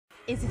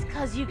Is it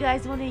because you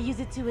guys want to use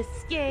it to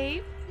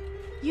escape?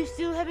 You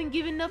still haven't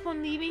given up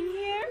on leaving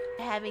here?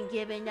 I haven't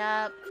given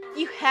up.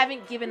 You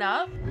haven't given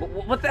up?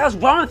 What the hell's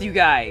wrong with you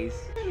guys?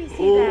 Let me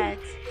see that.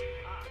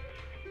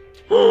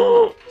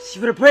 She's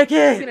gonna break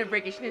it! She's gonna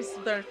break it. She's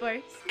gonna start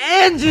first.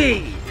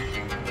 Angie!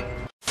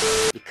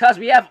 Because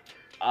we have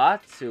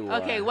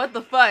Atua. Okay, what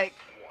the fuck?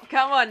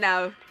 Come on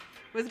now.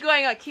 What's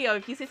going on, Kyo?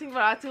 If you say something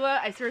about Atua,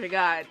 I swear to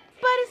God.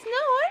 But it's no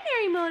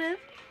ordinary motive.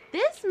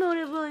 This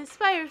motive will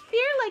inspire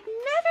fear like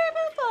never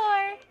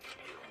before.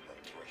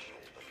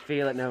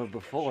 Fear like never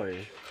before.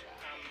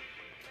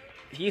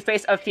 If you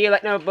face a fear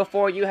like never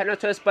before, you have no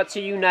choice but to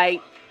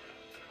unite.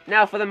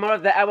 Now for the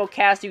motive that I will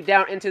cast you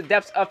down into the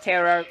depths of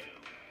terror.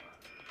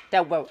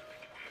 That will.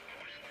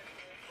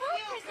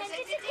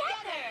 Presented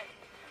together.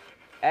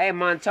 Hey,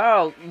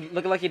 Montaro,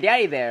 looking like your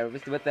daddy there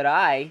with that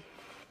eye.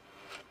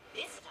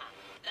 This time,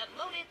 the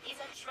motive is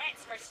a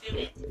transfer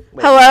student.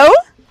 Wait. Hello?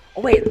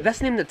 Oh wait, that's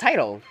the name of the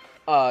title.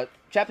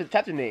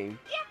 Chapter name.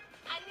 Yep,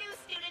 a new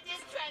student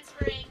is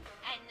transferring,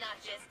 and not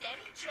just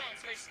any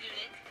transfer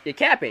student. You're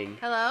capping.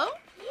 Hello?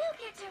 You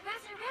get to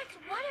resurrect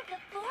one of the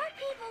 4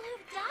 people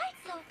who've died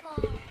so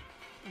far.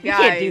 You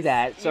can't do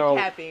that. So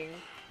Capping.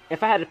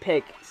 if I had to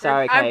pick,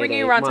 sorry, I'm Kaede,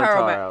 bringing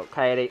Rontaro back.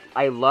 Kaede,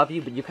 I love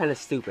you, but you're kind of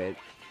stupid.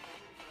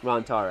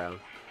 Rontaro.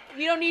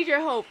 We don't need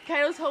your hope.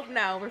 Kaido's hope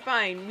now. We're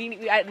fine. We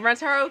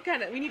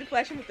Rantaro we need to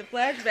flash him with the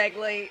flashback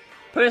light.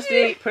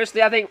 Personally,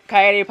 I think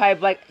Kaede probably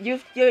be like, you're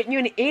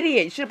an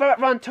idiot. You should have brought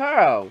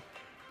Rontaro.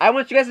 I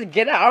want you guys to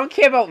get out. I don't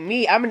care about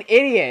me. I'm an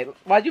idiot.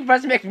 Why'd you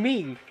resurrect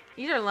me?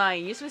 You are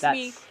lying. You're supposed to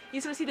see me.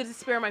 You're supposed to see the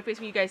despair on my face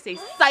when you guys say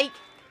psych.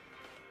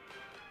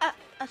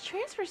 A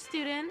transfer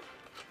student.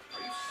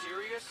 Are you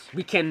serious?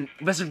 We can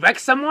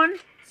resurrect someone?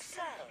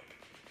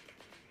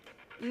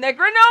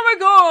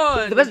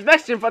 Necronomicon! The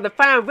resurrection for the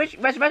final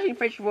resurrection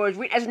ritual is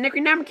written as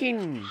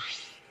Necronomicon.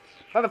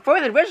 But before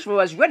the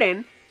ritual is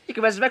written, you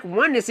can resurrect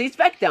one deceased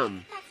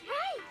victim. That's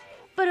right.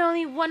 But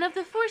only one of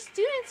the 4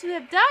 students who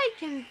have died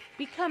can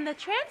become the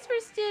transfer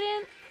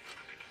student.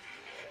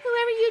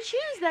 Whoever you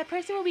choose, that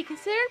person will be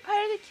considered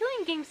part of the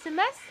killing game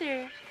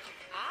semester.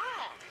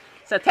 Ah,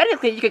 So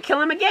technically, you could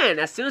kill him again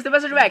as soon as they're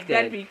resurrected.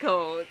 That'd be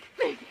cold.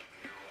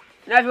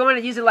 Now, if you want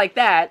to use it like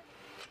that,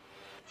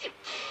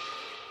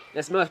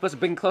 that's supposed to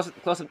bring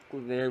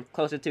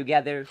closer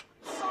together.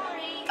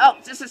 sorry. Oh,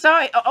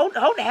 sorry.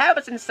 Hold the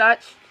habits and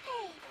such.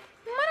 Hey,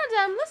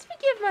 Monodam, let's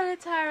forgive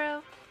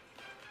Monotaro.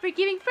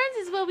 Forgiving friends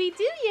is what we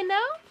do, you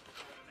know?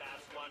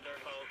 That's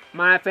wonderful.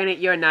 My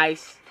opinion, you're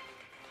nice.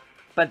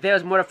 But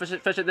there's more to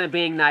friendship than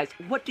being nice.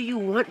 What do you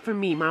want from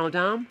me,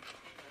 Monodam?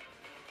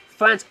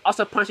 Friends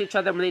also punish each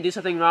other when they do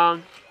something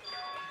wrong.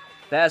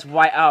 That's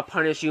why I'll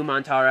punish you,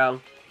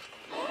 Montaro.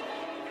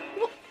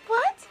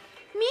 What?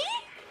 Me?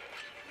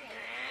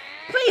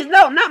 Please,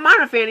 no, not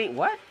Monofanny.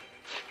 What?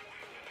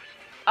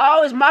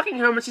 Always mocking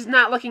her when she's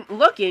not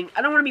looking.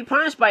 I don't want to be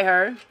punished by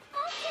her.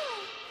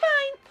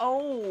 Fine.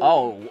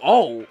 Oh.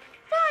 Oh.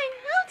 Fine,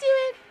 I'll do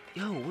it.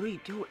 Yo, what are you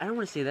doing? I don't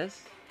want to see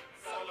this.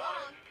 So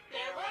long.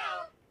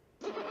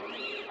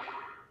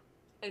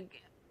 Farewell.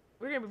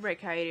 We're gonna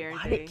break Kaede, aren't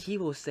Why they? did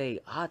Kibo say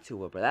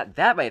Atua, bro?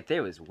 That right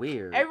there was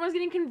weird. Everyone's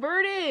getting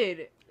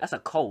converted. That's a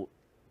cult.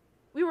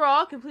 We were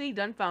all completely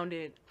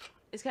dumbfounded.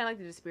 It's kind of like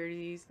the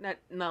disparities.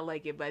 Not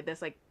like it, but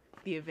that's like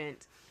the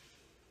event.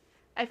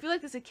 I feel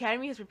like this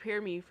academy has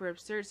prepared me for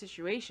absurd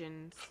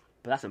situations.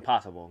 But that's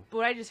impossible. But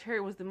what I just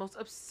heard was the most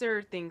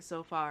absurd thing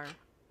so far.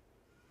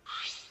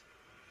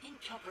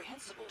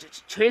 Incomprehensible.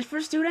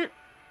 Transfer student?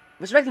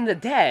 Resurrecting the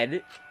dead?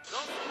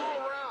 Don't fool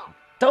around.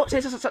 Don't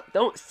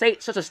say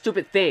such a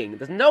stupid thing.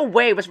 There's no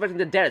way resurrecting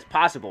the dead is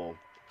possible.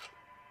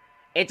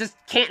 It just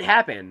can't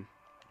happen.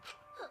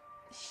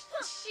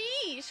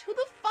 Sheesh, who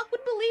the fuck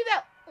would believe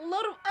that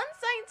load of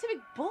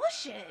unscientific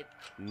bullshit?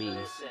 Me.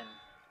 Listen.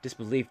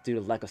 Disbelief due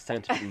to lack of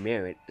scientific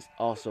merit is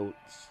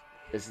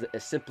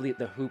simply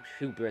the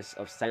hubris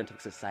of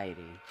scientific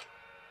society.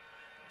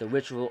 The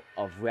ritual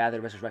of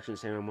rather resurrection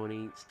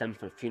ceremony stems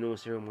from funeral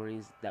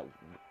ceremonies that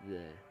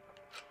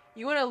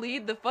You wanna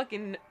lead the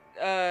fucking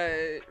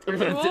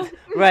ritual?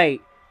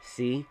 Right.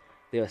 See?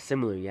 They are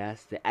similar,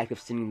 yes. The act of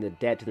sending the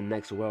dead to the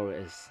next world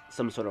is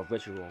some sort of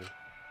ritual.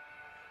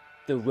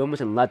 The rumors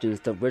and legends,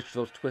 the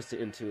rituals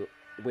twisted into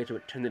a way to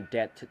return the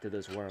dead to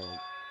this world.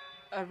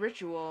 A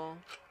ritual.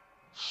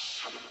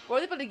 Or are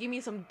they about to give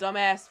me some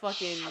dumbass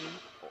fucking...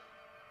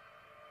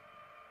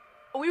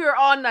 We were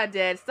all not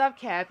dead. Stop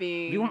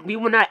capping. We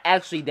were not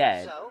actually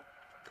dead. So?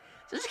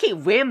 So just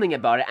keep rambling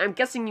about it. I'm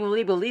guessing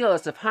you believe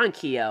us of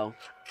Hankyo.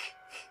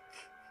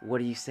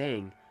 What are you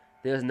saying?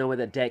 There's no way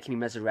the dead can be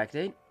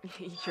resurrected?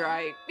 He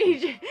tried.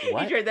 He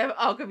What? tried that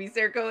alchemy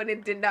circle and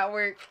it did not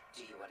work.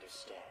 Do you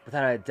understand?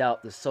 Without a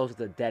doubt, the souls of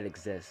the dead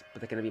exist,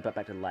 but they're gonna be brought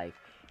back to life.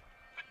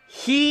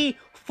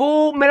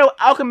 Full Metal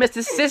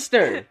Alchemist's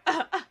sister!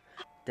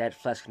 Dead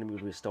flesh can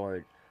be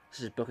restored,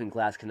 such as broken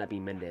glass cannot be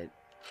mended.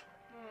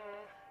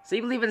 So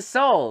you believe in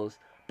souls,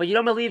 but you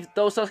don't believe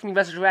those souls can be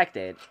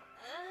resurrected.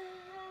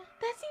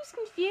 That seems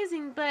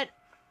confusing, but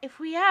if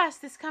we ask,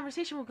 this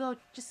conversation will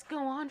just go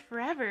on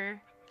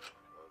forever.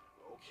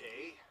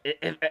 Okay.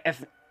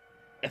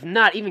 If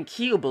not, even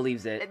Kyo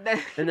believes it,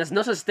 then there's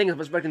no such thing as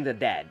respecting the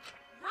dead.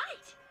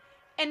 Right.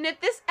 And if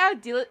this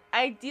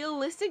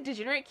idealistic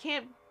degenerate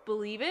can't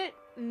believe it,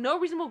 no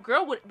reasonable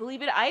girl would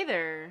believe it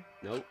either.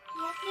 Nope.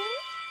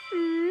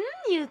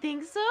 You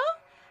think so?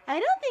 I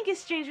don't think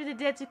it's strange for the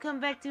dead to come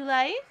back to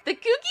life. The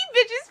kooky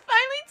bitch is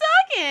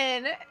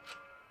finally talking!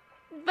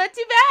 But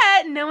too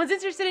bad, no one's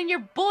interested in your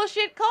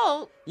bullshit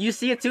cult. You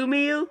see it too,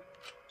 Miyu?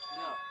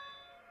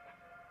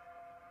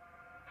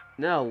 No.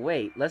 No,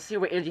 wait. Let's hear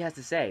what Angie has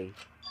to say.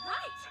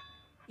 Right.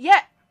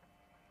 Yeah,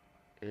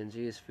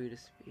 Angie is free to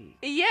speak.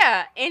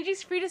 yeah,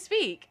 Angie's free to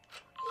speak.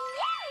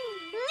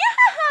 Yay!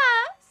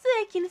 So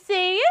I can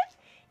say it?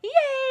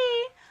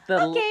 Yay!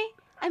 Okay,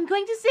 I'm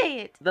going to say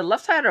it. The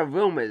left side of the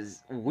room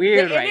is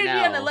weird The right energy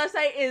now. on the left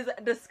side is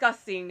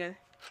disgusting.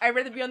 I'd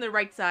rather be on the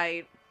right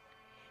side.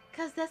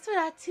 Cause that's what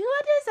Atua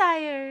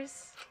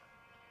desires.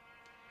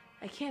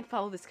 I can't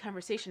follow this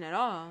conversation at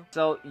all.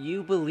 So,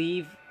 you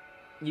believe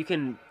you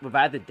can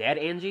revive the dead,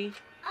 Angie?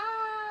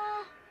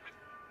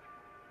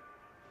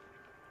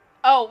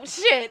 Oh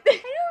shit!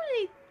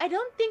 I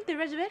don't think the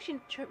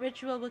resurrection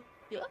ritual will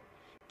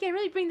can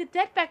really bring the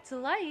dead back to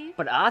life.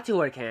 But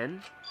Atua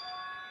can.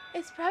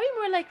 It's probably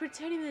more like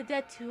returning the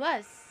dead to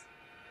us.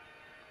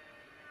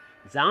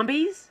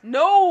 Zombies?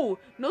 No!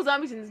 No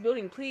zombies in this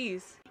building,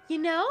 please. You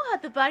know how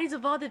the bodies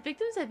of all the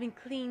victims have been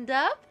cleaned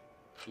up?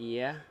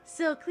 Yeah.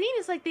 So clean,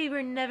 it's like they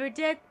were never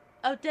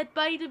a dead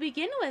body to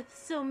begin with.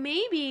 So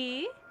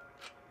maybe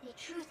The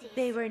truth is,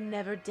 they were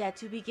never dead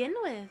to begin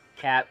with.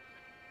 Cap.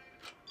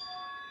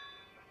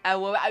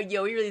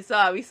 Yo, we really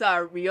saw it. We saw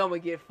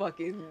Ryoma get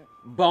fucking...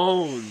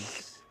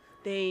 Bones.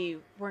 They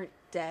weren't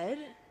dead?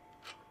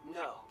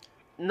 No.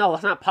 No,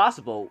 that's not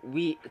possible.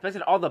 We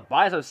expected all the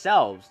bodies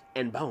ourselves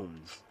and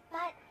bones.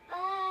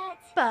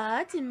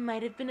 But it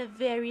might have been a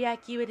very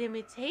accurate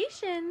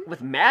imitation.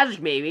 With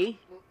magic, maybe.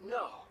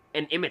 No.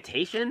 An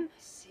imitation?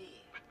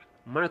 See.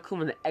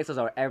 Monokuma and the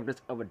Exos are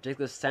evidence of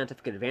ridiculous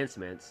scientific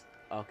advancements.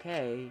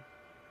 Okay.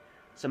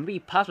 So it may be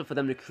possible for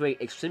them to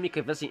create extremely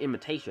convincing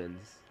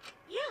imitations.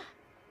 Yeah.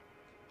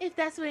 If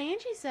that's what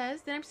Angie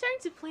says, then I'm starting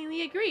to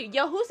plainly agree.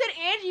 Yo, who said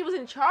Angie was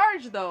in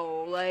charge,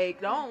 though?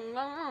 Like,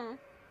 I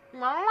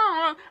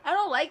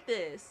don't like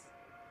this.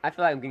 I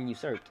feel like I'm getting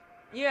usurped.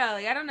 Yeah,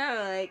 like, I don't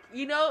know. Like,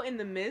 you know, in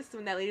The Mist,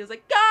 when that lady was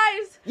like,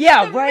 guys!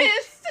 Yeah, the right?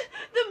 Mist!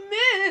 The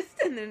Mist!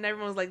 And then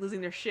everyone was, like, losing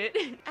their shit.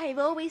 I've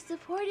always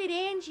supported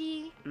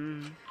Angie.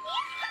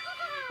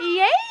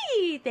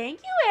 Yay! Thank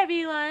you,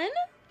 everyone.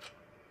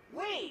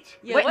 Wait.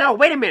 Yeah, Wait, no,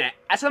 wait a minute.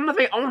 I saw them with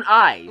my own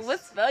eyes. What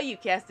spell you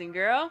casting,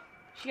 girl?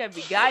 She got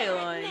beguile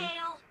on.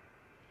 Nail.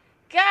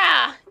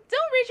 Gah!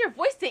 Don't raise your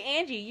voice to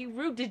Angie, you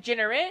rude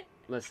degenerate.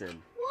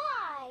 Listen.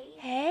 why?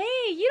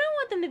 Hey, you don't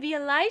want them to be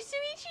alive,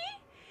 Suichi?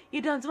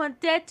 You don't want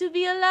dead to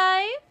be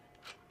alive?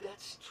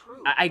 That's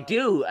true. I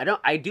do.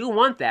 I do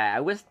want that.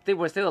 I wish they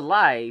were still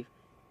alive.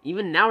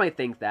 Even now I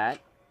think that.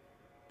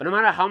 But no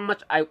matter how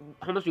much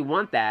we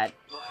want that.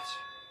 But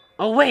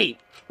Oh wait!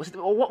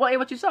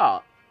 What you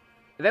saw?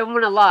 If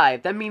everyone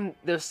alive, that means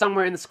they're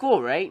somewhere in the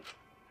school, right?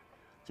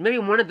 So maybe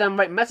one of them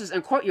write messages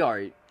in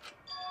courtyard.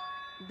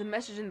 The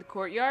message in the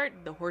courtyard?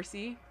 The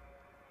horsey?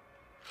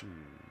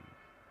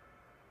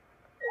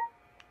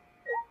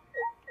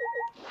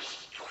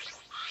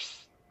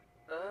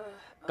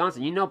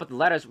 Gonson, you know about the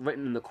letters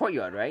written in the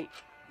courtyard, right?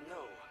 no.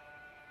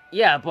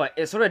 Yeah, but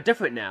it's sort of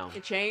different now.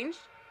 It changed?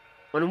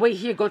 On the way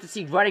here, go to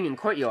see writing in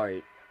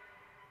courtyard.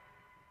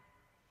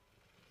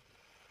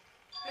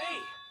 Hey.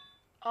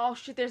 Oh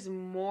shit, there's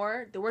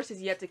more. The worst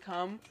is yet to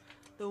come.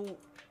 The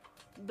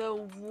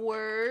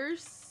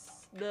worst.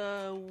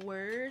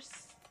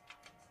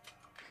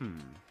 Huh?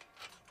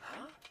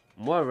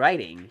 More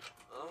writing.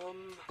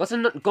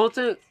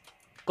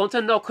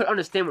 Gonson no could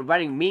understand what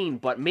writing mean,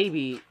 but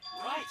maybe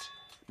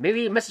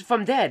Right. a message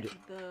from dead.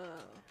 The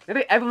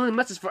Maybe everyone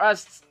message for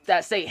us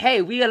that say,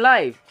 "Hey, we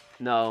alive."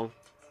 No,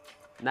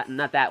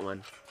 not that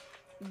one.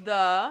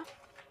 the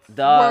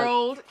The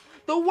world.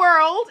 The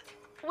world.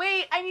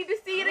 Wait, I need to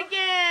see it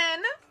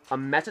again. a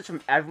message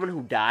from everyone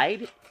who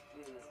died.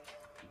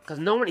 Cause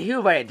no one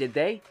here wrote it, did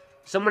they?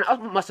 Someone else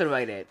must have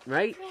written it,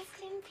 right?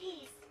 Rest in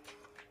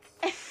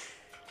peace.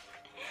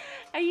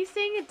 Are you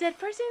saying a dead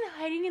person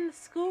hiding in the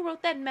school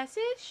wrote that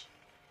message?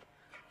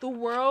 The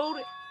world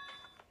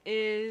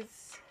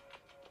is...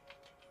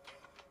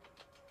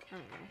 I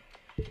don't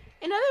know.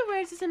 In other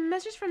words, it's a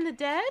message from the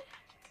dead?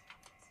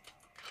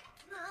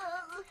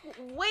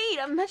 Wait,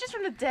 a message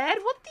from the dead?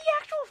 What the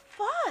actual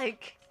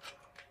fuck?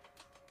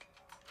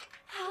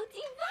 How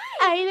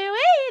divine! Either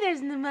way,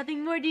 there's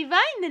nothing more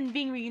divine than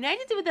being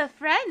reunited with a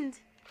friend.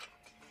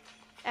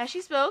 As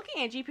she spoke,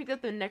 Angie picked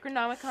up the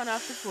Necronomicon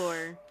off the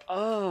floor.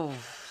 Oh,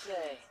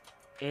 Say.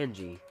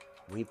 Angie,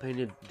 what are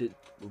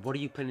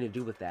you planning to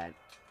do with that?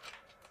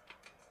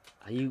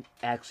 Are you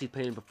actually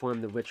planning to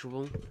perform the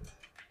ritual?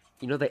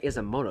 You know there is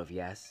a motive,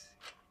 yes?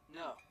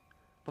 No.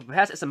 But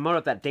perhaps it's a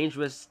motive that's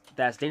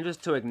dangerous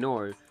to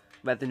ignore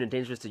rather than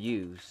dangerous to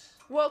use.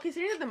 Well,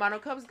 considering that the Mono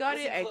Cubs got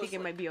Listen it, I think it closely.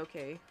 might be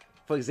okay.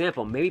 For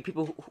example, maybe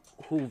people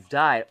who've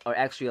died are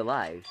actually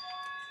alive.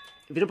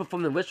 if they don't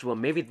perform the ritual,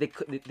 maybe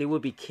they will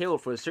be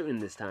killed for certain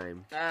this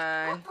time.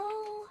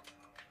 Uh-oh.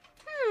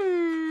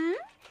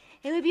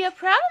 It would be a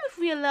problem if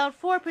we allowed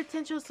 4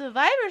 potential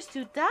survivors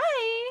to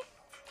die.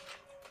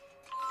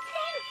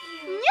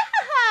 Thank you.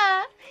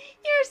 Yeah!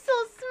 You're so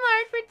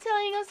smart for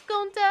telling us,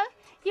 Gonta.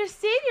 You're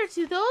savior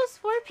to those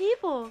 4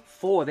 people.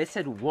 4, they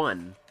said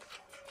 1.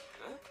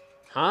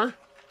 Huh?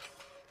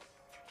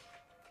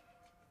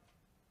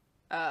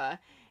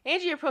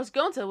 Angie approached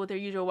Gonta with her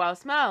usual wild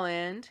smile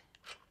and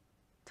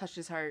touched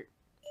his heart.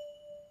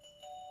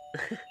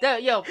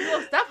 Yo,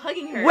 people, stop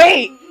hugging her.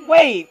 Wait!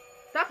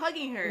 Stop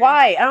hugging her.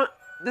 Why? I don't...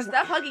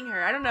 Stop hugging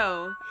her. I don't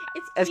know.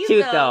 It's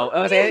cute though.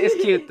 I was saying it's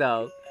cute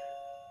though.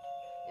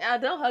 Nah,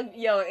 don't hug.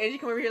 Yo, Angie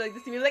come over here like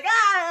this to me like,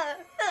 ah!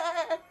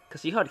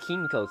 Cause she hugged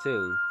Kimiko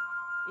too.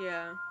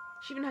 Yeah.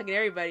 She been hugging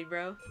everybody,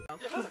 bro.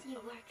 You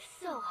work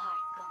so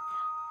hard, Gonta.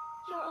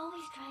 You're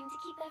always trying to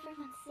keep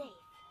everyone safe.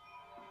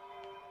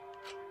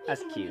 That's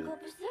Even cute. when you go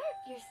berserk,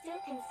 you're still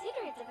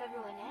considerate of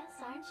everyone else,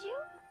 aren't you?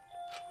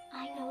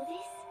 I know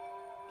this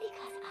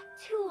because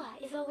Atua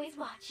is always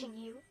watching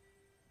you.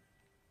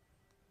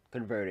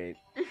 Converted.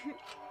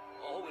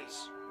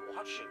 Always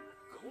watching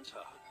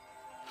Gonta.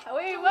 Oh,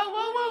 wait,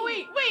 whoa,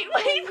 wait.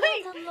 You're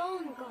not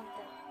alone,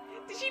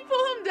 Gonta. Did she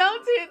pull him down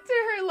to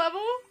her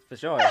level? For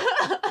sure.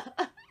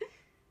 Atua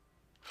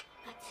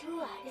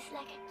is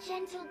like a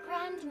gentle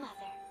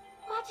grandmother,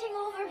 watching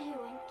over you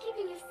and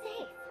keeping you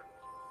safe.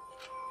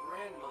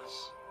 Grandmas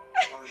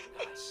are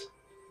nuts.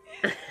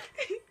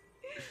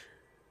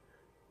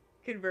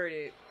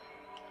 Converted.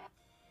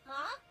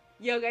 Huh?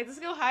 Yo, guys, let's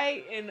go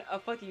hide in a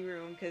fucking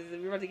room because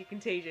we're about to get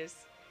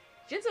contagious.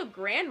 Gentle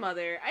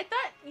grandmother. I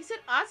thought you said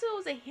Atua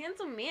was a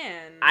handsome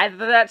man. I thought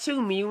that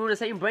too. Me, we're in the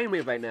same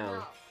brainwave right No.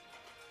 now.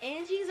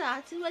 Angie's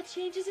Atua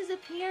changes his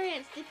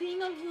appearance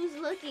depending on who's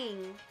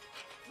looking.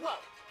 Whoa.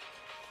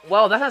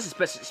 Well, that's not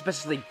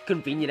especially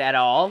convenient at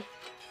all.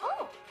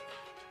 Oh,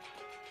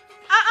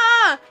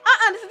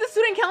 This is the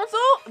student council.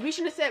 We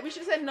should have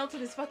said no to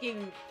this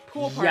fucking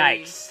pool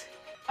party. Yikes.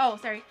 Oh,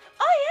 sorry.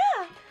 Oh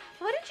yeah.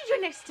 Why don't you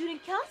join next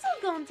student council,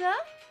 Gonta?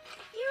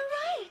 you're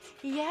right.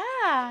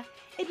 Yeah.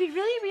 It'd be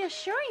really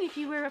reassuring if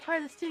you were a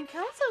part of the student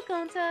council,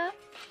 Gonta.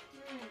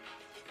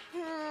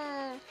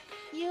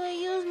 You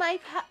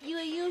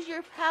will use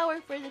your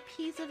power for the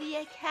peace of the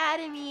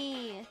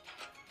academy.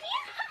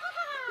 Yeah!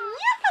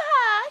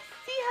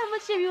 See how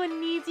much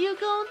everyone needs you,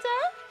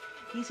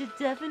 Gonta? You should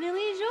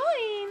definitely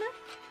join.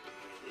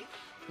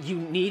 You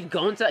need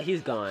Gonta?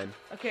 He's gone.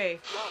 Okay.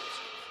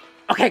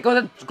 Okay,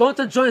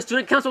 Gonta join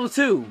student council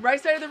too.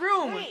 Right side of the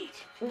room. Wait.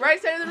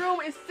 Right side of the room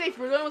is safe.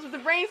 We're the only ones with the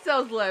brain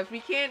cells left. We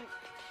can't.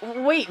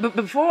 Wait, but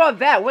before all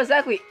that, what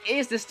exactly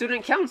is the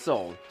student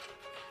council?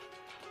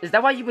 Is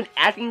that why you've been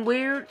acting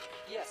weird?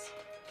 Yes.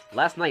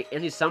 Last night,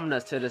 Angie summoned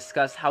us to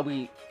discuss how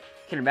we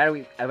can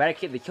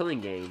eradicate the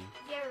killing game.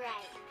 You're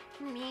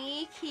right.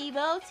 Me,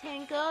 Kibo,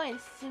 Tenko, and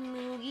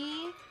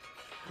Sumugi.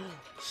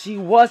 She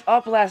was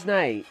up last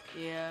night.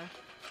 Yeah.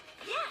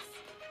 Yes.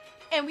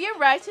 And we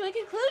arrived to a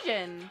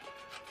conclusion.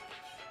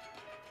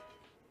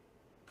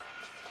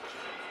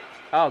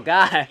 Oh,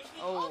 God. It's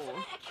the Oh. Ultimate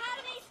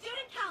Academy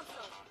Student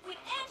Council with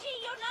Angie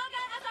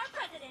Yonaga as our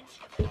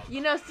president.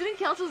 You know, student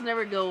councils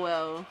never go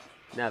well.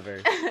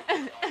 Never. Ultimate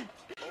Academy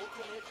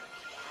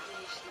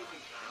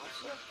Student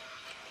Council?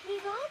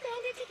 We've all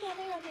banded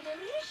together under the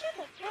leadership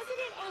of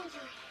President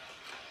Angie.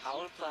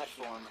 Our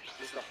platform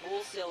is the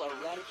wholesale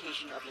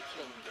eradication of the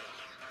killing game.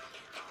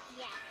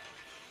 Yes.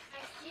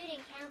 Our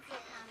student council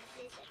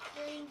promises a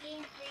killing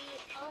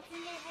game-free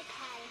Ultimate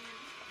Academy.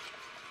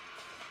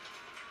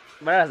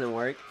 But that doesn't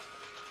work.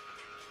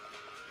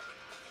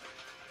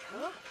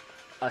 Huh?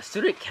 A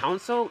student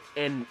council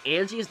and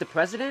Angie is the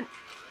president?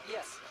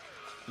 Yes.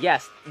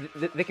 Yes,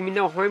 there can be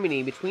no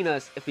harmony between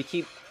us if we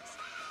keep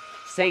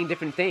saying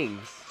different things.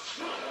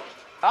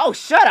 Oh,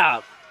 shut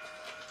up!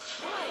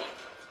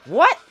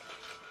 What?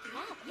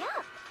 Yeah.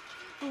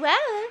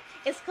 Well,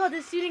 it's called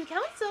the student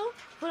council,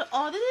 but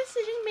all the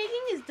decision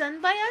making is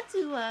done by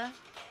Atua.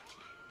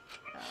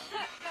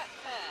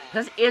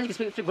 Because Angie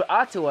can speak with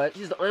Atua,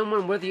 she's the only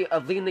one worthy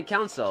of leading the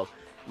council.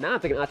 Now I'm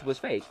thinking Atua's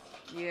fake.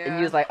 Yeah. And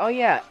he was like, oh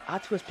yeah,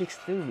 Atua speaks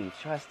through me,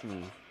 trust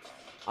me.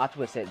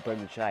 Atua said, burn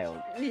the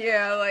child.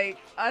 Yeah, like,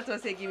 Atua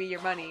said, give me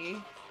your money.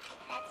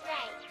 That's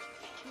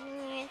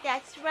right.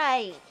 That's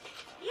right.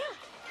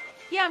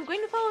 Yeah, I'm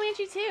going to follow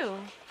Angie too.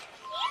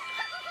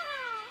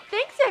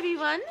 Thanks,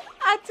 everyone.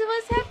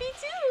 Atua's happy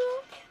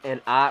too.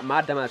 And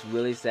my dumbass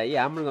really said,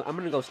 yeah, I'm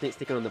gonna go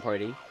sneaking on the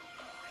party.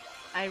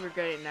 I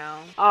regret it now.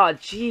 Oh,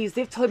 jeez,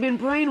 they've totally been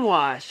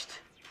brainwashed.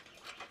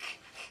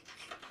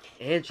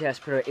 Angie has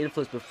put her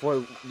influence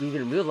before we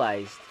even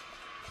realized.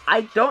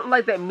 I don't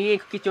like that me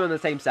and Cookie are on the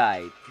same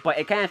side, but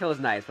it kind of feels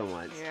nice for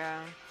once. Yeah.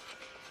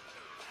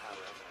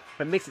 However,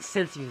 But it makes it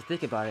sense if you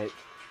think about it.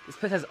 This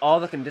place has all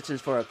the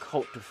conditions for a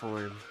cult to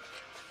form.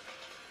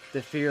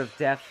 The fear of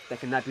death that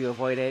cannot be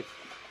avoided.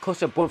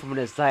 Cults are born from a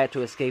desire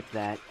to escape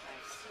that.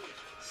 I see.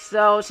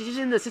 So, she's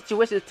using the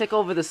situation to take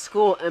over the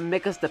school and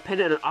make us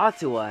dependent on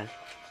Atua.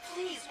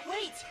 Please,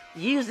 wait!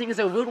 Using is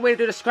a rude way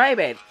to describe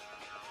it.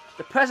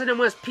 The president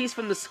wants peace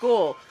from the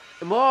school,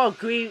 and we'll all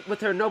agree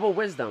with her noble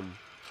wisdom.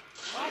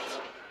 What?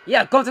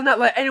 Yeah, go to not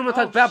let anyone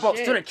talk bad about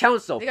shit. student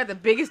council. They got the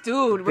biggest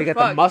dude. They got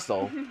the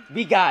muscle.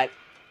 We got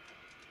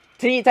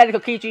Teeny Tiny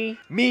Kokichi,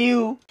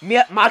 Miyu,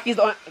 Maki's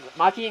the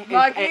Maki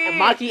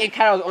and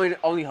Kaido's the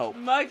only hope.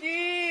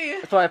 Maki!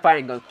 That's why I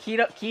find him.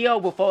 Kyo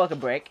will fall like a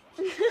brick.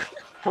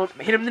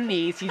 Hit him in the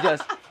knees. He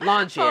does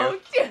lawn chair. Oh,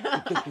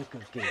 yeah.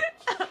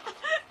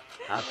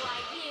 Why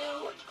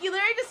you? You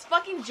literally just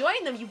fucking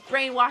joined them, you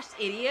brainwashed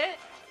idiot.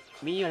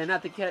 Miyu, you're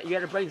not the kid. You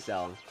had a brain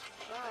cell.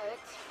 But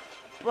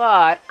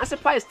But I'm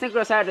surprised Tinker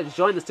decided to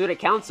join the student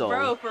council.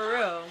 Bro, for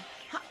real.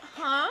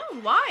 Huh?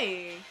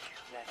 Why?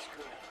 That's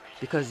correct.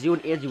 Because you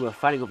and Angie were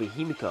fighting over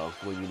Himiko,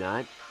 were you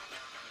not?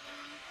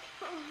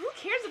 Who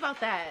cares about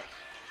that?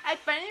 I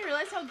finally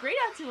realized how great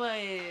Atua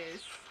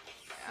is.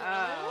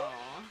 Oh.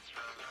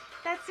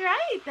 That's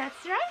right,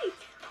 that's right.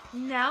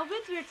 Now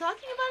what we're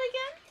talking about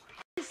again?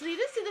 Just lead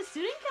us to the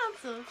student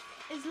council.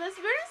 It's less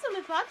burdensome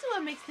if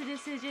Atua makes the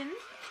decision.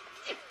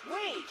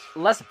 Wait!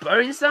 Less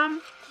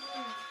burdensome?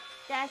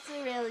 That's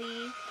a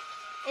relief.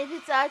 If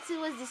it's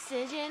Atsua's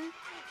decision,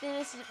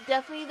 then it's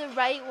definitely the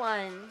right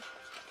one.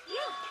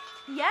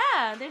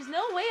 Yeah, there's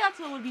no way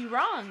Atua would be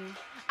wrong.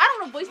 I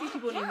don't know voice these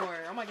people anymore.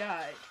 Oh my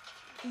god.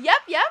 Yep.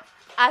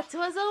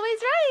 Atua's always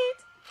right.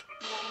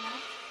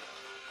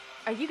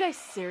 Are you guys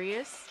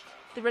serious?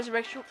 The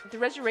resurrection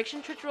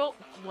ritual.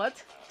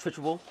 What?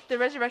 Ritual? The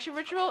resurrection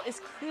ritual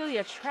is clearly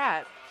a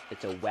trap.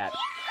 It's a web.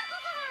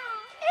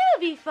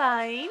 It'll be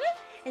fine,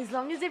 as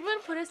long as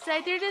everyone put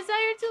aside their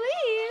desire to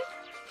leave.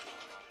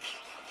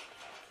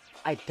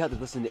 I doubt they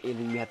listen to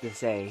anything we have to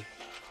say.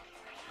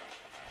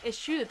 It's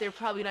true that they're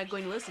probably not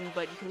going to listen,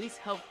 but you can at least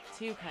help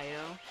too, Kaido.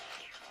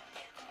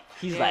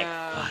 He's Yeah, like,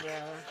 fuck,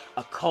 yeah.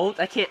 a cult?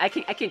 I can't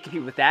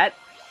compete with that.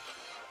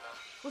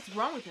 What's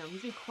wrong with him?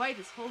 He's been quiet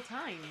this whole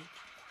time.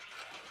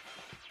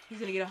 He's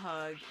gonna get a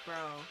hug, bro.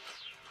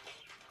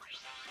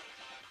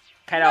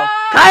 Kaido. No!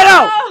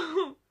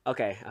 Kaido!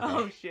 Okay.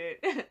 Oh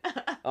shit.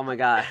 Oh my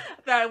god.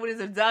 I thought it was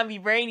a zombie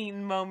brain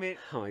eating moment.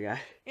 Oh my god.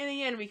 In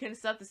the end, we couldn't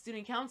stop the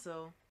student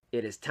council.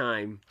 It is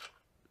time.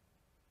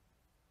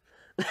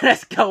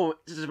 Let's go.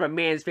 This is a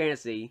man's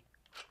fantasy.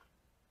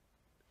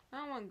 I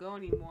don't want to go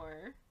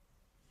anymore.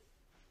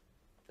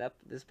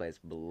 This place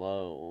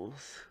blows.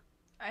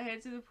 I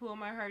headed to the pool.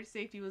 My heart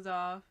safety was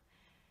off,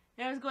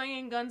 and I was going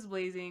in guns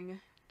blazing.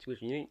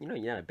 You know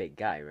you're not a big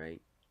guy,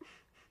 right?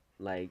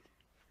 Like,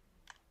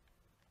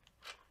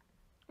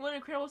 What an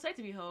incredible sight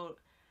to behold.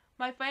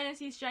 My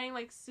fantasy is shining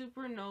like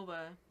supernova.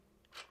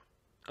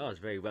 oh, it's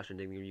very Russian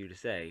thing for you to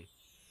say.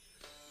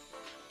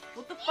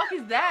 What the fuck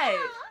is that?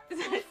 They're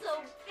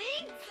so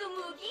big,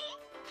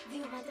 Tsumugi. Do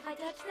you mind if I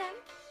touch them?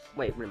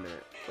 Wait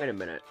a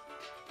minute.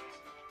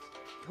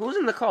 Who's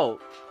in the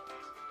cult?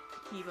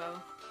 Kibo.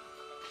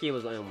 He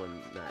was the only one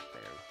not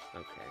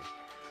there. Okay.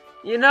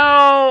 You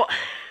know.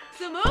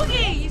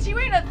 Tsumugi! Is she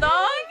wearing a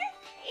thong?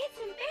 It's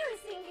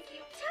embarrassing if you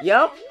touch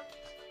Yup. them.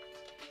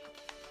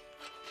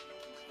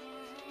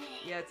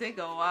 Yeah, take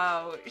a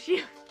wow.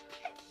 She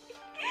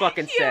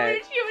Fucking she sad.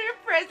 over here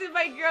present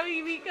my girl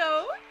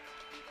Himiko.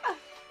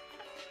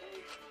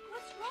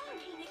 What's wrong,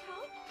 Himiko?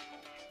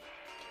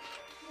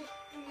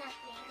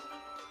 Nothing.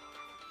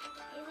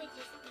 It would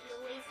just be a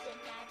waste of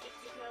magic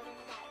to grow them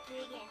that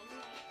big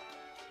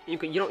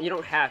anyway. You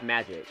don't have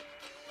magic.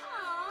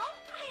 Aw,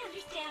 I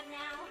understand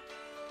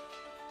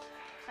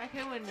now. I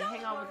couldn't wait to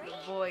hang out with the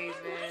boys,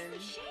 man. Nicely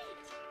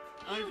shaped.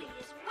 beauty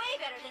is way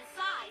better than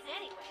size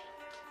anyway.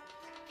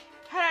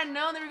 Had I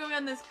known they were going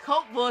on this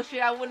cult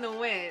bullshit, I wouldn't have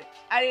went.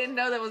 I didn't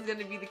know that was going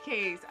to be the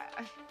case.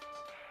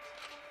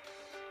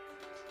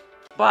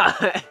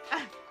 But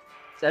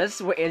so this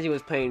is where Angie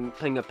was playing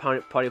a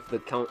party for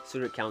the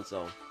student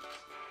council.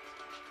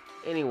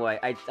 Anyway,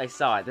 I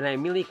saw it. Then I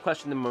immediately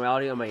questioned the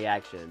morality of my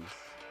actions.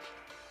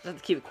 I have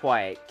to keep it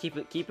quiet. Keep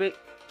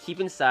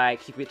inside.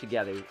 Keep it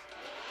together. Conceal,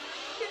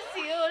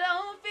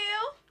 don't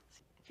feel.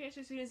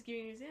 Transfer students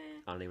giving you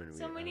I don't even read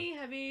so it. many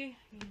heavy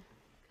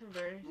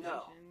conversions.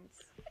 No.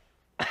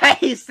 Why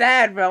are you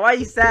sad, bro? Why are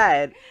you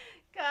sad?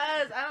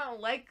 Cause I don't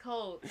like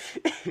cults.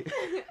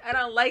 I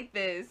don't like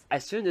this. I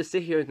shouldn't just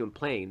sit here and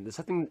complain. There's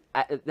something.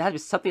 There has to be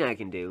something I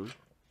can do.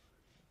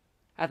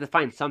 I have to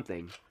find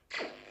something.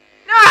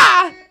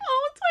 Ah!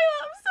 Oh,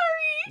 Twilight, I'm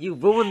sorry. You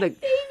ruined the.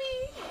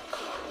 Baby.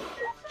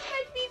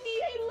 Hi, baby.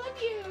 I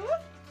love you.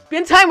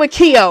 Spend time with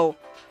Kyo.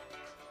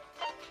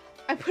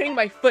 I'm putting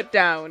my foot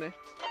down.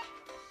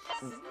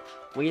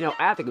 Well, you know,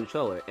 I have the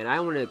controller, and I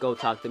want to go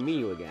talk to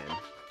Miyu again.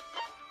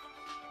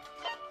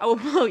 I will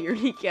blow your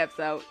kneecaps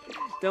out.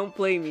 Don't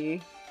play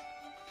me.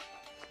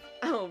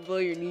 I will blow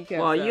your kneecaps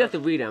out. Well, you have to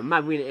read it. I'm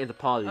not reading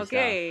anthropology stuff.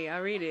 Okay,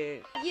 I'll read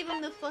it. Give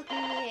him the fucking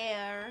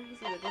hair. He's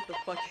like, what the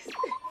fuck is this?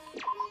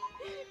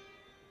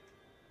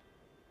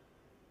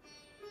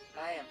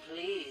 I am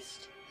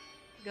pleased.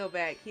 Go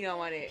back. He don't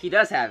want it. He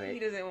does have He it.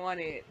 doesn't want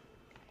it.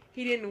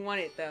 He didn't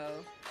want it though.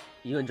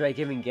 You enjoy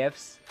giving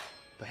gifts?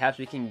 Perhaps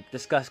we can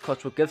discuss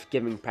cultural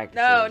gift-giving practices.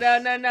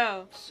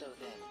 No. So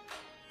then,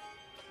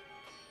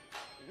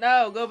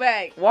 No, go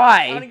back.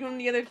 Why? I want to give him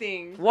the other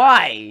thing.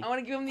 Why? I want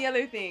to give him the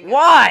other thing.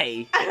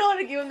 Why? I don't want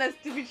to give him that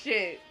stupid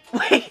shit.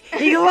 Wait,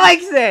 he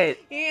likes it.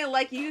 He didn't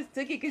like it. He just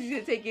took it because he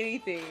didn't take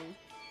anything.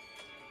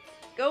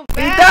 Go He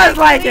back. does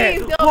like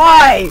please, it. go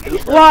Why?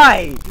 back.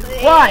 Why?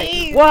 Why?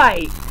 Please.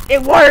 Why?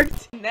 It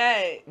worked.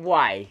 Nut.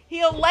 Why?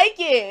 He'll like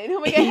it. He'll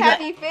make a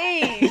happy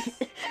face.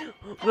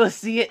 We'll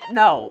see it.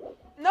 No.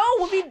 No,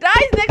 if he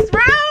dies next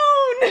round.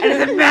 It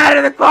doesn't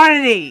matter the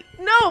quantity.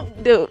 No,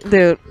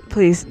 dude,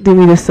 please do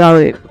me the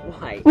solid.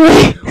 Why?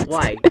 Please.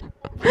 Why?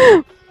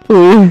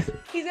 Please.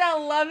 He's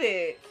gonna love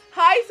it.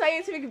 High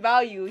scientific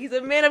value. He's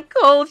a man of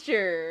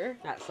culture.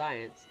 Not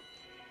science.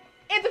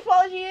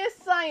 Anthropology is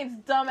science,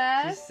 He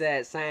dumbass.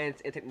 said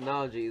science and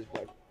technology is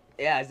what.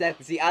 Yeah,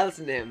 exactly. See, I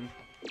listen to him.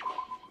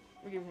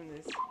 We're giving him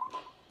this.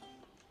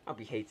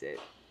 He hates it.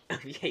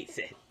 He hates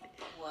it.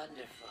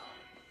 Wonderful.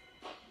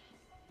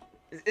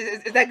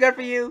 Is that good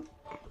for you?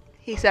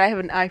 He said I have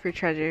an eye for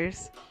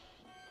treasures.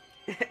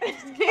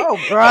 Oh,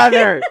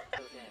 brother.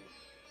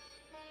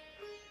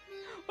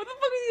 What the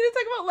fuck was you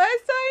gonna talk about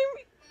last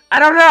time? I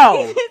don't He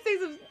know. didn't say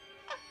some.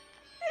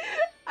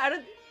 I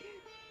don't.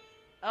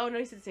 Oh no,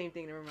 he said the same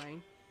thing. Never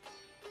mind.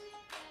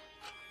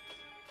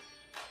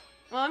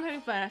 Well, I'm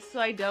having fun, so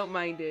I don't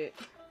mind it.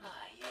 Ah,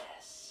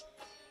 yes.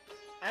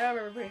 I don't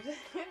remember pretty.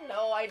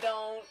 No, I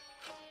don't.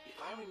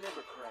 If I remember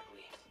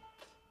correctly,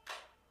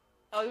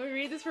 Oh, you want me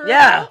to read this for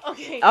Yeah. real?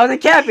 Okay. I was in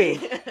Cappy.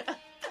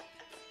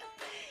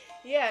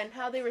 Yeah, and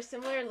how they were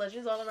similar in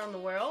legends all around the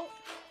world.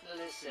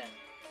 listen.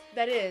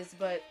 That is,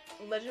 but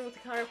legend with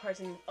counterparts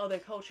in other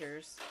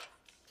cultures.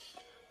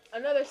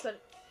 Another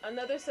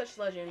such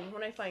legend,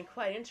 one I find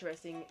quite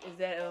interesting, is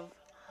that of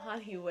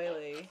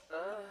Hanuele.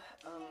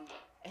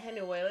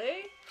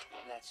 Hanuele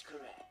That's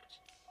correct.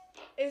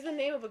 is the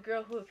name of a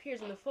girl who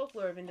appears in the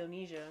folklore of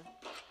Indonesia.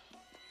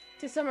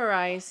 To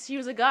summarize, she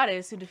was a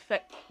goddess who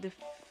defecated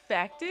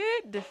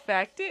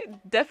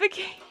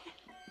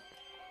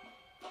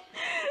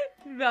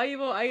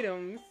valuable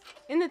items.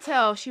 In the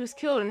tale, she was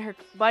killed and her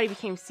body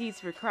became seeds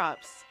for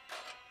crops.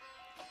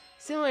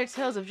 Similar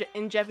tales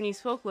in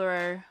Japanese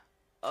folklore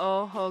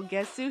are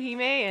Ohogetsu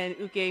Hime and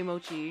Uke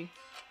Mochi.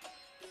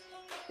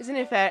 Isn't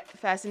it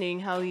fascinating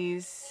how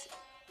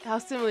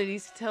similar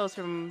these tales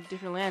from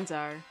different lands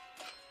are?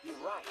 You're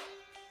right.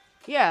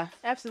 Yeah,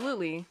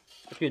 absolutely.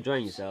 Hope you're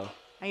enjoying yourself.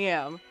 I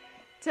am.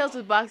 Tales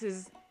with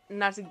boxes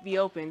not to be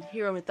opened,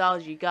 hero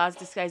mythology, gods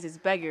disguised as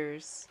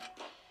beggars.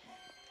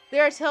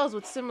 There are tales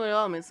with similar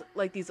elements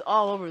like these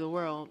all over the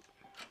world.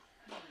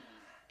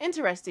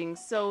 Interesting.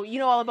 So, you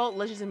know all about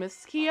legends and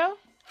myths, Kyo?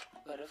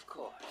 But of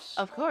course.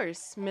 Of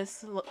course.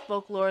 Myths,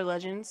 folklore,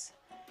 legends.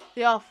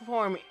 They all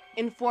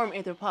inform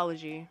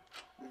anthropology.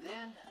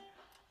 Then,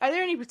 Are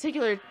there any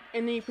particular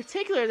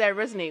that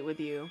resonate with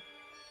you?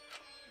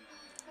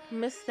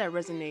 Myths that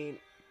resonate.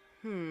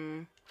 tell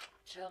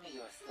me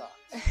your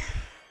thoughts.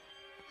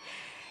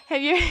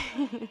 Have you...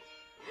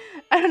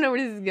 I don't know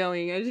where this is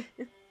going.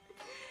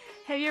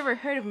 Have you ever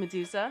heard of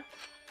Medusa?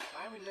 If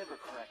I remember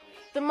correctly,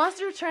 The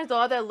monster who turns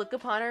all that look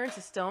upon her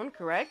into stone,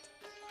 correct?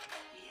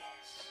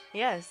 yes.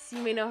 Yes,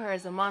 you may know her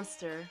as a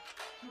monster.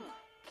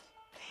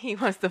 He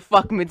wants to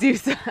fuck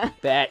Medusa.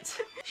 Bet.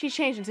 She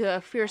changed into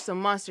a fearsome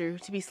monster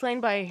to be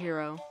slain by a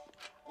hero.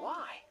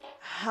 Why?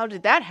 How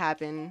did that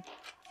happen?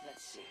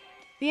 Let's see.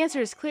 The answer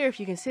is clear if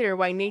you consider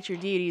why nature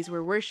deities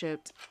were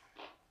worshipped.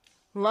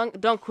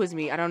 Don't quiz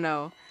me, I don't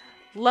know.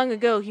 Long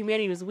ago,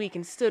 humanity was weak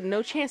and stood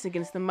no chance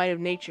against the might of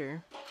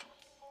nature.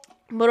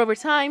 But over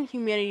time,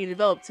 humanity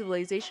developed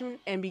civilization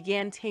and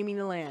began taming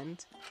the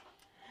land.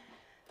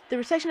 The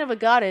protection of a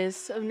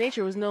goddess of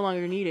nature was no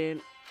longer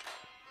needed.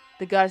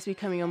 The goddess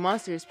becoming a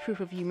monster is proof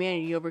of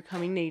humanity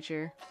overcoming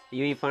nature.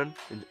 You having fun?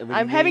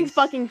 I'm having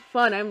fucking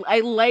fun. I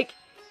like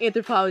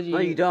anthropology. No,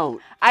 you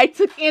don't. I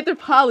took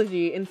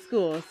anthropology in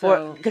school,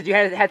 so Because you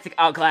had to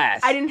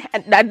outclass. I didn't.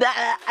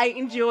 I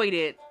enjoyed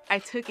it. I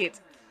took it.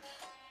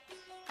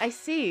 I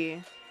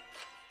see.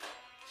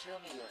 Tell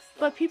me your thoughts.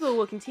 But people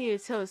will continue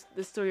to tell us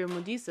the story of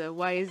Medusa.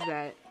 Why is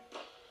that?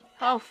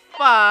 Oh,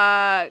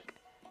 fuck.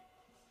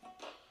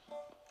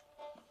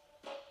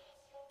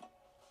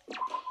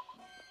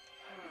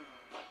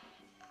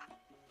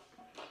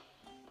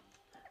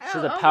 This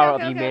is the Oh, power okay,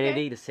 of okay,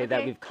 humanity okay. to say that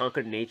Okay. we've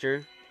conquered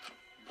nature.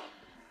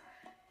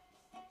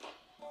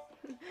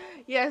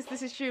 Yes,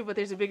 this is true, but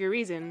there's a bigger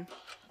reason.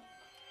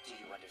 Do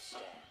you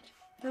understand?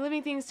 The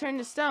living things turn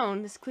to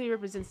stone. This clearly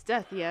represents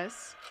death,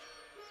 yes?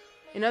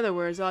 In other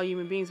words, all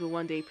human beings will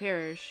one day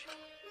perish.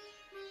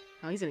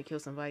 Oh, he's gonna kill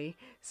somebody.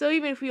 So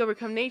even if we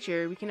overcome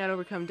nature, we cannot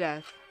overcome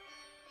death.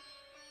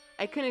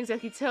 I couldn't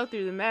exactly tell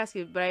through the mask,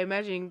 but I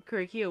imagine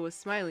Kurikyo was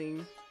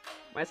smiling.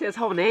 Why say his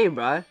whole name,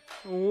 bruh?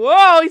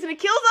 Whoa, he's gonna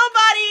kill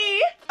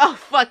somebody! Oh,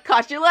 fuck,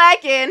 caught you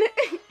lacking!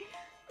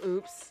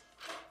 Oops.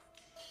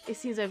 It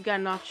seems I've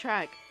gotten off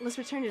track. Let's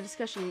return to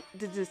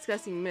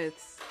discussing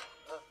myths.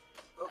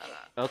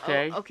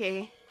 Okay. Okay. Oh,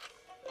 okay.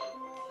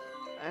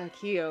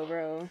 Kyo,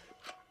 bro.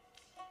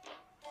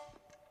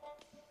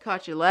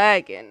 Caught you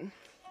lagging.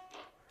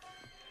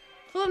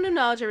 Full of new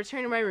knowledge, I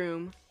return to my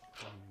room.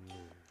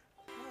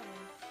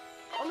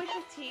 Oh, make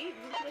some tea.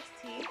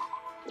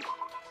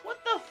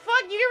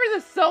 you gave her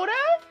the soda?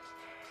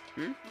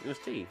 It was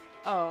tea.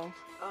 Oh.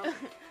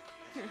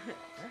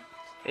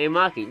 Hey,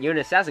 Maki, you're an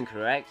assassin,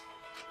 correct?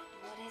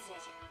 What is it?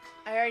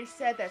 I already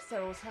said that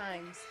several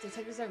times.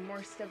 Detectives are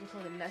more skeptical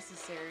than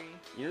necessary.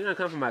 You're gonna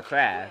come from my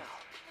craft.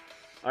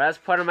 Oh, that's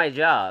part of my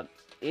job.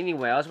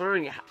 Anyway, I was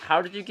wondering,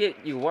 how did you get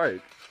your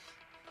work?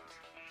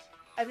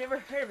 I've never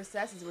heard of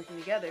assassins working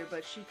together,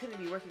 but she couldn't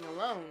be working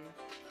alone.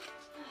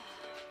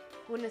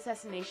 Wouldn't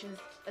assassination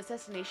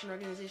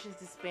organizations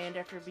disband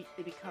after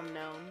they become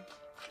known?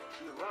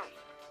 You're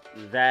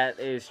right. That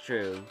is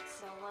true.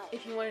 So what?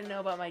 If you want to know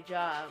about my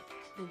job,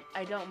 then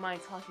I don't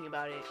mind talking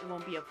about it. It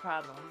won't be a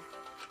problem.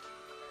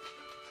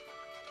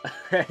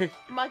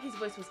 Maki's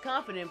voice was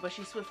confident, but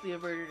she swiftly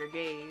averted her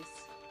gaze.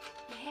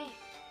 Hey,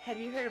 Have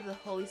you heard of the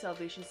Holy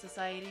Salvation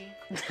Society?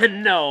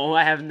 No,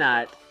 I have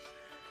not.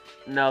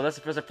 No, that's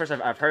the first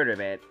I've heard of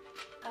it.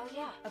 oh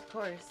yeah. Of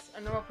course,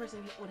 a normal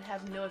person would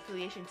have no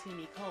affiliation to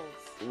any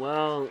cults.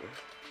 Well,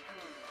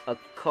 a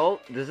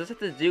cult? Does this have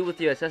to do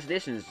with your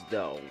assassinations,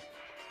 though?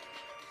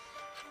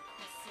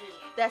 I see.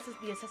 That's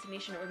the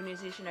assassination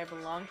organization I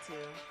belong to.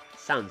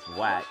 Sounds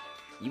whack.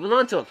 You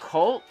belong to a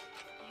cult?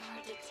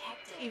 You're a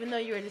detective. Even though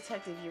you're a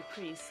detective, you're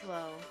pretty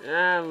slow.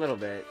 A little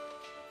bit.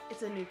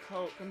 It's a new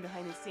cult from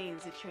behind the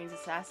scenes. It trains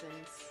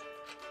assassins.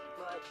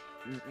 But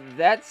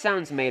That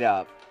sounds made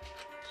up.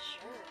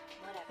 Sure,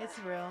 whatever. It's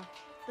real.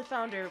 The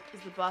founder is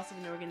the boss of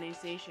an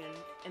organization,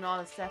 and all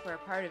the staff are a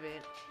part of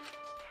it.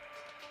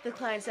 The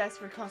clients ask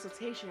for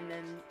consultation,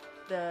 and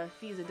the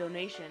fee is a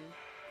donation.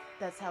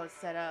 That's how it's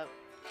set up.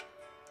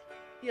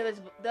 The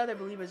other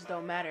believers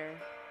don't matter.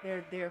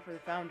 They're there for the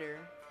founder.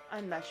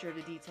 I'm not sure of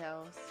the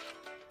details.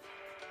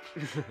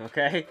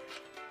 Okay.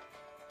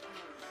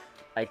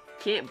 I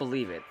can't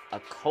believe it. A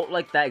cult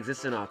like that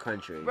exists in our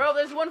country. Bro,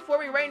 there's one for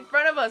me right in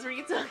front of us. What are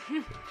you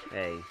talking?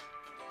 Hey.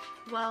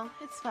 Well,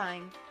 it's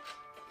fine.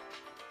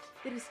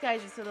 They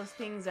disguise it so those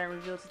things aren't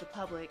revealed to the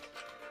public.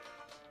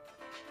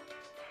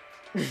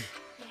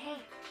 Hey,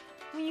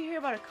 When you hear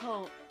about a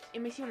cult,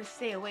 it makes you want to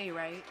stay away,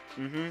 right?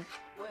 Mm-hmm.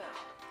 well,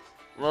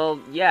 Well,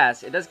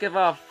 yes, it does give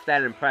off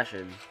that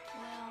impression.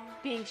 well,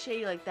 Being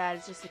shady like that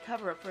is just a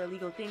cover-up for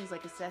illegal things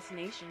like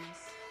assassinations.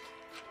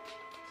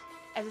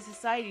 As a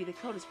society, the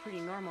cult is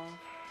pretty normal,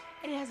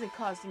 and it hasn't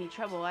caused any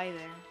trouble either.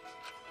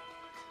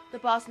 The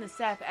boss and the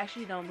staff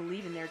actually don't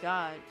believe in their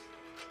god.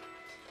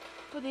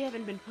 But they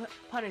haven't been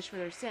punished for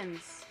their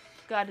sins.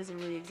 God doesn't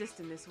really exist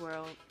in this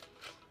world.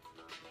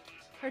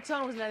 Her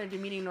tone was neither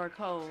demeaning nor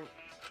cold.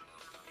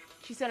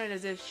 She sounded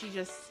as if she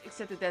just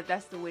accepted that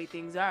that's the way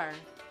things are.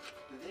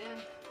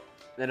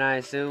 Then I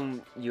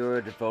assume you're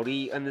a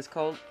devotee in this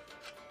cult?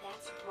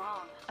 that's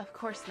wrong. Of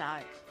course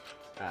not.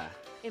 Ah.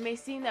 It may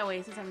seem that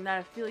way since I'm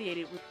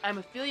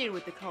affiliated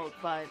with the cult,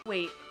 but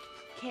wait,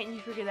 can't you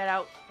figure that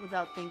out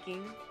without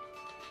thinking?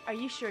 Are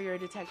you sure you're a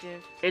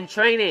detective? In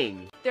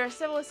training! There are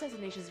several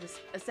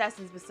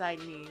assassins beside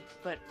me,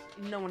 but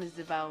no one is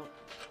devout.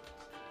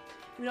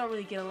 We don't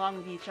really get along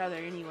with each other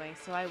anyway,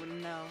 so I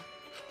wouldn't know.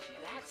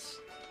 that's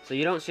So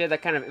you don't share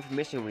that kind of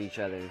information with each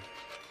other? That's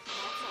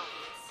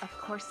obvious. Of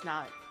course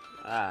not.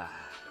 Ah.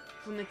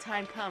 When the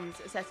time comes,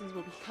 assassins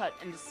will be cut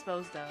and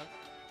disposed of.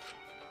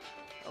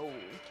 Oh.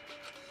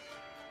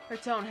 Her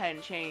tone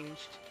hadn't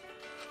changed.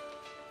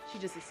 She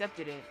just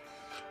accepted it.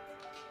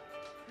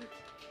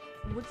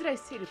 What did I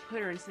say to put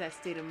her into that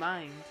state of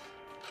mind?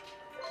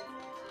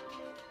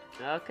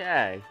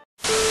 Okay.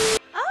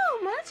 Oh,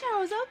 Monotaro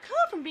was all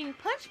cold from being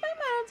punched by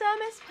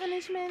Monodam as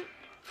punishment.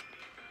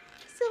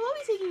 So we'll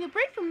be taking a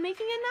break from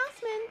making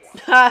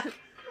announcements.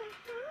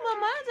 While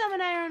Monodam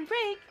and I are on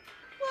break,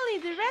 we'll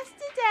leave the rest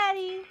to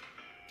Daddy.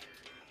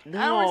 No.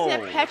 I don't want to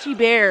see that patchy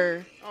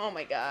bear. Oh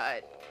my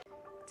god.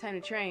 Time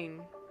to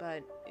train,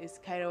 but is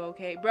Kaido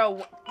okay? Bro,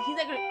 he's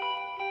not gonna...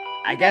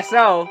 I guess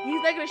so.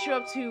 He's not gonna show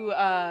up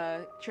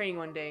to training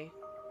one day.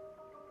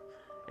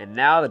 And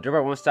now the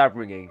doorbell won't stop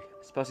ringing.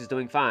 I suppose he's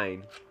doing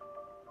fine.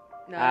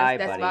 No, Hi,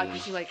 that's buddy. Maki.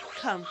 She's like,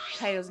 come,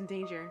 Kaido's in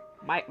danger.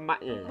 My.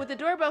 With the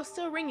doorbell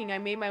still ringing, I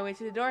made my way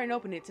to the door and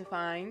opened it to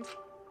find...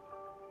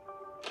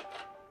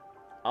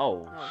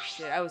 Oh. Oh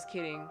shit, I was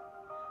kidding.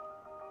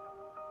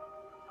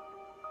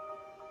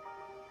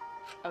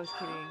 I was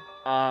kidding.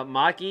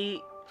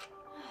 Maki.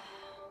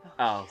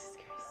 Oh. Jesus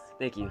Christ.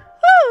 Thank you.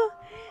 Woo!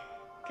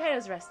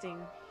 Kaido's resting.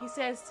 He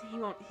says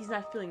he's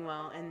not feeling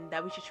well and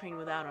that we should train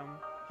without him.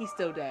 He's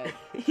still dead.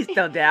 He's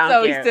still down.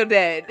 So he's still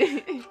dead.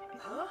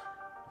 huh?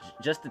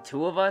 Just the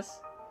two of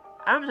us?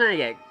 I'm trying to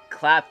get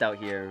clapped out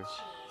here.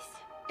 Jeez.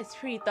 It's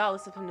pretty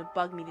thoughtless of him to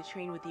bug me to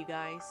train with you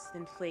guys,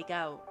 then flake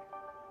out.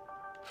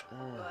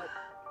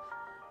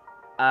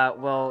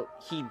 Well,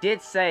 he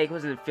did say he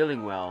wasn't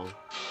feeling well.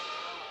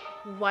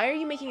 Why are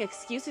you making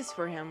excuses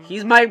for him?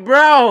 He's my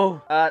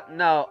bro!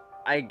 No,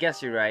 I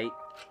guess you're right.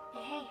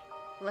 Hey,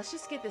 Let's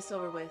just get this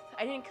over with.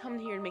 I didn't come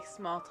here to make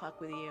small talk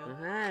with you.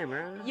 Hey,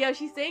 bro. Yo,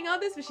 she's saying all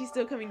this, but she's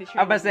still coming to train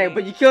I'm about to say, with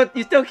but me.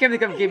 you still came to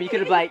come get me. You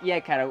could have like, yeah,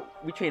 Kaido,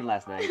 we trained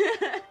last night.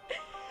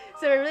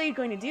 So we're really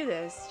going to do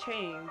this,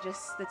 training,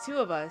 just the two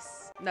of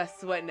us. Not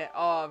sweating at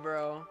all,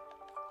 bro.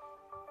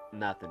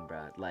 Nothing,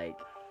 bro. Like,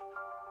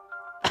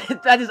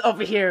 That is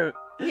over here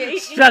Yeah,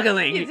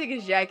 struggling. He took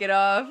his jacket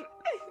off.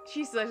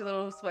 She still has a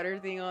little sweater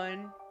thing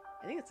on.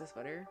 I think it's a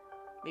sweater.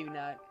 Maybe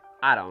not.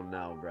 I don't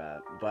know, bruh.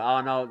 But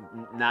I don't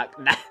know,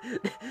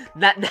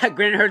 not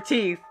gritting her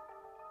teeth.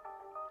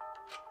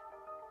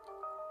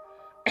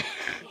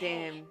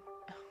 Damn.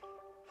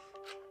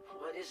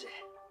 What is it?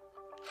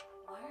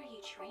 Why are you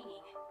training?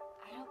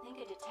 I don't think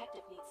a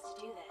detective needs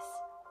to do this.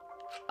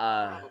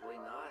 Probably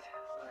not,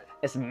 but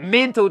It's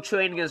mental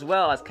training as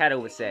well, as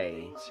Kaito would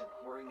say. things and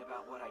worrying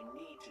about what I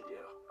need to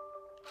do.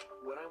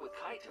 When I'm with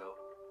Kaito,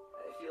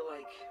 I feel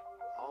like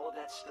all of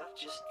that stuff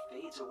just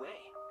fades away.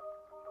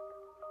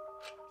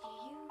 Do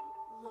you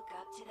look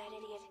up to that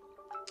idiot?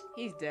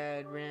 He's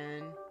dead,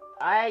 Ren.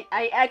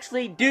 I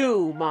actually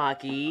do,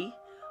 Maki.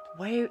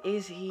 Where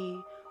is he?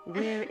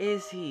 Where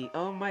is he?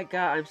 Oh my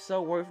god, I'm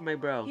so worried for my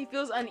bro. He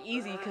feels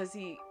uneasy because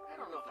he... I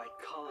don't know if I'd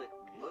call it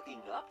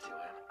looking up to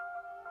him.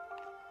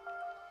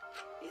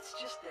 It's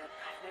just that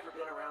I've never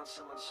been around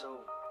someone so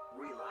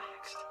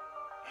relaxed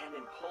and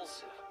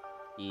impulsive.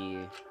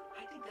 Yeah.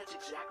 I think that's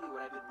exactly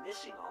what I've been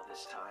missing all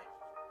this time.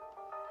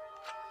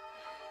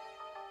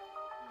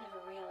 I never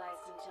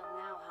realized until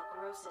now how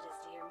gross it is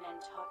to hear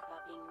men talk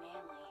about being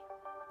manly.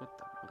 What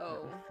the?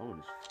 Oh. My phone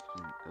is.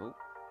 Oh.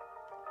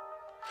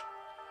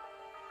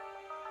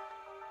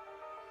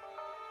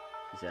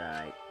 Is that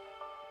alright?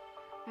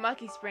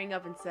 Maki sprang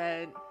up and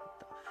said,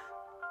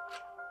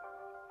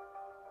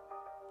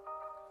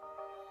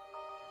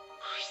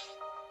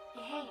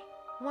 Hey,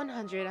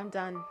 100, I'm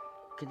done.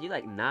 Could you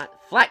like not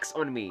flex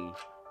on me?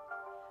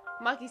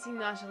 Maki seemed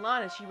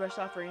nonchalant as she brushed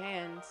off her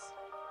hands.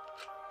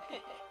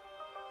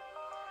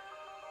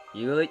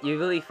 You're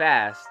really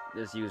fast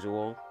as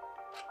usual.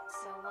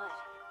 so what?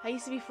 I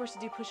used to be forced to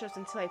do push-ups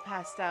until I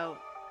passed out.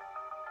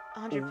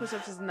 100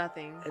 push-ups is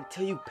nothing.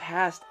 Until you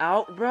passed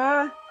out,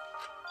 bruh?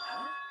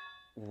 Huh?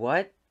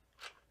 What?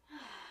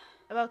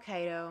 About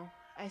Kaito,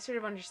 I sort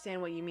of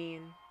understand what you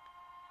mean.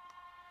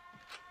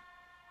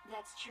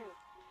 That's true.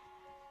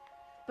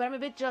 But I'm a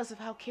bit jealous of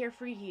how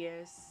carefree he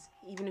is,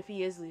 even if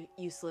he is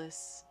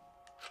useless.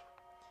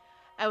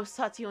 I was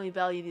taught to only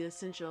value the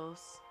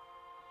essentials.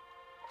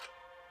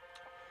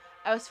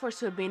 I was forced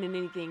to abandon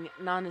anything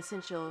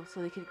non-essential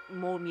so they could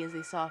mold me as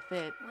they saw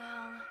fit.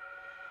 Well,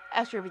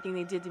 After everything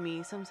they did to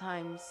me,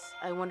 sometimes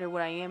I wonder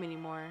what I am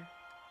anymore.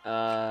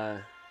 Uh,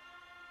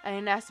 I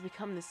didn't ask to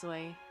become this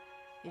way.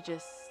 It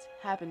just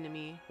happened to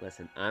me.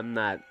 listen, I'm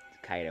not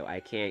Kaido. I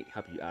can't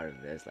help you out of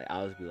this. Like,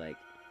 I'll just be like,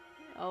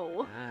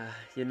 Oh.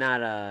 you're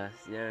not an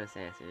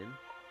assassin.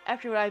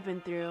 After what I've been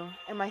through,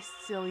 am I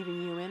still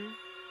even human?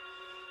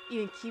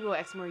 Even Kibo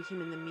acts more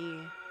human than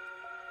me.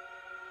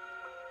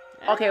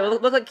 Okay, well,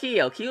 look at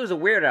Kyo. Kyo's a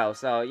weirdo,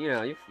 so, you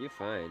know, you're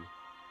fine.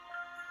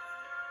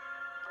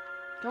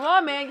 Come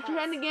on, man, get your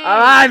hand in the game.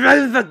 Ah, You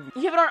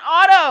have it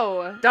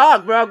on auto.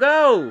 dog, bro,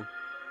 go!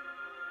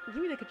 Give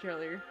me the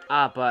controller.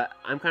 But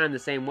I'm kind of the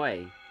same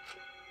way.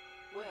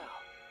 Well,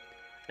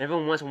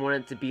 Everyone once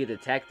wanted to be a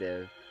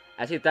detective.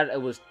 I actually thought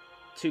it was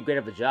too great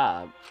of a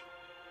job.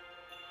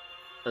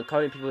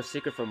 Uncovering people's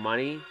secret for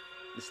money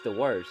is the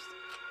worst.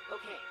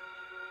 okay.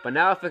 But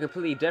now I feel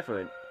completely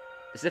different.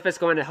 As if it's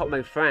going to help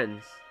my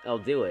friends, I'll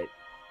do it.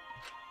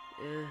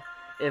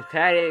 If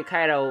Kaede and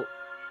Kaido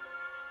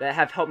that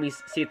have helped me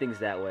see things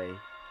that way.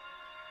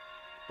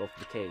 Both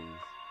the kings.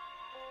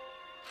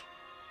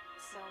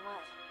 so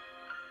what?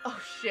 Oh,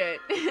 shit.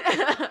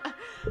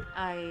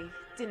 I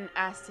didn't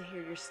ask to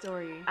hear your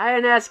story. I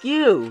didn't ask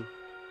you!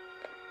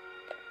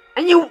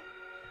 And you...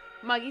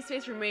 Maggie's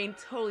face remained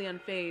totally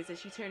unfazed as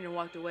she turned and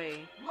walked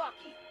away.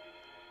 Lucky.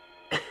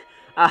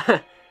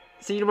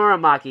 See you tomorrow,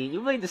 Maki.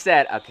 You really just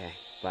said, okay,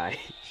 bye.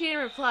 She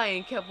didn't reply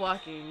and kept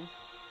walking.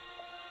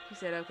 She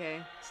said,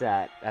 okay.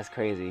 Sad. That's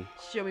crazy.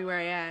 Show me where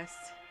I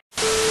asked.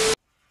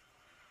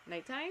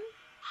 Nighttime?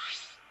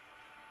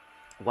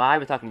 Why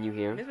am I talking to you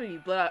here? This would be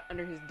blood out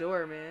under his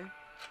door, man.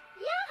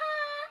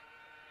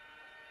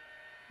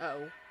 Yeah.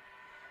 Uh-oh.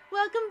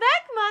 Welcome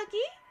back,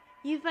 Maki.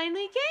 You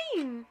finally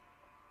came.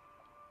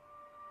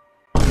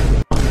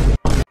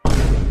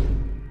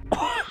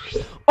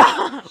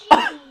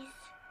 Jeez.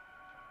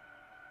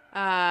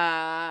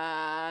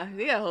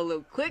 They got a whole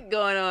little clique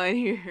going on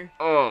here.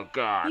 Oh,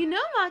 God. You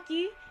know,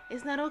 Maki,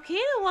 it's not okay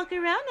to walk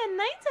around at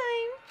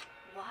nighttime.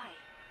 Why?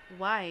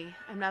 Why?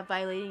 I'm not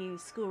violating any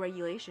school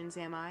regulations,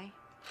 am I?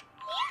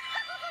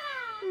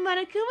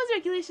 Monokuma's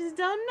regulations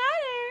don't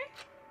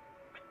matter.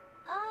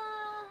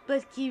 Uh,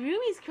 But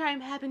Kirumi's crime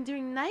happened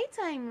during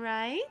nighttime,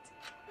 right?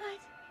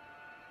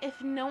 But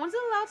If no one's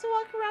allowed to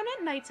walk around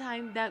at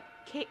nighttime, that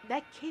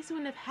case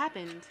wouldn't have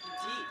happened.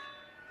 Indeed.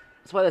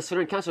 That's why the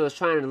student council is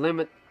trying to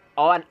limit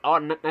all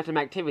nighttime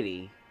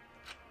activity.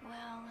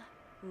 well,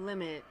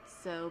 Limit.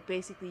 So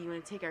basically you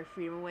want to take our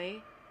freedom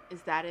away?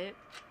 Is that it?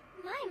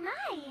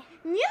 my.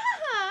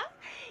 Yeah,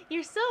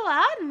 you're so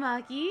odd,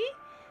 Maki.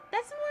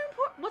 That's more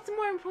important. What's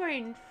more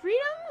important,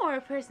 freedom or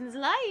a person's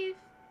life?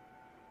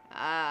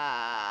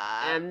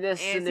 In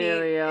this and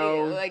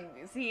scenario-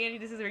 See, Angie,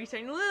 this is where you're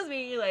starting to lose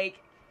me. You're like,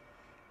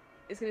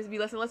 it's going to be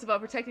less and less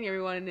about protecting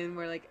everyone, and then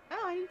we're like,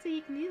 Oh, I didn't say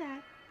you can do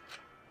that.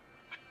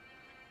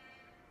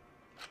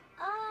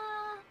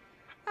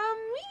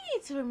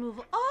 to remove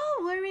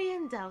all worry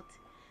and doubt,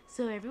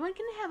 so everyone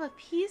can have a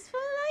peaceful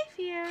life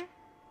here.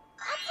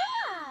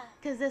 Atua!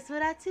 Cause that's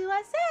what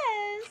Atua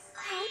says.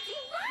 How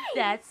delightful!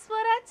 That's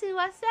what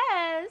Atua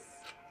says.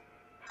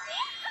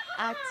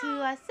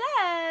 Atua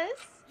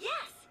says.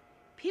 Yes!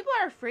 People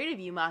are afraid of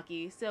you,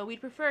 Maki, so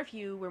we'd prefer if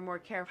you were more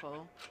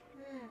careful.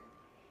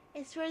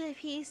 It's for the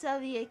peace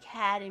of the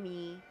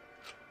academy.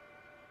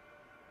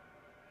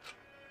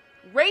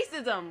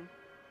 Racism!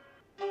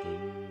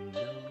 Ding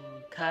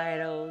dong,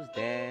 Kaido's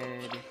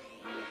dead.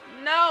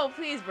 No,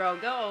 please, bro,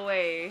 go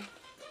away.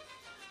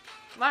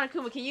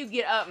 Monokuma, can you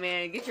get up,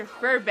 man? Get your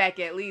fur back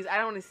at least. I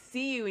don't want to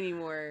see you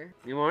anymore.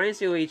 Good morning,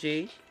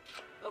 Suichi.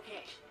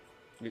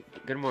 Okay.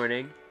 Good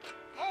morning.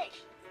 Hey.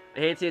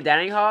 Heading to the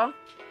dining hall?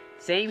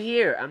 Same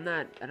here. I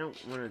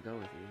don't want to go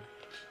with you.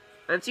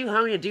 I'm too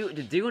hungry to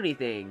do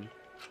anything.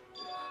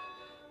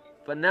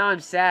 But now I'm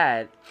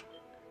sad.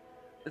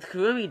 With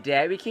Kurumi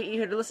dead, we can't eat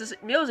her delicious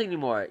meals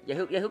anymore.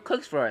 Who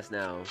cooks for us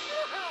now?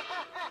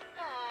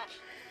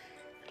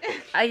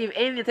 I give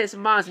anything to taste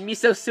Mom's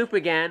miso soup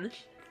again.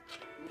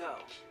 No.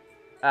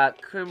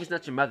 Kurumi's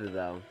not your mother,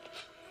 though.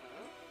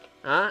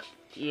 Huh?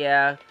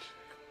 Yeah.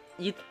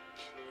 You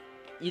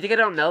think I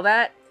don't know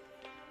that?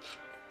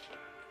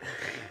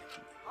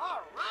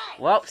 Alright.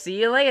 Well, see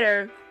you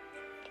later.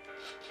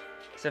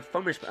 It's a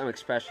fun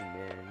expression,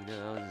 man. You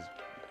know, I was just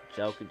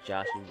joking,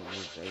 joshing,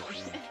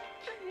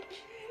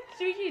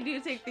 Shuichi do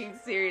take things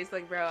serious,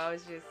 like, bro, I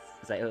was just...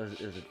 It's like, it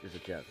was a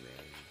joke,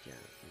 man. It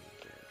was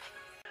a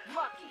joke.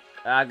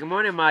 Maki. Good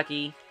morning,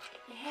 Maki.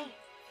 Hey,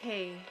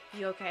 Hey,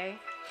 you okay?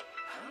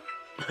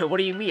 What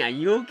do you mean? Are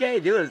you okay?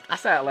 Dude, I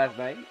saw it last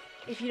night.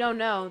 If you don't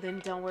know, then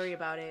don't worry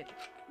about it.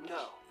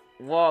 No.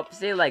 Well,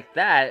 say it like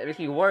that, it makes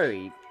me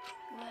worried.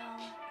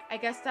 well, I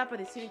got stopped by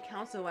the student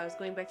council while I was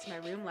going back to my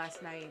room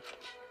last night.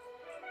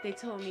 They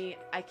told me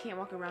I can't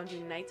walk around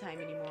during nighttime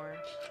anymore.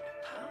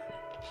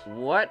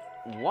 What?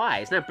 Why?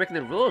 It's not breaking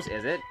the rules,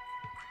 is it?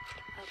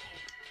 okay.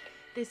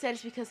 They said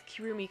it's because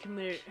Kirumi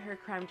committed her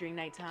crime during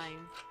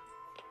nighttime.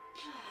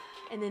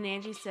 And then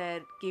Angie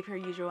gave her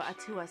usual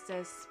Atua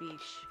says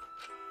speech.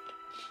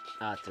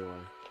 Atua.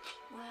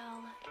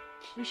 Well,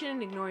 We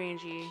shouldn't ignore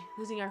Angie.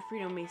 Losing our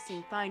freedom may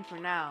seem fine for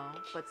now,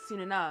 but soon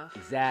enough.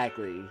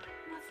 Exactly.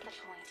 what's the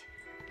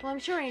point? Well, I'm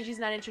sure Angie's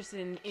not interested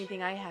in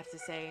anything I have to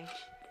say.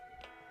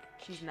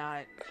 She's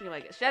not. She's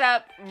like, shut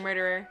up,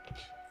 murderer.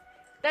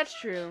 That's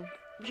true.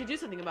 We should do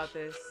something about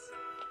this.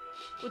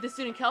 With the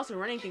student council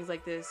running things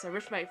like this, a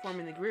rift might form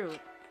in the group.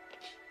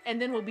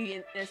 And then we'll be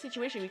in a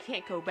situation we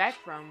can't go back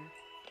from.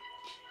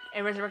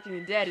 And resurrecting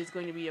the dead is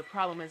going to be a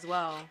problem as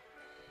well.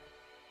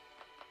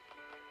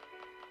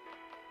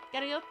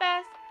 Gotta go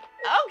fast.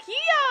 Oh,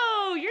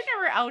 Kyo! You're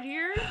never out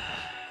here.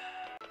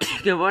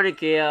 Good morning,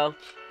 Kyo.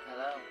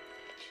 Hello.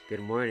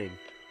 Good morning.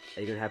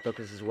 Are you gonna have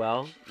breakfast as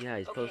well? Yeah,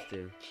 you're supposed Okay.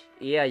 to.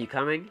 Yeah, you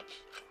coming?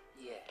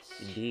 Yes.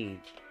 Indeed.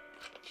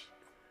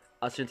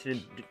 I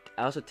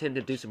also intend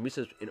to do some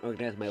research and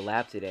organize my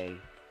lab today.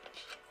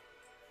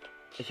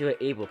 If you are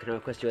able, can I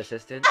request your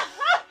assistance?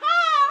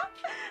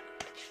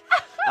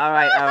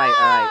 Alright.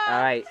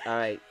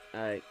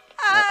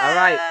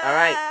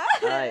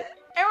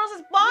 Emerald's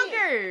is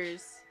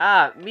bonkers!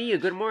 Miyu,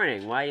 good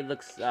morning. Why you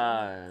look,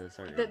 sorry.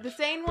 The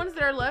sane ones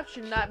that are left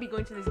should not be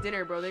going to this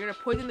dinner, bro. They're gonna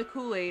poison the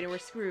Kool-Aid and we're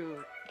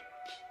screwed.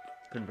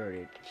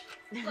 Converted.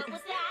 What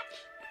was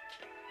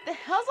that? The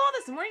hell's all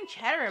this morning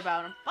chatter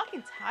about? I'm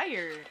fucking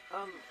tired.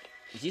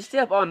 Did you stay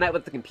up all night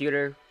with the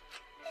computer?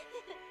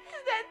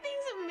 That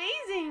thing's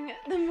amazing.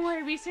 The more I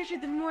research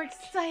it, the more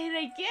excited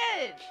I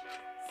get.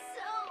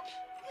 So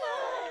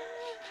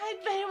I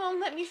bet it won't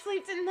let me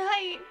sleep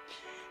tonight.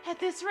 At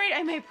this rate,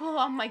 I may pull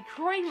on my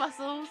groin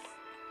muscles.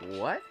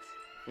 What?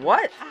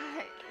 What?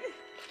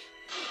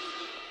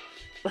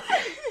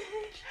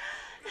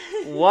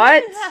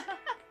 What?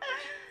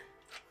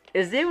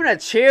 Is there even a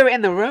chair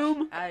in the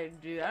room? I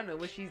don't know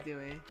what she's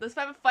doing. Let's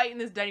have a fight in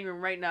this dining room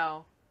right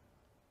now.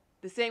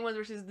 The same ones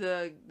versus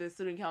the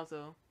student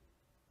council.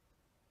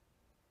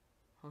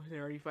 Oh,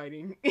 they're already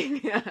fighting.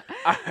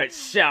 Alright,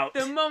 shout.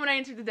 The moment I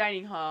entered the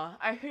dining hall,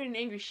 I heard an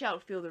angry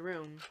shout fill the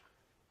room.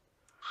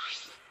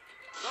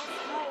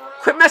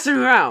 Quit messing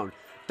around.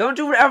 Don't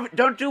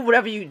do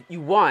whatever you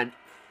want.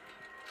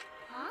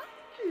 Huh?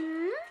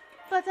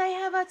 But I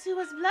have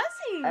Atua's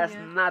blessing. That's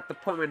not the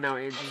point right now,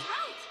 Angie.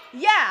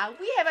 Yeah,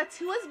 we have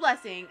Atua's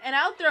blessing, and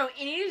I'll throw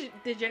any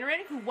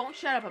degenerate who won't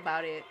shut up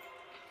about it.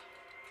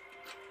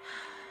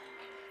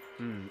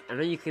 I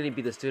know you can't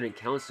be the student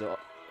council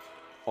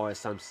or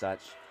some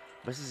such,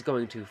 but this is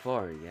going too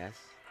far, yes?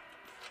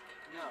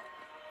 No.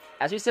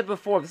 As we said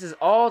before, this is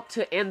all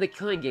to end the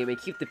killing game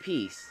and keep the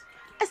peace.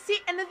 See,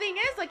 and the thing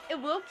is, like,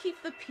 it will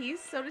keep the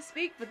peace, so to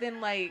speak, but then,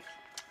 like...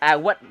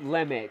 At what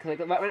limit? 'Cause,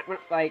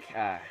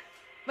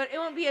 But it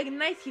won't be a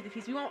nice keep the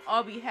peace. We won't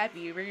all be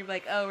happy. We're gonna be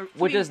like, oh, we're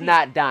keeping just peace.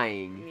 not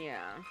dying.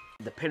 Yeah.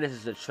 Dependence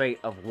is a trait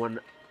of one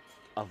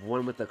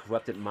with a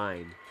corrupted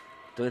mind.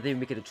 The only thing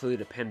we can truly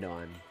depend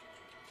on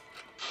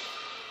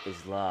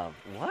is love.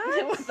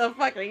 What? What the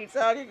fuck are you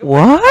talking about?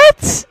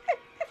 What?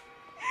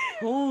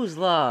 Whose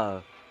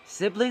love?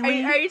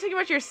 Siblingly? Are you talking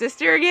about your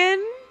sister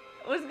again?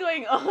 What's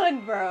going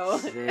on, bro?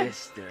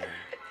 Sister.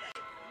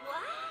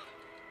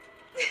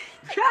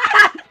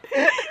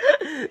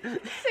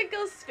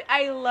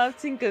 I love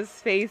Tinko's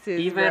faces,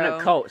 Even bro.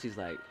 in a cult, she's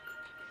like...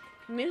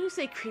 Men who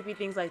say creepy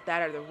things like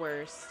that are the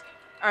worst.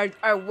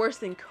 Are worse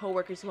than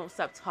coworkers who won't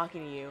stop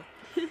talking to you.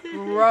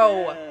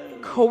 Bro,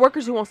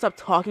 coworkers who won't stop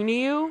talking to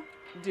you?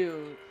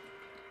 Dude.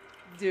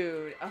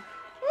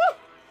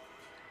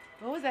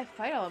 What was that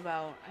fight all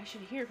about? I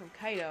should hear from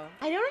Kaido.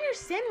 I don't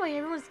understand why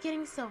everyone's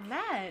getting so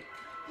mad.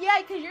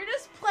 Yeah, because you're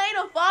just plain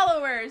a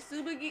follower,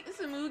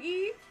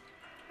 Samugi.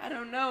 I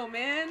don't know,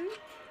 man.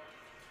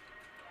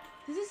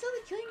 This is so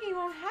the killing game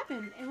won't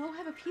happen, and we'll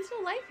have a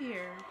peaceful life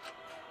here.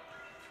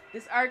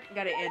 This arc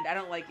gotta end. I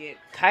don't like it.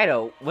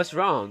 Kaido, what's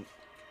wrong?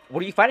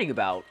 What are you fighting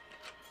about?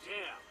 Damn.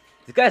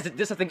 These guys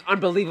did something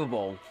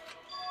unbelievable.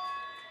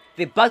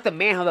 They blocked the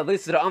manhole that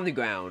leads to the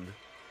underground.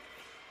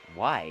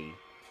 Why?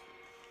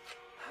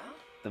 Huh?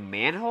 The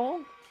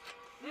manhole?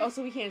 Oh,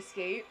 so we can't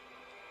escape?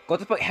 Go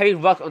to put heavy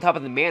rocks on top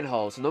of the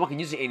manhole so no one can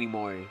use it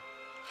anymore.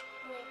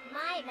 With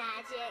my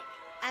magic.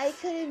 I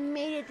could have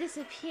made it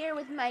disappear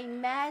with my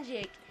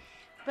magic,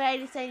 but I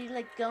decided to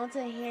let go to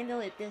handle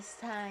it this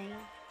time.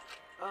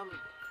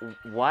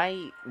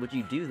 Why would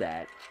you do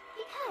that?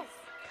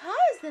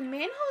 Cause the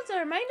manhole's a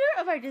reminder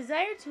of our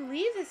desire to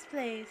leave this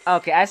place.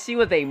 Okay, I see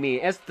what they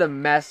mean. It's the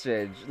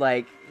message.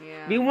 Like,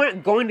 Yeah. we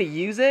weren't going to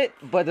use it,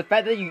 but the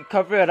fact that you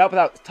cover it up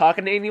without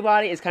talking to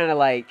anybody is kind of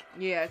like...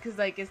 Yeah, because,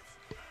 like,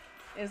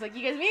 it's like,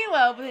 you guys mean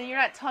well, but then you're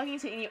not talking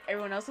to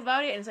everyone else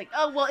about it, and it's like,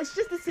 oh, well, it's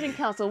just the student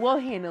council. We'll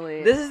handle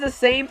it. This is the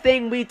same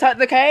thing we talked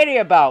to Kaede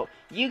about.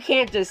 You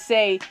can't just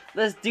say,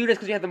 let's do this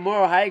because you have the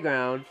moral high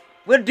ground.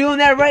 We're doing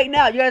that right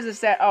now. You guys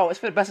just said, oh, it's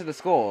for the best of the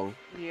school.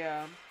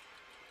 Yeah.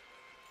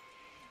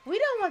 We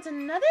don't want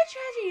another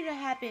tragedy to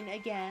happen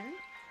again,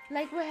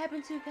 like what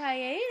happened to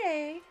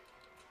Kaede.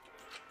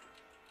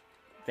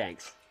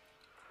 Thanks.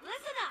 Listen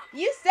up.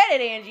 You said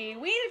it, Angie.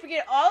 We need to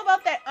forget all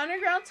about that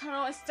underground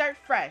tunnel and start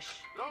fresh.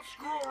 Don't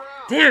screw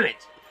around. Damn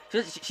it!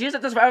 She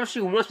just does whatever she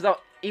wants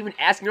without even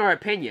asking our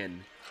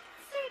opinion.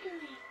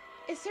 Certainly.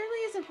 It certainly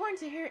is important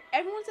to hear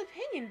everyone's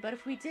opinion, but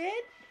if we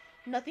did,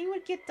 nothing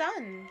would get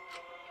done.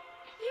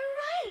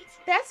 You're right.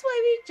 That's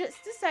why we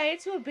just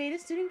decided to obey the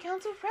student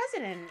council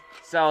president.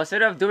 So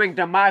instead of doing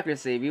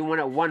democracy, we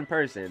wanted one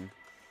person.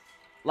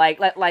 Like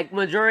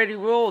majority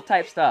rule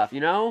type stuff,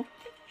 you know?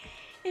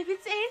 If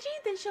it's Angie,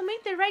 then she'll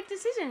make the right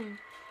decision.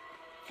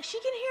 She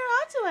can hear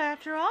Otto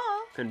after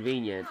all.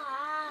 Convenient.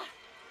 Ah,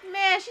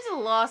 Man, she's a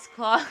lost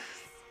cause.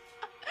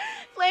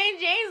 Plain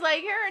Jane's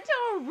like her and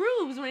tell her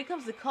rubes when it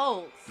comes to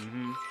cults.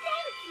 Mm-hmm.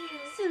 thank you.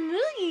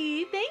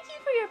 Samugi, thank you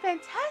for your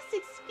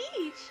fantastic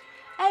speech.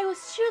 I was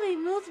truly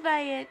moved by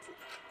it.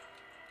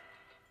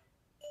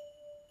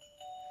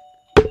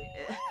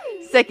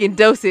 Second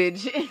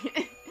dosage.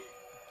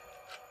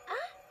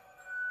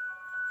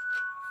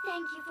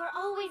 Thank you for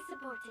always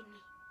supporting me.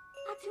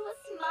 Atua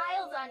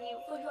smiles on you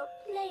for your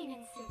plain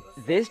and simple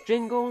sake.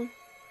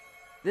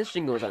 This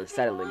jingle is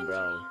unsettling,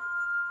 bro.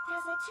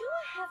 Does Atua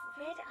have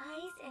red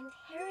eyes and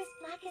hair as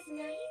black as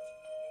night?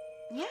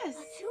 Yes.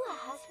 Atua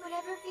has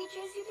whatever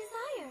features you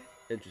desire.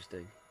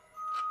 Interesting.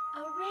 A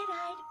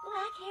red-eyed,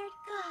 black-haired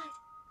god.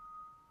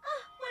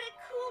 Ah, what a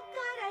cool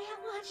god I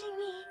have watching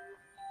me.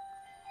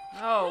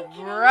 Oh, When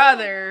can I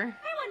brother.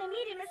 I want to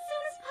meet him as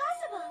soon as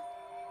possible.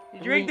 You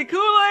drink the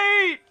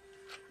Kool-Aid.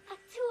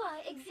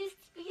 Atua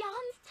exists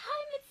beyond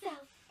time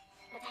itself.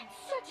 But I'm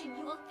certain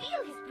you will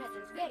feel his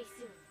presence very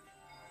soon.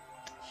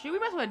 Shoot, we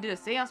might as well did a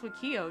seance with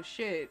Kyo.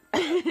 Shit.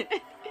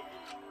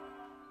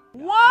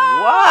 Whoa!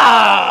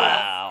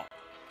 Wow!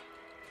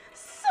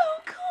 So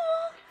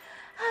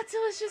cool. Otto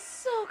is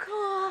just so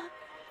cool.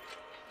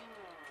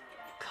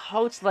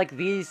 Cults like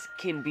these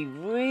can be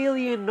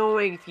really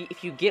annoying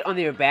if you get on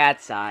their bad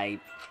side.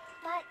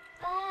 But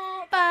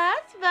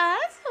But,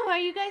 why are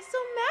you guys so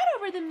mad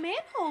over the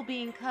manhole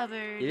being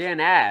covered? You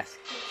didn't ask.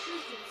 the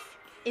truth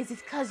Is it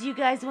because you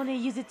guys want to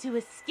use it to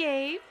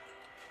escape?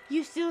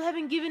 You still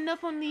haven't given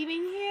up on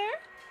leaving here?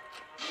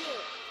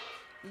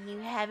 is, You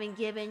haven't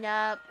given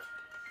up.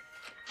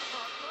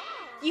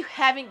 You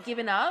haven't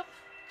given up?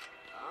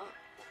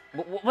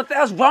 What the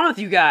hell's wrong with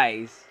you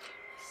guys?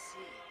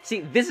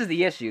 See, this is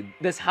the issue.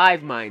 This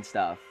hive mind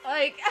stuff.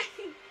 Like,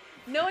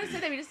 no one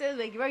said that. We just said,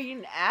 like, bro, you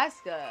didn't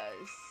ask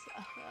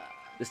us.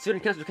 The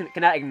student council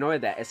cannot ignore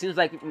that. It seems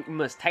like we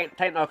must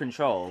tighten our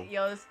control.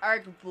 Yo, this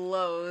arc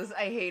blows.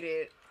 I hate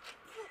it.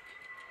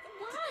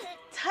 what?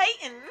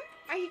 Titan,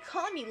 are you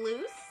calling me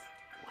loose?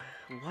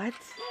 What? That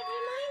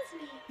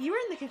reminds me. You were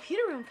in the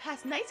computer room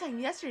past nighttime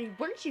yesterday,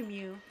 weren't you,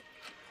 Mew?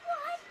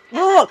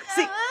 Look,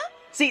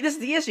 see, this is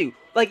the issue.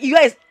 Like, you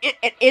guys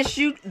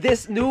issued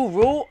this new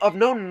rule of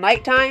no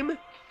nighttime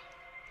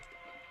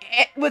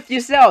with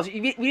yourselves.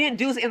 We didn't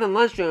do this in the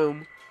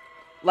lunchroom.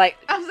 Like,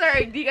 I'm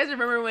sorry. Do you guys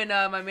remember when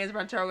my man's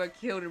Brontaro got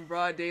killed in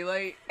broad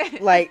daylight?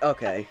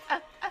 okay.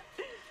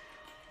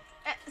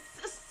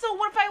 So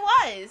what if I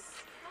was?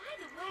 By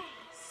the way,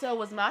 So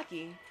was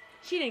Maki.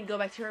 She didn't go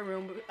back to her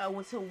room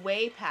until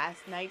way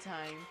past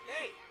nighttime.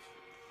 Hey,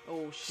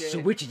 Oh shit.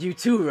 Switch you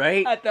too,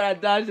 right? I thought I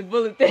dodged the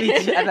bullet Me there.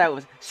 too. I thought it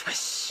was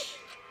swish.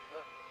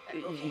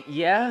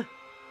 Yeah?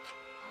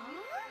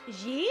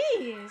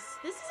 Jeez,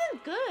 this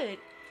isn't good.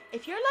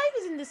 If your life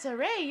is in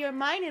disarray, your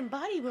mind and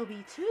body will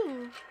be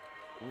too.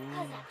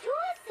 Cause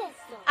Atua says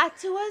so.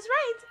 Atua is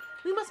right.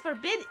 We must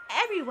forbid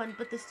everyone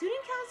but the student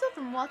council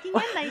from walking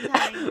at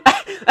nighttime.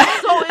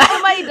 So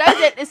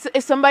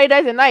if somebody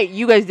dies at night,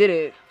 you guys did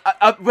it.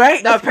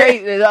 Right? That's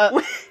crazy.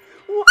 What?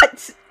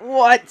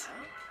 What? Stop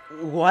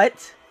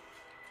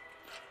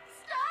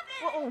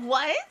it!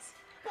 What?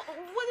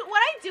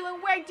 What I do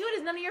and where I do it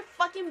is none of your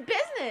fucking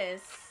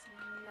business.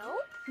 Nope.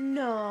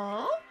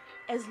 No.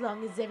 As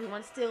long as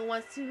everyone still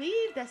wants to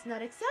leave, that's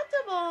not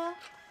acceptable.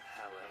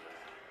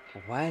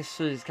 However, Why is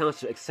Students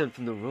Council exempt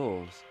from the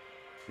rules?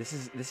 This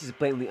is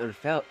blatantly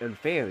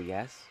unfair,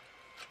 yes?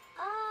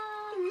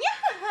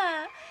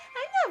 Yeah.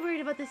 I'm not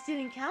worried about the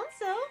student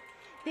council.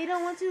 They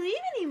don't want to leave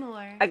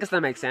anymore. I guess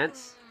that makes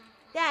sense.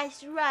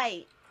 That's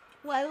right.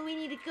 Why would we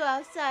need to go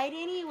outside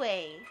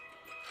anyway?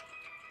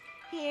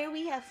 Here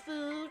we have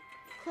food,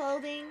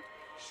 clothing,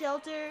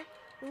 shelter,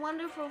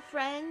 wonderful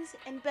friends,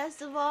 and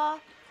best of all,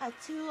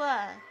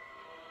 Atua.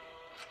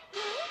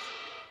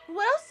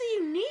 What else do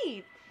you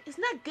need? It's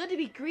not good to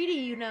be greedy,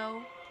 you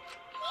know.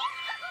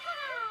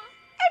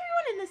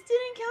 Everyone in the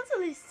student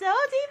council is so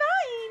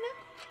divine.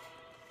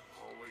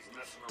 always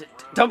messing D-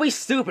 around. don't be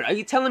stupid. Are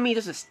you telling me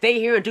just to stay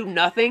here and do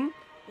nothing?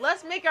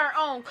 Let's make our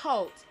own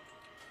cult.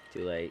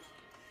 Too late.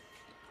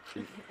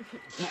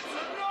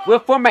 We'll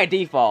form by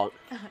default.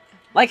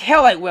 Like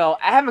hell I will.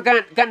 I haven't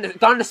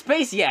gone to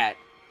space yet.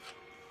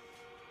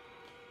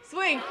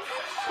 Swing.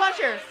 Punch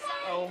her.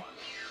 Oh.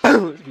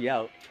 Be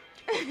out.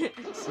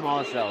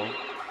 Small cell.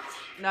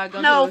 Nah,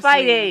 go No to a swing.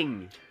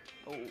 fighting!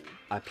 Oh.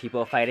 Are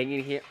people fighting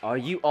in here? Are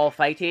you all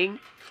fighting?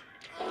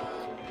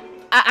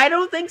 I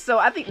don't think so.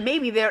 I think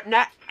maybe they're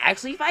not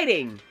actually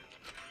fighting.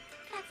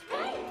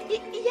 That's right.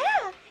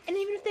 Yeah, and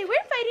even if they were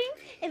fighting,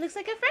 it looks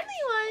like a friendly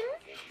one.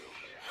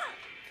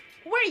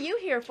 What are you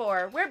here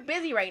for? We're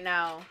busy right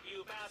now.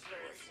 You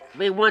bastards.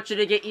 We want you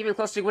to get even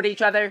closer with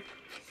each other.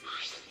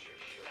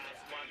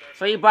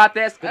 So you brought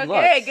this? Good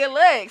Okay, looks. good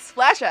looks.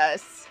 Flash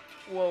us.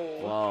 Whoa.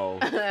 Whoa.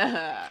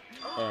 Yeah.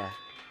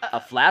 A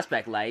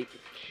flashback light.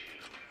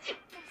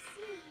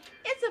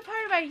 It's a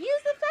part of our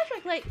use the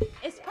flashback light.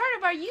 It's part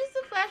of our use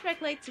the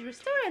flashback light to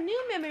restore a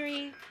new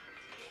memory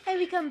and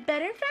become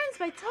better friends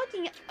by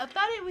talking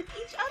about it with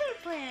each other.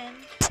 Plan.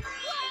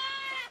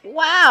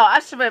 Wow, I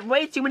survived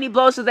way too many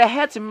blows to the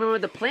head to remember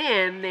the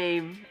plan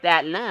name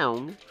that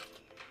long.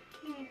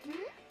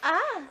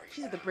 Ah,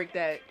 She's the brick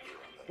that.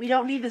 We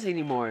don't need this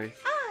anymore.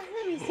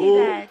 let me see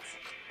Ooh. that.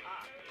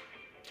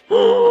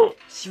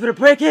 She's gonna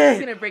break She's it!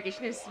 gonna break it.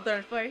 She's gonna throw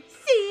it for.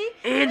 See,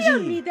 we don't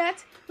Angie! need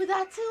that with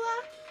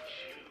Atua.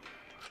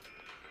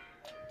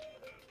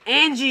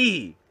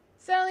 Angie!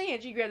 Suddenly,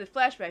 Angie grabbed the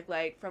flashback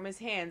light from his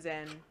hands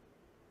and.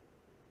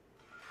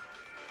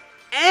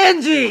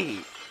 Angie!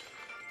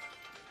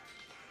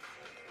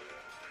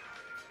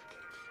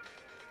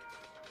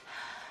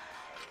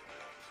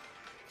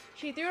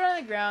 She threw it on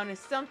the ground and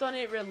stomped on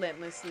it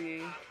relentlessly.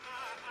 Yeehaw!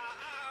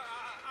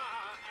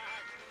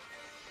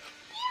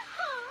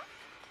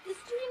 The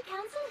student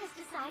council has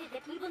decided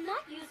that we will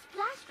not use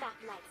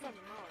flashback lights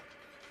anymore.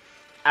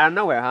 Out of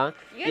nowhere, huh?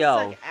 You guys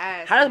Yo, suck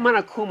ass. how does man.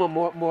 Monokuma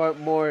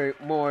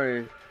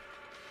more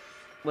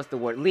what's the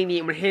word?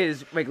 Lenient with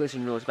his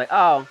regulation rules. Like,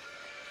 oh,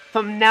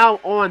 from now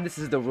on this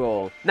is the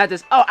rule. Not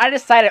just, oh, I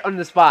decided on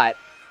the spot.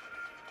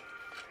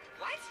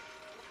 What?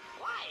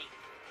 Why?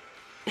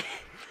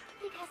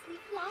 Because the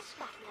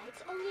flashback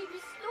lights only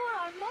restore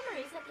our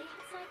memories of the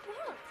outside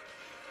world.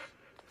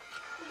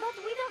 But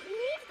we don't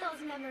need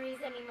those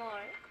memories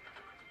anymore.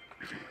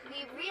 We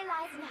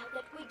realize now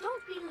that we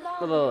don't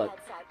belong in the Look.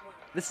 outside world.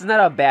 This is not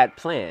a bad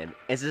plan.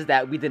 It's just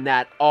that we did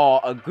not all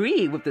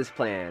agree with this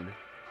plan.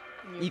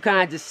 You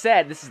kind of just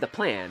said this is the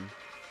plan. Yeah.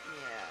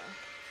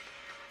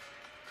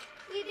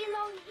 We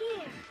belong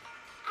here,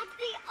 at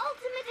the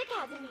Ultimate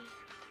Academy.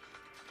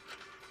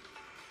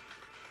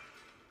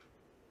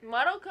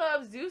 Model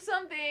Cubs, do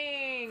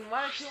something!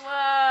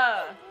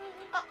 Monokuma!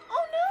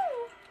 Oh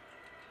no!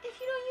 If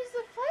you don't use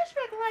the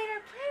flashback light,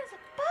 our plan is a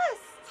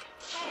bust.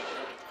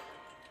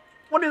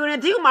 What are we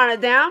gonna do,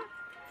 Monodam?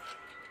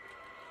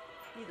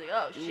 He's like,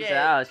 oh He shit.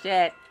 said, oh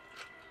shit.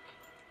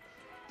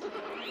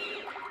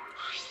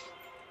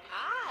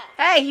 Ah,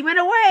 Hey, he went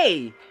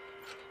away!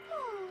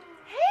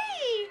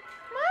 Hey,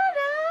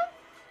 Mona,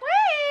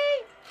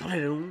 wait!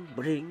 Ba-ding,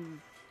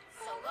 ba-ding.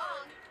 so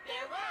long.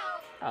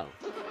 Farewell. Oh.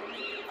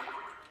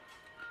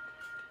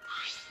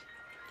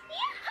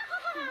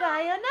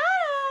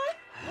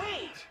 Bayonetta!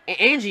 Wait!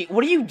 Angie,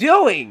 what are you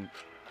doing?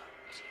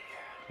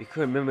 We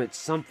could remember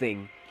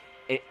something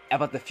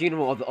about the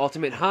funeral of the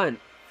ultimate hunt.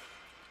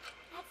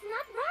 That's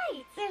not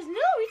right. There's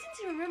no reason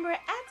to remember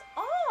at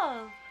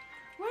all.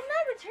 We're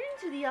not returning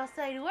to the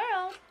outside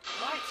world.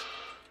 What?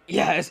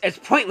 Yeah, it's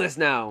pointless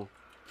now.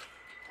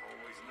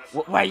 Always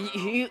messing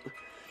Why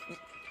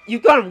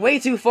you've gone way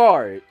too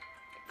far.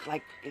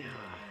 Like, This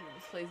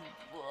place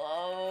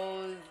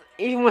blows.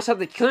 Even when it's not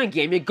the killing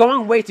game, you're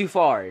going way too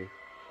far.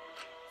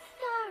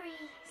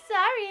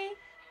 Sorry,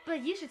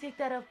 but you should take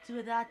that up to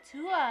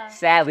Atua.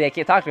 Sadly, I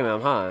can't talk to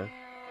him, huh?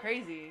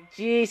 Crazy.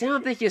 Jeez, I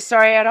don't think you're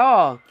sorry at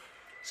all.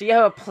 So you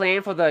have a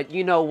plan for the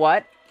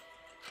you-know-what?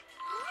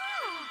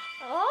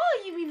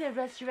 Oh, you mean the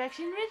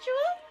resurrection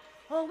ritual?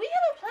 Well, we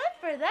have a plan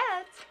for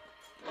that.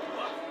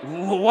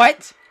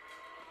 What?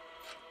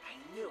 I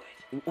knew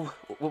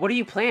it. What are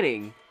you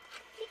planning?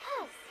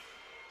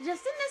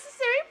 Just a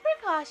necessary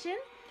precaution.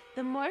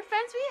 The more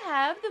friends we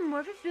have, the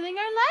more fulfilling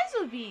our lives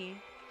will be.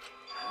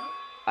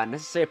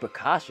 Unnecessary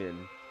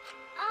precaution.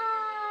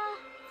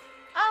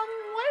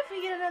 What if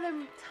we get another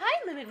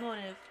time limit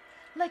motive?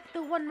 Like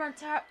the one that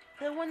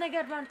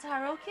got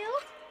Rantaro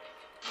killed?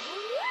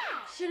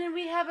 Shouldn't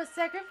we have a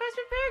sacrifice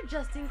prepared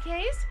just in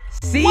case?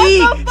 See?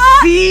 What the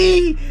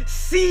fuck?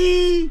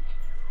 See?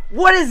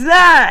 What is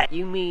that?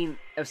 You mean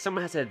if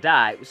someone has to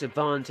die, we should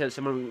volunteer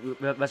someone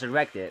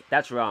resurrected?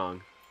 That's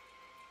wrong.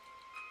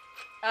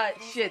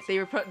 Shit,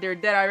 they're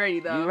dead already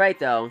though. You're right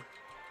though.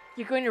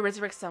 You're going to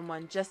resurrect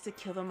someone just to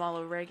kill them all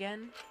over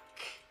again?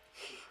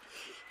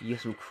 You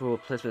have some cruel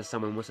plans for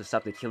someone who wants to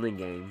stop the killing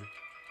game.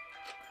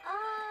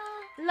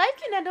 Life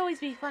cannot always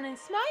be fun and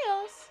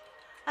smiles.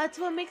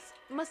 Atua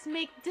must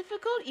make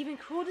difficult, even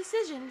cruel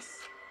decisions.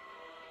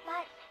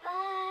 But...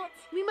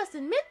 We must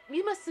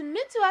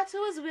submit to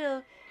Atua's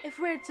will if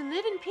we're to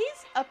live in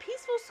peace, a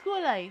peaceful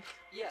school life.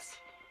 Yes.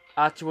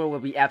 Atua will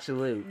be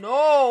absolute.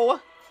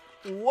 No!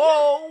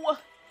 Whoa!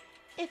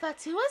 If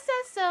Atua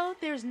says so,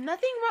 there's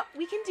nothing wrong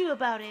we can do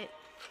about it.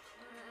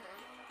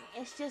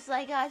 It's just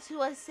like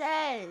Atua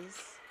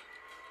says.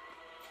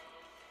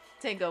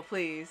 Tenko,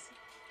 please.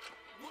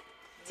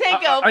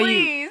 Tenko, are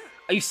please!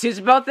 Are you serious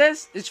about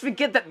this? Did you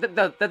forget that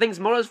the thing's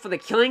motives for the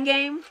killing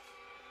game?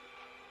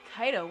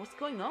 Kaido, what's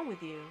going on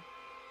with you?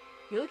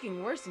 You're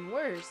looking worse and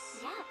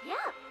worse. Yep.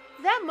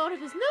 That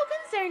motive is no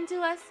concern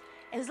to us,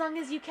 as long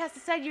as you cast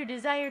aside your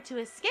desire to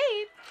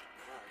escape.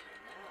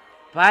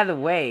 By the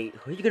way,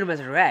 who are you gonna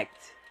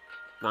resurrect,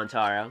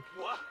 Montaro?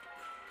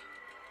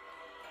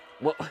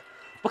 What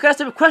kind of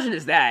stupid question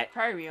is that?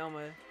 Probably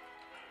Ryoma.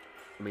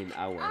 I mean,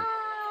 I would.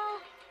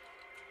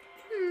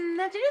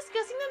 After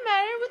discussing the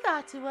matter with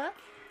Atua,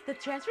 the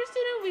transfer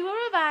student we will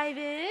revive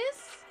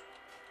is...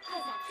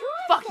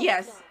 Fuck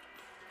yes!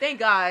 Thank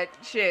God.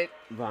 Shit.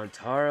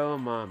 Montaro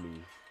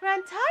Amami.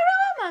 Rantaro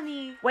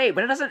Amami. Wait,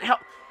 but it doesn't help.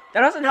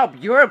 That doesn't help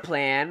your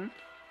plan.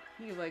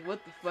 He's like,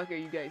 what the fuck are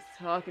you guys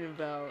talking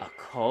about? A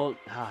cult?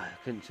 I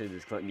couldn't should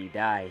just let me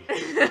die.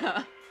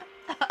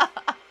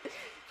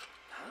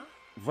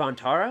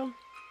 Rantaro?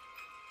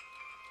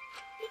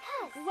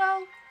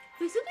 Well,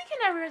 we simply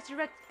cannot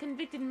resurrect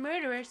convicted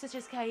murderers such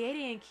as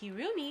Kaede and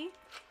Kirumi,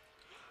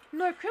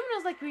 nor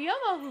criminals like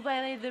Ryoma who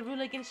violated the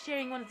rule against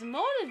sharing one's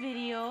motive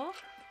video,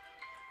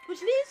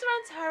 which leaves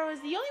Rantaro as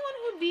the only one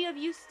who would be of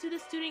use to the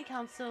student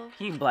council.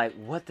 He'd be like,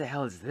 what the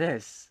hell is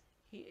this?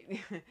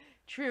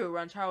 True,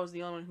 Rantaro was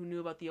the only one who knew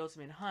about the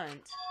ultimate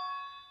hunt.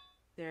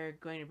 They're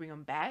going to bring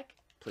him back?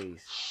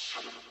 Please.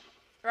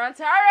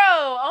 Rantaro!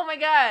 Oh my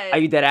god! Are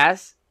you dead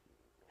ass?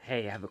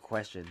 Hey, I have a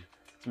question.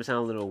 This may sound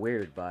a little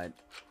weird, but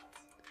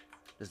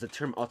does the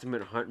term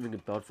ultimate hunt ring a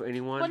bell for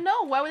anyone? But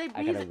no, why would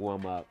they? I gotta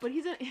warm up. But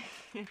he's gonna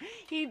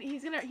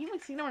he's gonna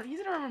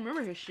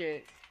remember his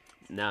shit.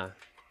 Nah.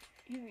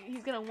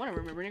 He's gonna want to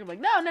remember. And he's like,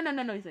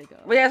 no. He's like,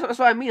 Well, yeah, that's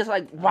what I mean. It's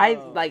like, why?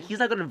 Like, he's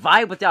not gonna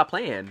vibe with our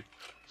plan.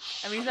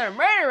 I mean, he's not a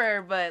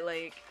murderer, but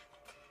like,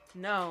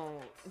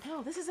 no,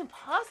 this is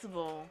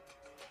impossible.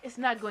 It's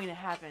not going to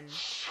happen.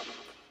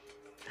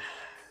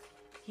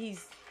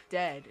 He's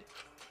dead.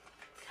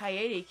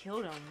 Kaede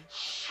killed him.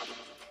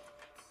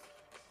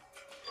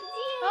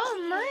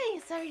 Oh my,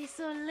 it's already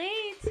so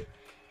late.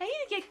 I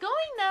need to get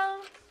going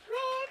now.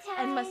 Prayer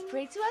I time. must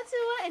pray to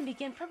Atua and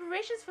begin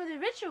preparations for the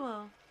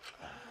ritual.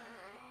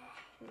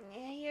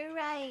 Yeah, you're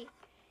right.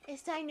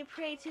 It's time to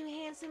pray to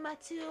handsome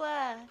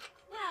Atua.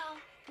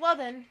 Well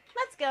then,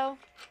 let's go.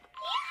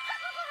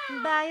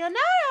 Bayonara!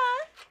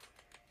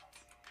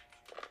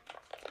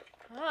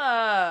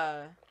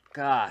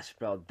 Gosh,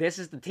 bro, this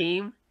is the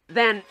team?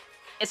 Then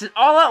it's an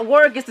all-out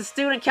war against the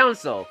student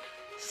council.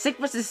 6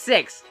 versus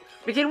 6.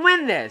 We can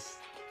win this.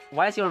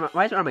 Why is he on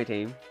my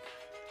team?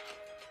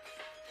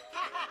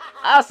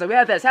 Also, we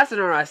have the assassin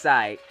on our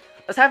side.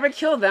 Let's have her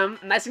kill them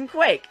nice and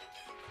quick.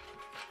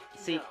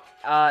 See,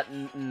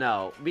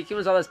 no. We can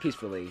resolve this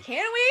peacefully.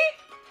 Can we?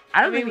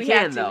 I don't think we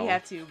can, though. We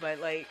have to, but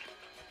like...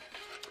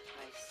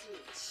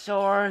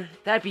 Sure,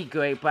 that'd be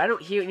great, but I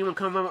don't hear anyone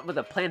come up with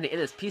a plan to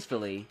end this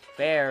peacefully.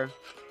 Fair.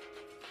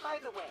 By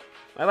the way,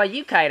 What about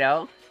you,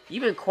 Kaido?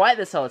 You've been quiet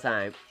this whole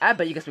time. I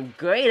bet you got some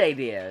great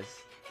ideas.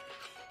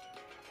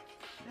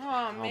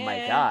 Oh, man. Oh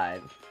my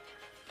god.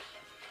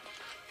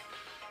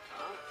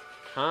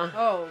 Huh?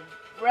 Oh,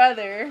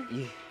 brother.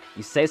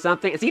 You say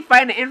something? Is he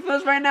fighting the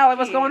influence right now? Like,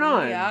 what's going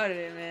on? He outed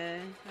it,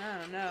 man. I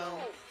don't know.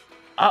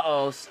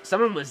 Uh-oh,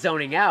 someone was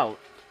zoning out.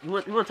 You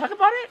want to talk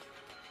about it?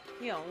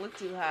 You don't look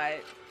too hot.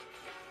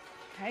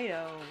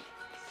 Kaido,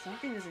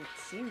 something doesn't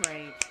seem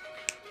right.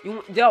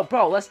 Yo,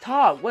 bro, let's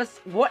talk.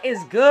 What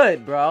is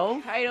good,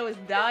 bro? Kaido is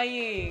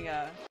dying.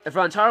 If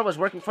Rantaro was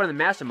working for the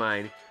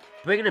Mastermind,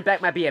 bringing him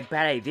back might be a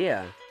bad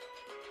idea.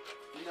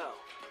 No.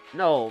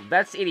 No,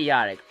 that's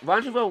idiotic.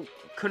 Rantaro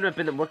couldn't have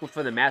been working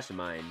for the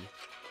Mastermind.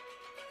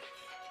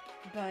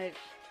 But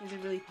is it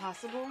really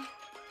possible?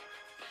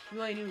 We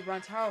only knew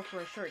Rantaro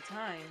for a short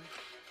time.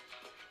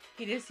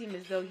 He did seem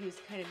as though he was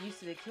kind of used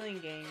to the killing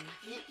game.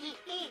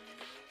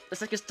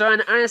 Looks like you're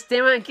starting to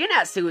understand what I'm getting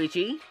at,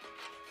 Suichi.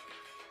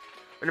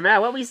 But no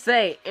matter what we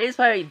say, Angie's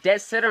probably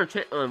dead set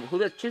on who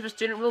the transfer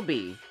student will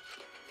be.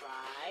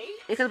 Right?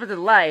 It comes back to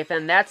life,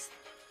 and that's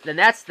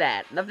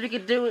that. Nothing we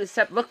can do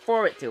except look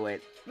forward to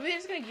it. Maybe they're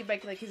just gonna give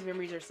back like his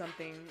memories or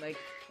something. Like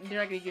they're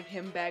not gonna give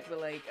him back, but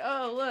like,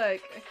 oh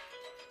look,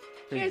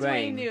 here's what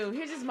he knew.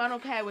 Here's his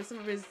monopad with some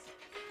of his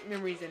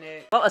memories in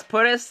it. Well, let's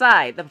put it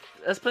aside.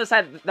 Let's put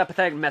aside the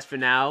pathetic mess for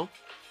now.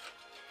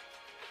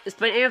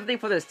 Explain everything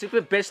for the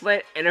stupid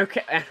bitchlet and her.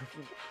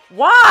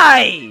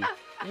 Why?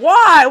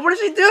 Why? What did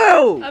she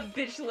do? A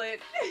bitchlet.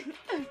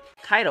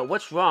 Kaido,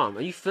 what's wrong?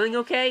 Are you feeling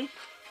okay?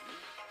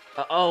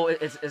 Oh,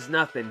 it's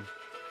nothing.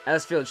 I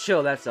just feel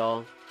chill, that's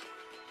all.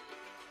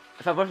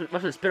 If I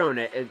wasn't spit on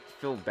it, it'd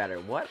feel better.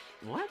 What?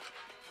 What?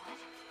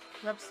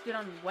 Rub spit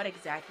on what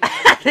exactly?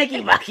 Thank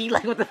you, Maki.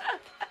 Like, what the...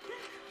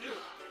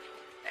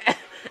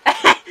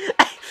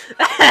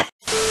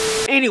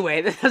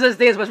 Anyway, this doesn't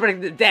stay as much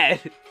running than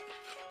dead.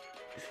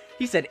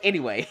 He said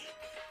anyway.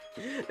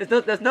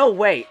 There's no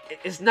way.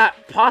 It's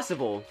not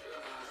possible.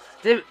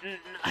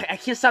 I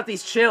can't stop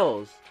these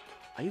chills.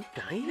 Are you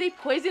dying? Did they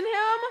poison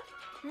him?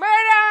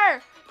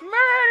 Murder!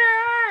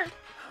 Murder!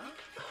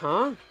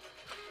 Huh?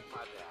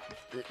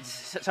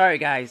 Sorry,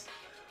 guys.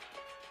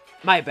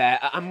 My bad.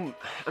 I'm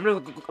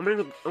gonna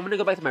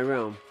go back to my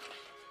room.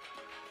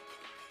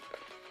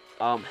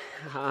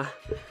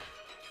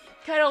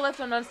 Kaido left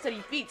on unsteady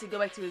feet to go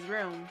back to his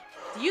room.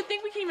 Do you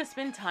think we can even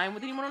spend time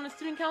with anyone on the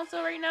student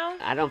council right now?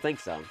 I don't think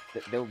so.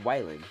 They're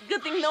whiling.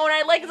 Good thing no one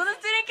I like is on the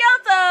student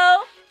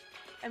council!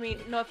 I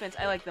mean, no offense,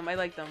 I like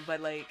them,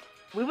 but like...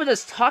 We were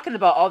just talking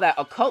about all that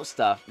occult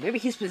stuff. Maybe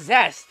he's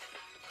possessed.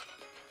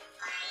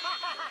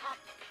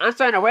 I'm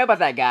starting to worry about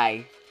that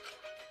guy.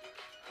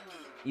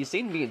 You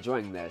seem to be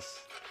enjoying this.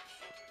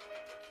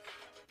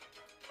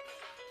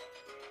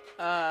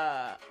 Oh,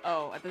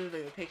 I thought it was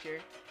like a picture.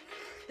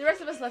 The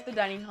rest of us left the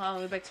dining hall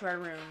and went back to our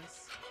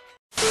rooms.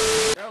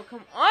 Bro,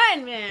 come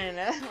on, man!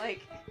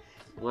 Like,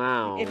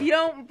 wow. if you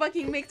don't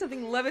fucking make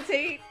something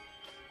levitate,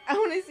 I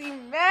want to see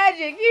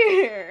magic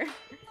here!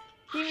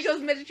 He even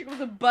goes magic trick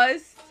with a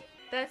bust.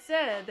 That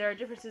said, there are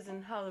differences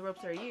in how the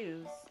ropes are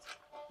used.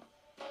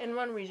 In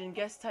one region,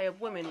 guests tie up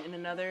women. In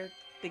another,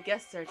 the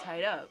guests are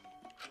tied up.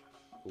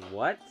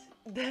 What?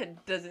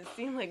 That doesn't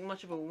seem like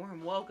much of a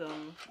warm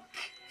welcome.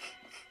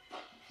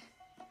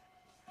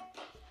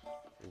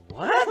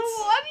 What?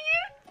 What are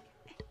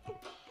you?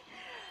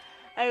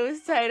 I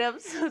was tied up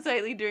so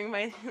tightly during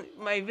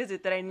my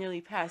visit that I nearly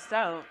passed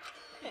out.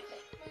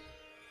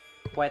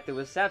 Quite the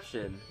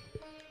reception.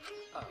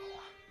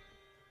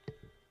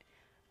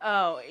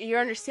 Oh, your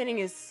understanding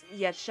is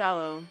yet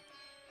shallow.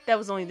 That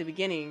was only the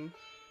beginning.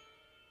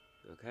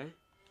 Okay.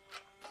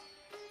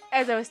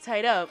 As I was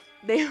tied up,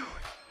 they...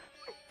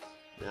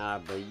 Nah,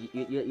 but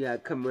you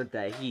come with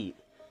that heat.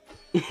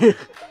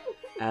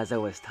 As I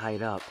was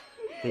tied up,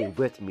 they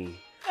whipped me.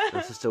 It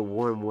was just a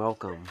warm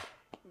welcome.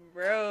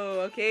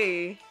 Bro,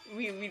 okay.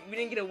 We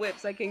didn't get a whip,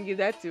 so I couldn't give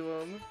that to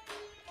him.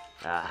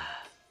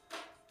 Ah.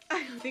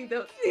 I don't think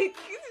that...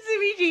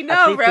 Shirichi, no,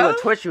 I think bro. they were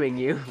torturing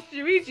you.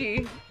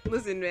 Shirichi,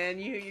 listen, man.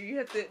 You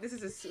have to... This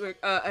is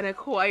an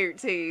acquired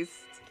taste.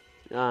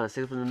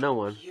 Say from no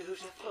one.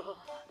 Beautiful.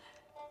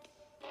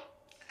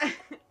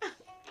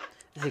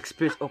 This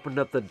experience opened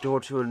up the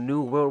door to a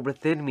new world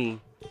within me.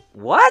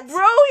 What?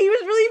 Bro, he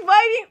was really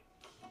fighting.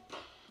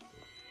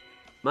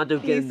 My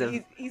dude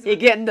getting he's he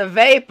getting the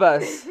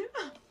vapors.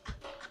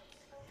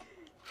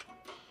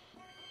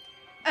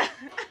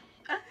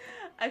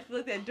 I feel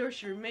like that door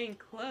should remain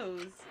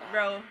closed,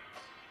 bro.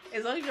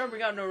 As long as you don't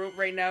bring out no rope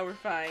right now, we're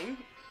fine.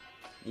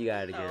 You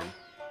got it again.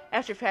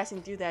 After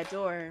passing through that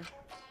door,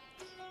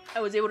 I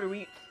was able to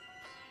Homie,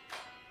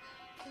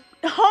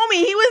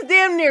 he was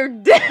damn near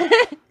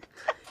dead.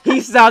 He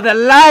saw the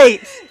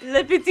light.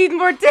 Le petit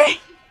morte.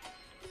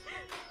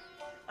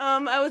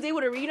 I was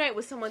able to reunite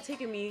with someone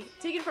taken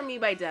from me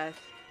by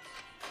death.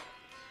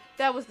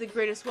 That was the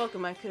greatest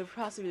welcome I could have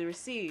possibly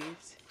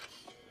received.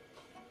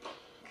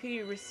 Could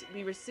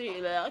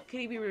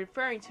he be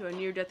referring to a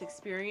near-death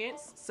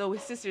experience? So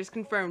his sister's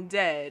confirmed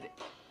dead.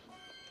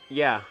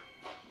 Yeah.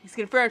 He's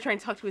confirmed trying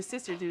to talk to his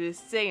sister through this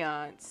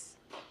seance.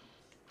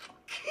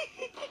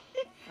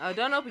 Oh,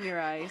 don't open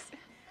your eyes.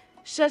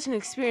 Such an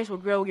experience will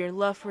grow your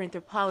love for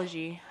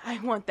anthropology. I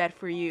want that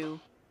for you.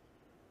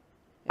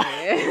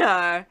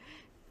 Yeah.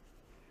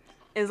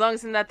 As long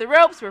as it's not the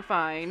ropes, we're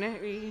fine.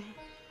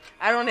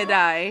 I don't want to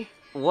die.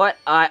 What?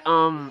 I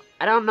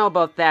don't know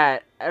about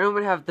that. I don't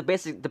even have the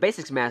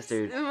basics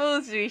mastered.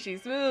 Smooth, Rishi,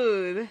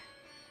 smooth.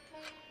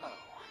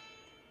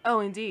 Oh,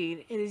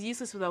 indeed. It is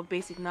useless without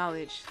basic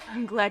knowledge.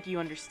 I'm glad you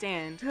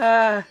understand.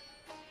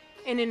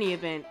 In any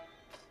event,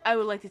 I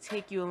would like to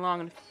take you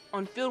along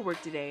on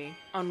fieldwork today,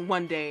 on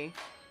one day.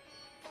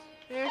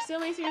 There are so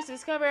many secrets to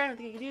discover. I don't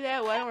think I can do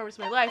that. Well, I don't want to risk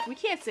my life. We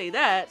can't say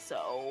that,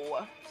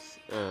 so...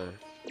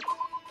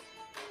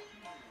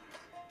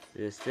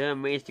 There's still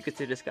many secrets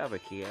to discover,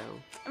 Kyo.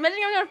 Imagine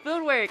going on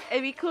fieldwork.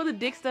 It'd be cool to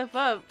dig stuff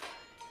up.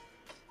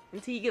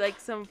 Until you get, like,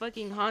 some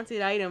fucking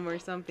haunted item or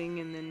something,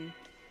 and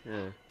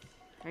then...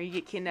 Or you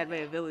get kidnapped by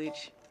a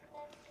village.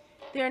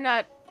 They are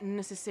not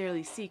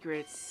necessarily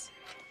secrets.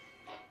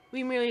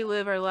 We merely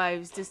live our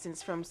lives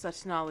distanced from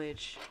such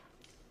knowledge.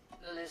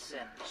 Listen,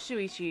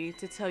 Shuichi,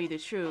 to tell you the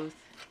truth.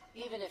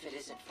 even if it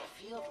isn't for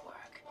field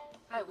work,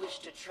 I wish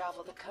to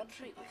travel the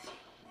country with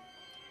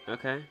you.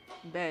 Okay.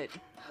 Bet.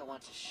 I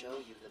want to show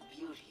you the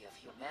beauty of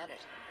humanity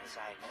as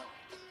I know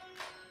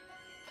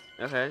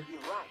it. Okay.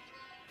 You're right.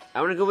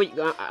 I want to go with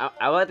you.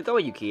 I would like to go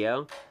with you,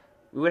 Kyo.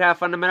 We would have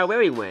fun no matter where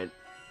we went.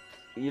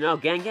 You know,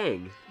 gang.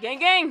 Gang,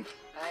 gang!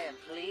 I am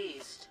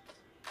pleased.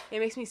 It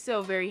makes me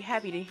so very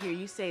happy to hear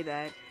you say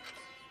that.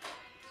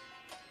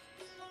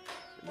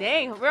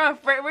 Dang, we're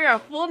on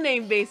full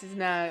name basis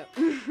now.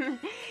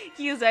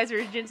 Kyo's eyes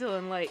were gentle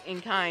and light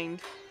and kind.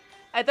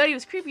 I thought he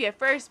was creepy at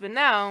first, but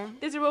now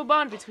there's a real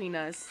bond between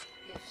us.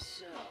 If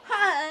so,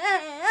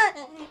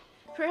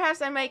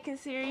 Perhaps I might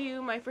consider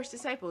you my first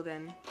disciple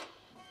then.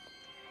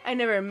 I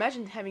never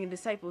imagined having a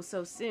disciple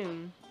so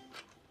soon.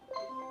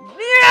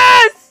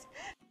 Yes!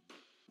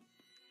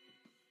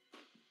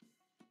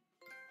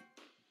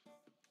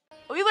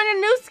 We learned a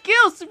new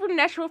skill,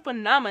 supernatural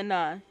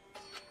phenomena.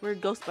 We're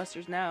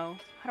Ghostbusters now.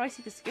 How do I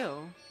see the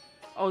skill?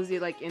 Oh, is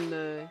it like in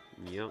the...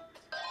 Yep.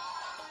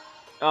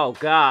 Oh,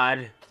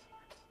 God.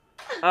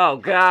 Oh,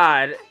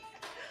 God.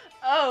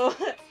 Oh,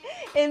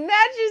 it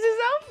matches his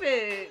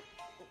outfit.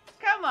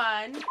 Come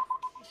on.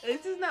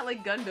 This is not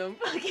like Gundam,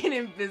 fucking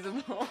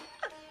invisible.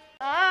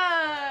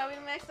 Ah, we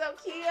maxed out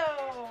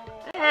Kyo.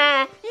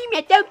 You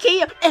met out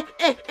Kyo.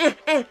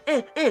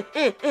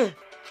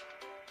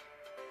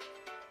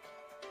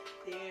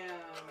 Damn.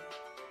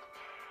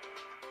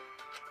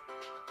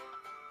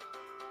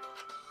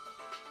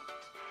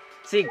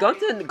 See,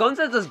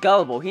 Gonza's just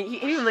gullible. He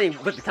didn't really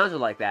whip the counter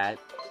like that.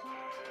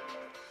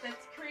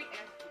 That's crazy.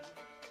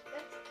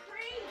 That's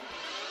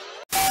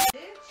crazy.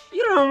 Bitch.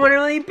 You don't want to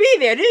really be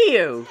there, do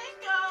you?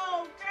 Let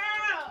go,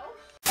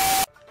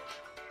 girl.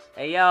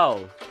 Hey,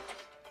 yo.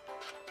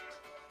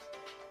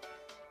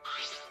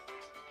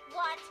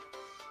 What?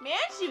 Man,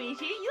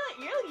 Shuichi,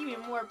 you're looking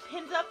even more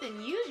pinned up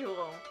than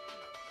usual.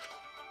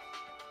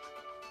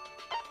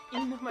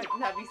 Even though it might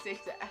not be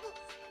safe to ask.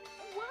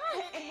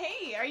 What?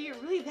 Hey, are you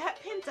really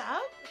that pinned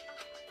up?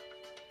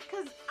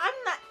 Cause I'm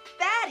not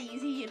that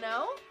easy, you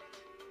know?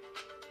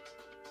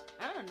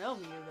 I don't know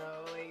you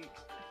though, like...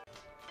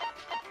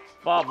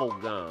 Bubble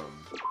gum.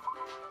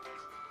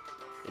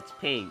 It's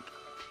pink.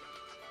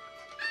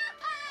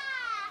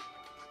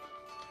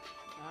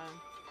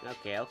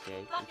 Okay.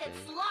 Fucking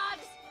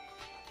slugs!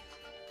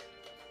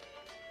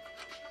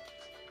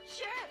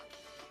 Sure.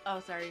 Oh,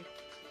 sorry.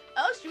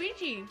 Oh,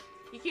 Shuichi,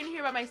 you came to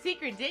hear about my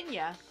secret, didn't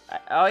ya?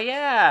 Oh,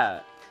 yeah.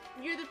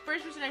 You're the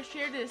first person I've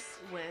shared this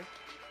with.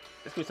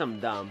 Let's do something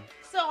dumb.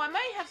 So I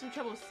might have some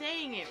trouble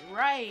saying it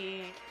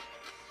right.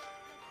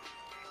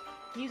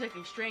 He's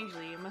acting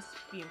strangely. It must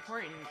be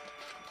important.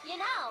 You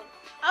know,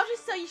 I'll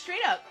just tell you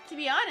straight up. To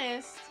be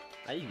honest,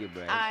 How you get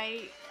bread?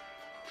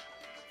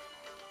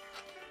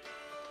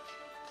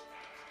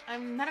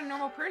 I'm not a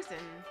normal person.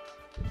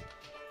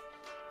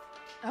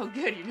 Oh,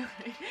 good,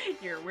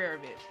 you're aware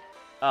of it.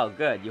 Oh,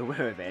 good. You're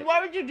aware of it. Why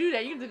would you do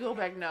that? You have to go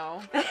back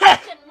now.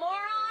 fucking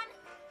moron!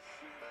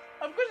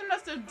 Of course I'm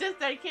not so deaf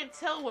that I can't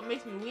tell what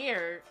makes me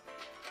weird.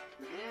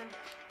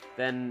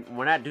 Then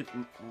why not do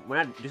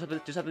something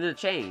to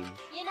change?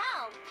 You know,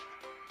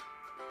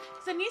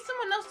 Cause I need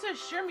someone else to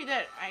assure me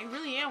that I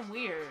really am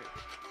weird.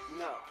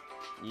 no.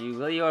 You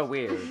really are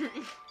weird. the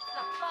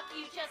fuck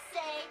you just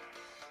say?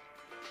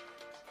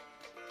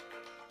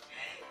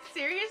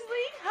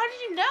 Seriously? How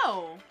did you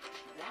know?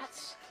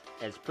 That's...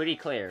 It's pretty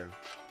clear.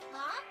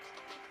 Huh?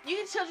 You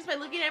can tell just by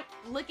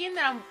looking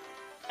that I'm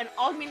an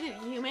augmented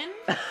human.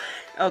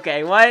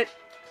 Okay, what?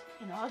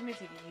 An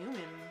augmented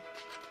human.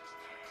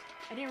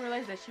 I didn't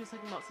realize that she was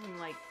talking about something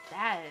like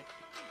that.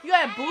 You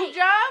got a boob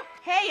job?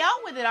 Hey, out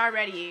with it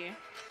already.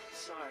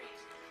 Sorry.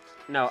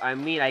 No, I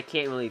mean I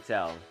can't really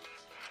tell.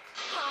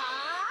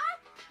 Huh?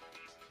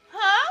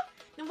 Huh?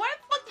 Then why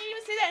the fuck did you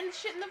even say that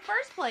shit in the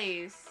first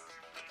place?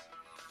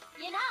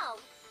 You know,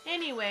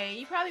 Anyway,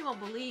 you probably won't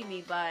believe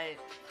me, but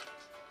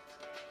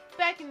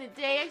back in the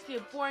day, I used to be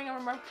a boring,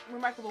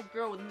 unremarkable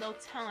girl with no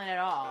talent at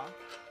all.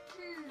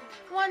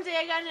 One day,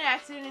 I got in an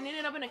accident and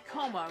ended up in a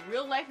coma,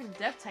 real life and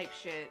death type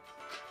shit.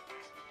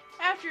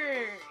 After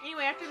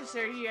the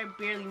surgery, I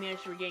barely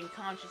managed to regain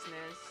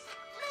consciousness.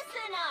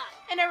 listen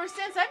up! And ever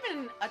since, I've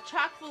been a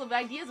chock full of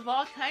ideas of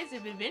all kinds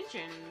of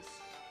inventions.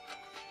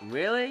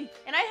 Really?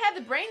 And I had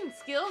the brain and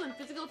skills and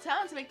physical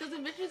talent to make those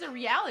inventions a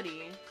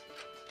reality.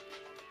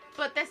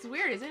 But that's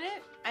weird, isn't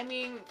it? I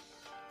mean,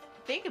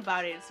 think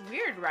about it, it's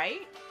weird,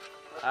 right?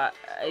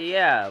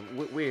 Yeah,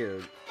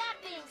 weird. That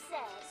being said,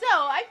 So,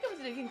 I've come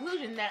to the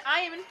conclusion that I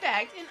am in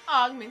fact an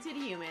augmented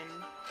human.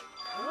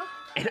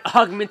 An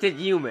augmented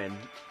human.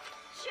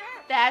 sure.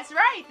 That's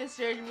right, the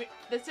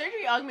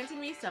surgery augmented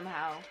me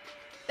somehow.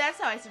 That's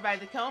how I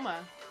survived the coma.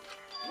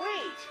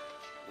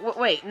 Wait!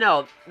 Wait,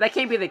 no, that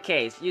can't be the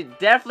case. You're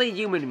definitely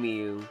human,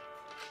 Mew.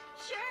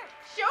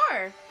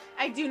 Sure,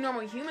 I do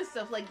normal human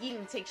stuff like eat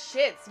and take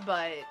shits,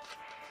 but...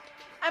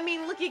 I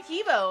mean, look at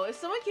Kibo. If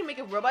someone can make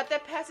a robot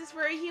that passes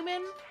for a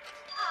human,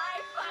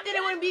 then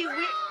it wouldn't be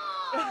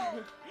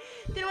weird.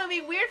 Then it wouldn't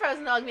be weird if I was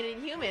an augmented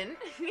human.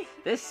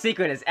 This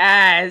secret is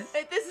ass.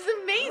 This is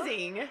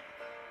amazing. Is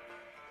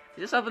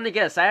this something to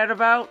get excited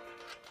about?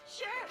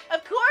 Sure.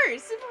 Of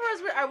course,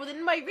 superpowers are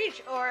within my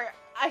reach, or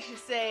I should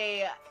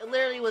say,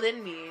 literally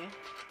within me.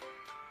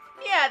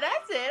 Yeah,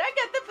 that's it. I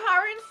got the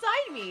power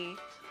inside me.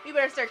 You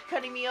better start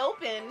cutting me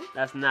open.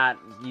 That's not.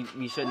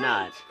 You should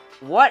not.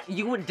 What?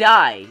 You would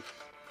die.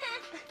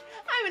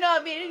 I'm an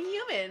augmented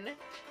human.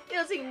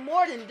 It'll take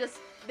more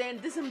than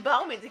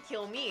disembowelment to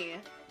kill me.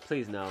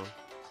 Please no.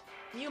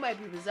 You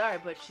might be bizarre,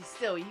 but she's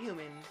still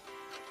human.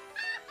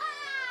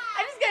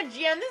 I just gotta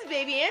jam this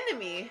baby into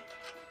me.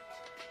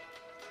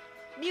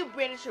 Mew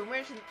brandished a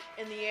wrench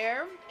in the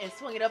air and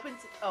swung it up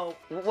into. Oh.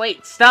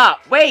 Wait,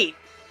 stop! Wait!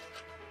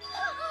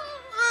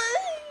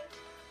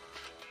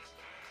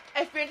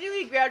 I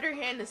frantically grabbed her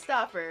hand to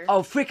stop her.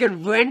 Oh,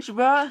 freaking wrench,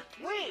 bruh!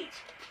 Wait!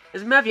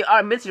 Doesn't matter if you're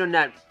augmented or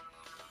not.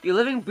 You're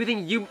living,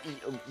 breathing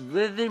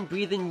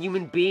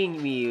human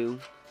being, Mew.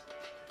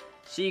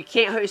 So you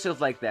can't hurt yourself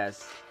like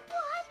this.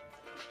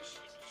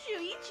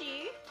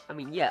 Shuichi. I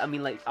mean, yeah,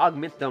 like,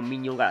 augment don't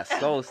mean you don't got a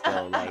soul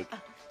still, like.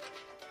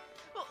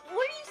 What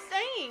are you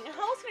saying?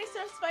 How else can I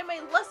satisfy my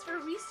lust for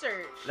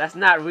research? That's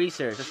not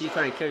research, that's you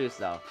trying to kill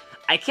yourself.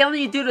 I can't let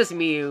you do this,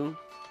 Mew!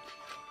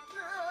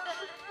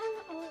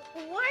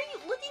 Why are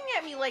you looking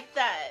at me like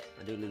that?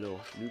 I do a little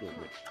noodle.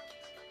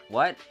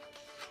 What?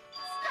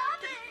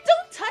 Stop it.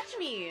 Don't touch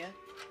me!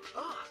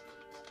 Ugh.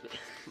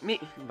 Me,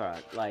 bruh,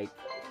 like.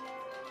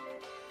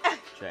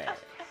 Trash.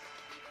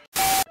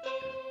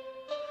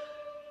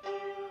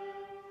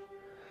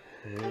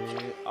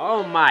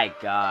 Oh my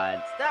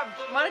god. Stop,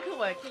 Monaco,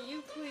 can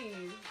you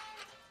please?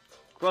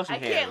 Grow some I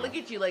hair. can't look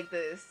at you like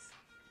this.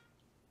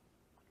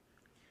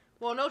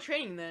 Well, no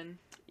training then.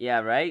 Yeah,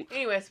 right?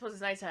 Anyway, I suppose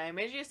it's nighttime.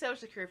 Angie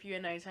established a curfew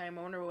at nighttime.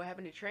 I wonder what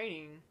happened to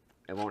training.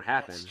 It won't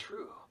happen. That's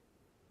true.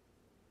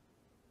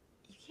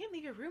 You can't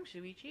leave your room,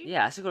 Shuichi.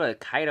 Yeah, I should go to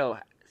Kaido,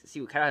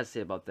 see what Kaido has to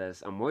say about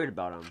this. I'm worried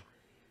about him.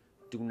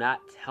 Do not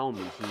tell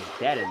me he's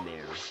dead in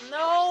there.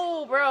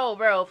 No,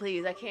 bro,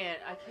 please. I can't.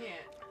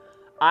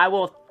 I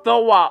will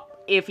throw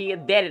up if he is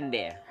dead in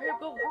there. Hurry up,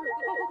 go.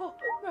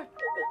 Run.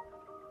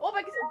 Oh,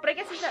 but I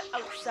guess he's not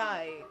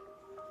outside.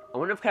 I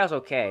wonder if Kaido's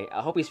okay.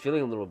 I hope he's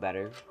feeling a little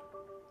better.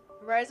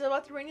 Rise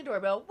about to ring the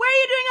doorbell. What are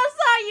you doing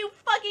outside, you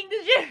fucking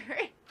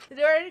degenerate? The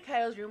door to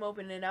Kaido's room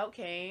opened and out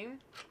came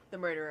the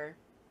murderer.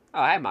 Oh,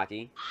 hi,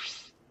 Maki.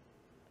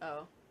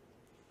 Oh.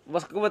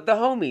 What's good with the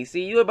homie?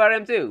 See, you about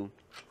him too.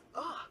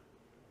 Ugh.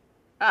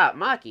 Ah,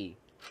 Maki.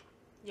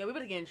 Yeah, we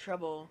better get in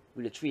trouble.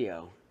 We're the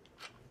trio.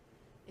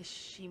 Is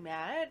she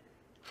mad?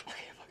 I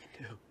can't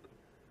fucking do.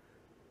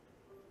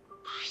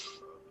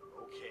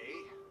 Okay.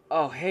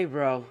 Oh, hey,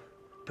 bro.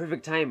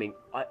 Perfect timing.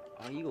 Are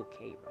you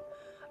okay, bro?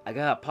 I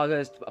gotta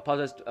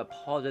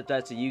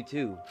apologize to you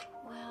too.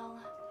 Well,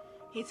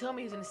 He told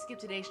me he was gonna skip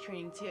today's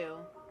training too.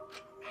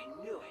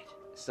 I knew it.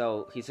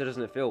 So he still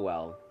doesn't feel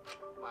well.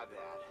 My bad.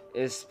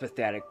 It's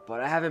pathetic,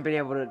 but I haven't been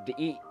able to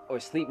eat or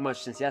sleep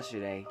much since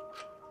yesterday.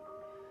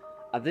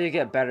 I think it'd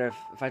get better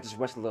if I just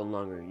rest a little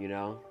longer, you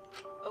know?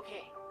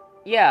 Okay.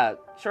 Yeah,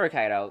 sure,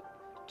 Kaido.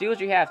 Do what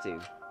you have to.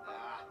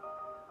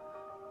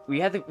 We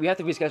have to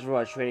reschedule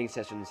our training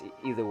sessions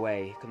either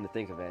way, come to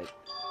think of it.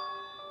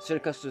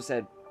 Certain customers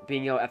said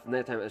being out after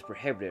nighttime is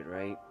prohibited,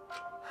 right?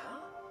 Huh?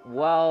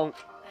 Well,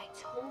 I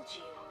told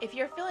you. If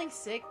you're feeling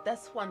sick,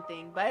 that's one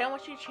thing, but I don't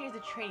want you to change the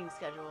training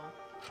schedule.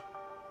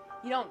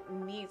 You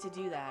don't need to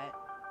do that.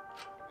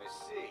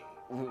 I see.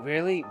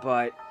 really?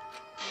 But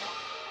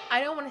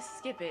I don't want to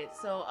skip it,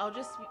 so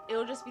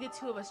it'll just be the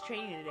two of us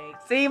training today.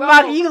 see, Bro.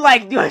 Maki, you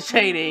like doing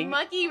training.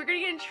 Monkey, we're gonna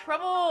get in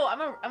trouble.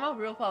 I'm a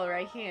real follower.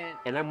 I can't.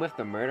 And I'm with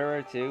the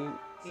murderer too,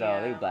 so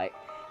Yeah. they'd be like,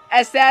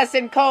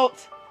 assassin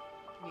cult.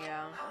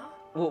 Yeah. Huh?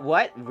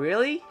 What?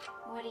 Really?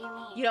 What do you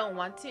mean? You don't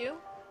want to?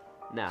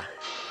 Nah.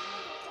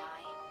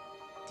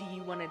 Do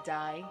you want to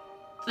die?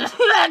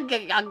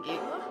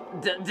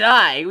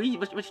 Die? What you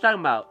talking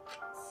about?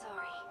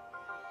 Sorry.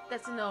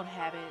 That's an old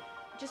habit.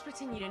 Just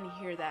pretend you didn't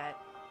hear that.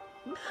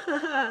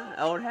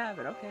 Old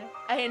habit, okay.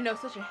 I didn't know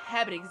such a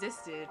habit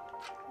existed.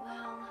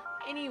 Well,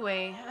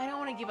 Anyway, I don't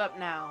want to give up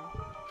now.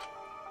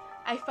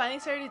 I finally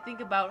started to think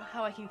about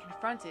how I can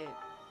confront it.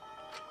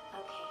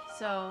 okay.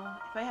 So,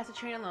 if I have to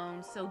train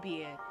alone, so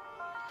be it.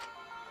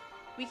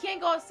 We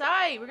can't go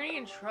outside. We're gonna get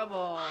in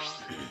trouble.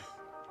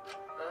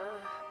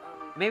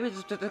 Maybe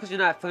it's just because you're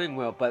not feeling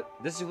well, but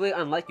this is really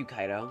unlike you,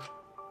 Kaido.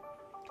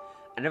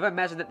 I never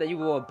imagined that you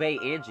will obey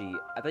Angie.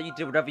 I thought you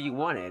did whatever you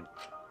wanted.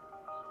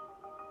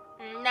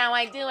 now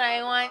I do what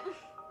I want.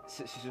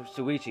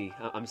 Shuichi,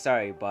 I'm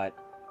sorry, but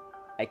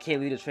I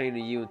can't lead the training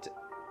to you until...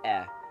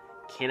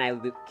 Can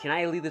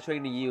I lead the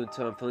training to you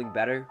until I'm feeling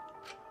better?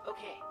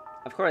 Okay.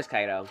 Of course,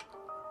 Kaito.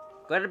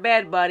 Go to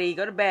bed, buddy.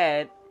 Go to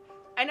bed.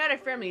 I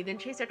nodded firmly, then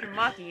chased after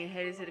Maki and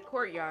headed to the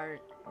courtyard.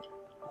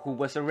 Who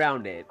was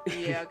surrounded?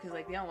 Yeah, because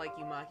like they don't like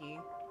you, Maki.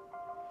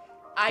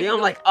 They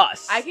don't like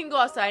us. I can go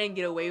outside and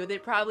get away with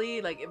it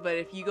probably, like, but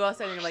if you go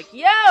outside and you're like,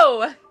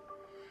 yo!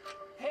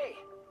 Hey.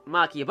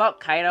 Maki, about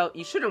Kaito,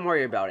 you shouldn't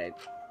worry about it.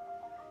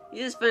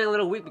 He's just feeling a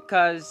little weak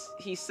because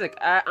he's sick.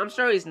 I'm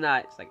sure he's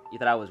not. It's like, you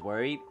thought I was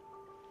worried?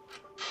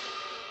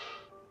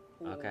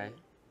 Okay.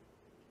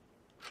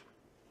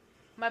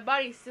 My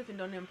body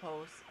stiffened on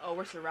impulse. Oh,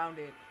 we're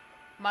surrounded.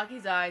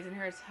 Maki's eyes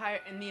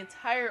and the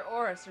entire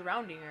aura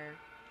surrounding her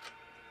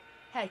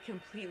had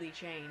completely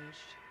changed.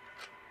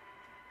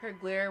 Her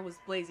glare was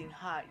blazing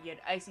hot, yet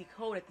icy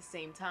cold at the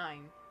same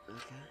time.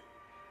 Okay.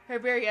 Her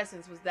very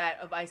essence was that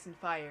of ice and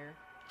fire.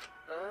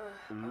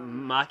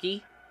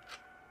 Maki?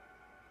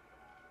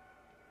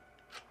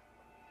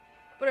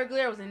 But her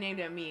glare wasn't aimed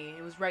at me.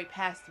 It was right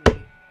past me.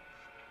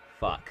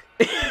 Fuck.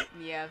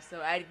 Yeah,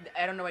 so I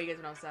don't know why you guys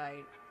went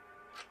outside.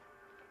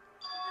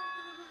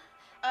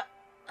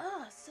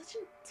 Such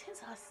intense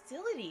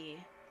hostility.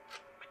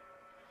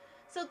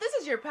 So this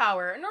is your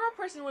power. A normal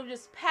person would have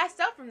just passed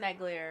out from that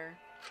glare.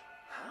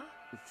 Huh?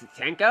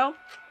 Tenko?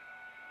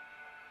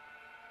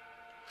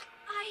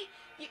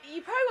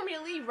 You probably want me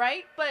to leave,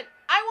 right? But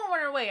I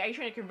won't run away. Are you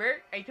trying to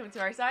convert? Are you coming to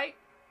our side?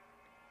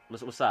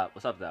 What's up?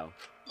 What's up, though?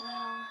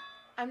 Well,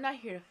 I'm not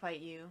here to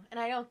fight you, and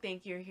I don't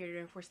think you're here to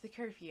enforce the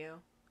curfew.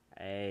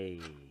 Hey.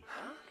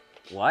 Huh?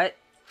 What?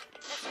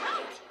 That's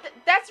right.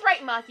 That's right,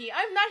 Maki.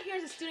 I'm not here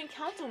as a student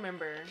council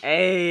member.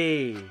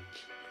 Hey.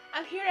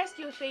 I'm here to ask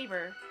you a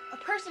favor. A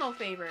personal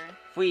favor.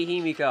 Fui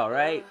Himiko,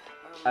 right?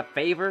 A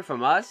favor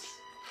from us?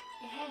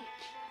 Hey,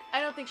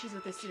 I don't think she's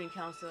with the student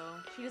council.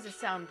 She doesn't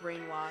sound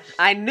brainwashed.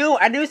 I knew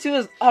she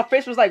was, her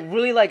face was like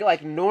really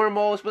like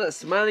normal. She wasn't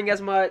smiling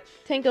as much.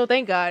 Tenko,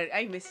 thank God.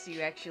 I missed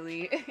you,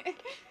 actually.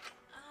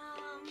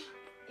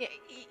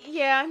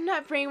 Yeah, I'm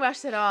not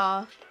brainwashed at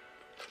all.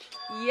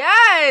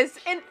 Yes!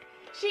 And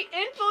she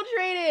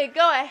infiltrated!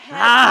 Go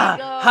ahead,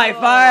 Tenko. High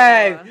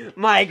five!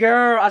 My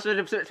girl! I should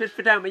have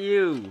spit down with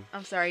you.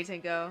 I'm sorry,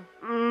 Tenko.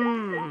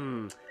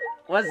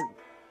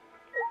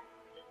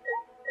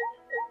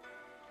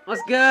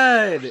 What's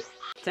good?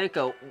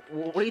 Tenko,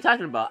 what are you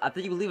talking about? I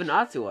thought you were leaving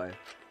Atua. no.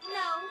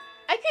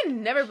 I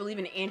can never believe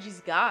in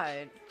Angie's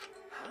god.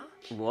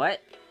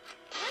 What?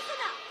 Listen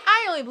up.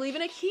 I only believe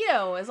in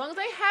Aikido. As long as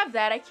I have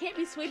that, I can't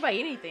be swayed by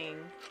anything.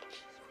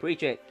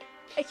 Preach it.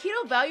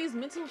 Aikido values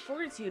mental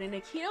fortitude, and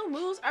Aikido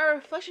moves are a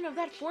reflection of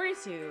that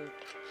fortitude.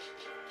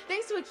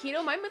 Thanks to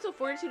Aikido, my mental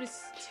fortitude is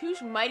too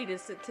mighty to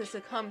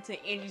succumb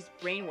to Angie's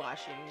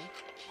brainwashing.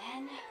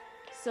 Then,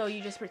 So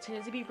you just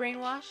pretended to be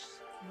brainwashed?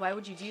 Why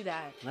would you do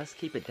that? Let's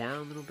keep it down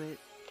a little bit.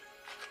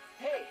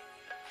 Hey.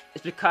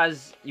 It's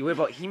because you worry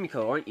about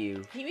Himiko, aren't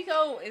you?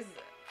 Himiko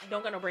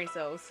don't got no brain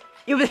cells.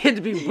 You pretend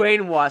to be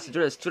brainwashed to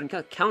join the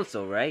student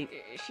council, right?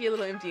 She a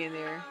little empty in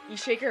there. You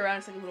shake her around,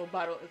 it's like a little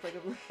bottle. It's like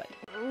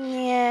a...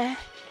 Yeah.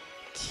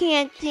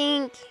 Can't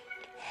think.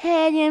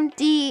 Head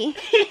empty.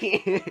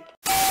 I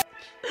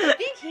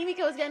think Himiko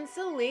has gotten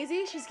so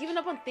lazy, she's given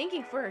up on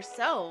thinking for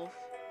herself.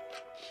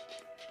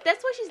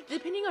 That's why she's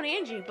depending on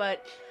Angie,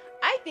 but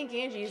I think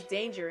Angie is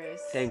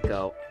dangerous.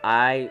 Tenko,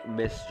 I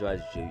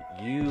misjudged you.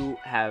 You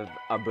have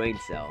a brain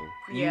cell.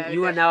 Yeah,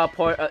 you are now a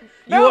part. You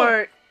No.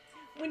 are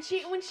When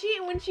she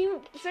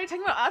started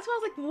talking about Atsuo, I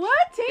was like,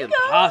 what, Tenko?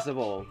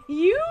 impossible.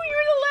 You're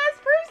the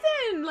last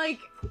person! Like,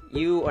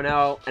 You are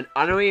now an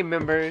honorary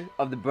member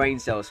of the Brain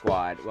Cell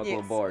Squad. Welcome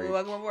aboard.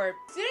 Welcome aboard.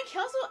 Student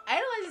council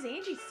idolizes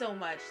Angie so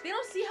much. They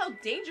don't see how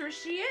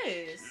dangerous she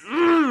is.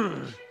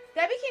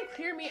 That became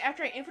clear to me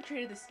after I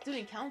infiltrated the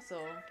student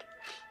council.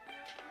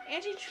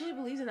 Angie truly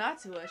believes in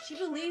Atua. She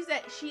believes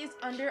that she is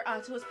under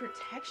Atua's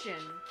protection.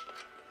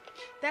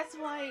 That's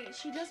why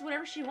she does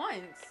whatever she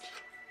wants.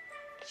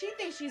 She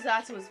thinks she's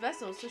Atua's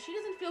vessel, so she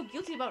doesn't feel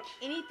guilty about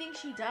anything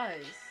she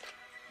does.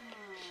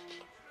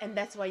 And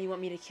that's why you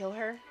want me to kill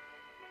her?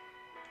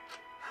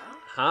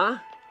 Huh?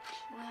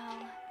 well,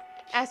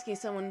 Asking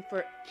someone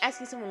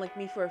like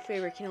me for a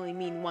favor can only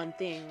mean one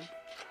thing.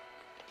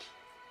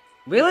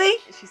 Really?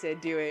 She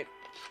said, do it.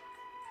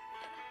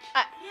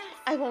 yes.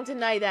 I won't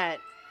deny that.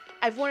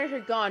 I've wanted her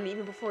gone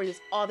even before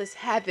all this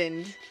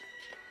happened.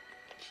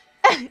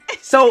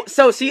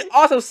 So she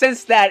also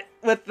sensed that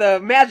with the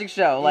magic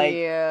show. Like,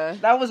 yeah.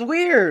 that was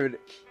weird.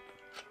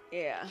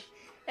 Yeah.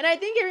 And I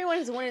think everyone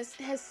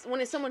has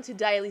wanted someone to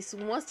die at least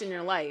once in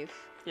their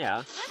life. Yeah.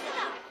 Listen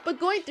up. But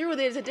going through with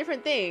it is a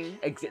different thing.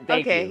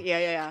 Thank Okay, you.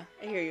 yeah.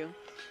 I hear you.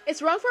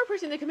 It's wrong for a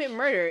person to commit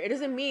murder. It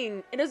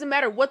doesn't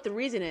matter what the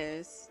reason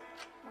is.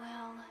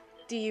 Well,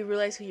 Do you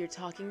realize who you're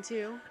talking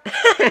to?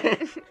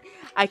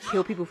 I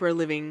kill people for a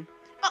living.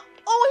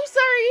 Oh, I'm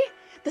sorry.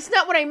 That's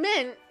not what I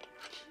meant.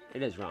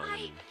 It is wrong.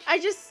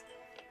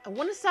 I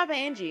want to stop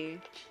Angie.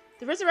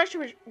 The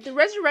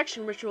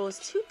resurrection ritual is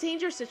too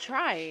dangerous to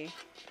try.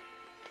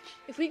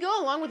 If we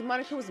go along with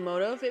Monaco's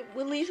motive, it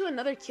would lead to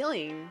another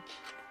killing.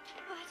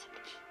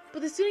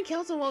 But the student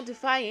council won't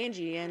defy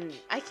Angie, and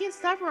I can't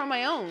stop her on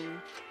my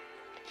own.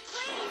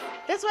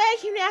 That's why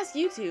I came to ask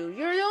you two.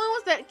 You're the only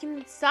ones that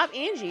can stop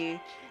Angie.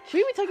 Should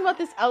we be talking about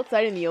this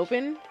outside in the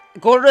open?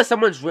 Go to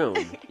someone's room,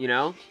 you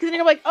know? Because then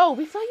you're like, oh,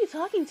 we saw you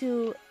talking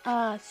to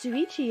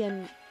Shuichi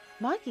and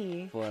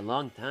Maki. For a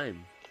long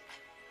time.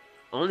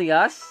 Only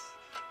us?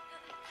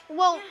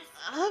 Well,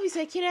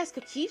 obviously I can't ask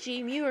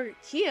Kokichi, Mew, or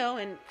Kyo,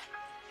 and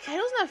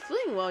Kaido's not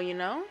feeling well, you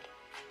know?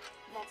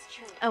 That's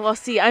true. Well,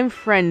 see, I'm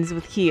friends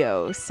with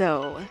Kyo,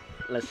 so...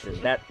 Listen,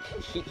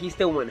 he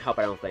still wouldn't help,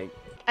 I don't think.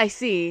 I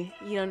see.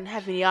 You don't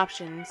have any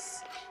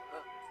options.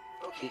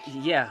 Okay.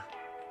 Yeah,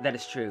 that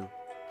is true.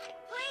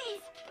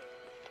 Please!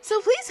 So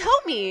please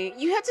help me!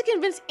 You have to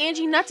convince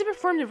Angie not to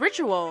perform the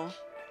ritual.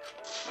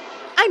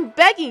 I'm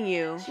begging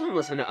you. She won't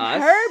listen to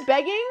us. Her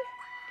begging?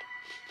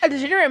 A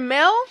degenerate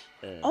male?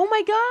 Oh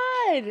my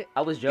god!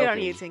 I was joking. Get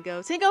on you,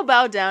 Tinko. Tinko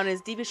bowed down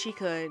as deep as she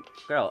could.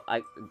 Girl,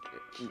 I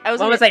was gonna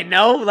gonna say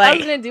no, I like...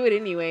 was gonna do it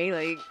anyway,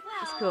 like,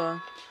 it's cool.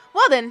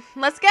 Well then,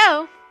 let's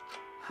go.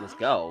 Let's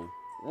go.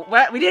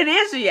 What? We didn't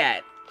answer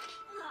yet.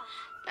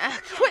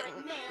 Quit.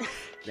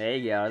 There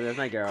you go. That's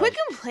my girl. Quit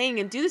complaining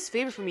and do this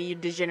favor for me, you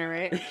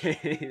degenerate.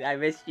 I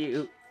miss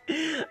you.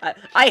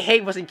 I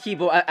hate watching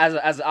Kibo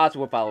as an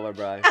Ottawa follower,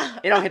 bro.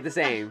 It don't hit the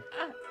same.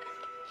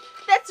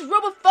 That's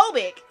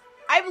robophobic.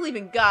 I believe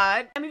in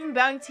God. I'm even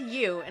bowing to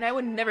you, and I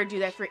would never do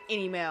that for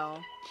any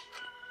male.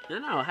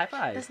 No, high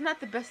five. That's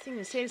not the best thing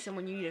to say to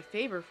someone you need a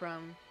favor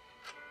from.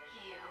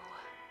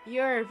 You.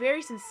 You're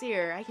very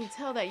sincere. I can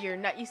tell that you're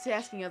not used to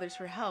asking others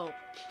for help.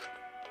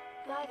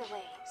 By the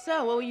way,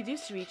 So, what will you do,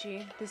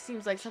 Shuichi? This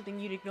seems like something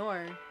you'd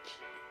ignore.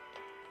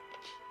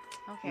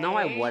 Okay. No,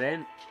 I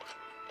wouldn't.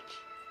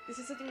 This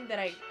is something that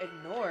I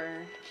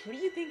ignore. What do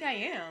you think I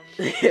am?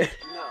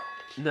 No.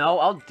 No,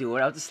 I'll do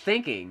it. I was just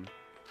thinking.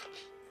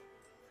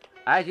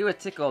 I agree with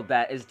Tickle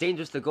that it's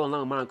dangerous to go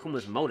along with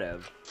Monokuma's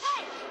motive.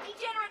 Hey,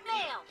 degenerate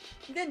male!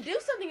 Then do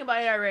something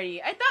about it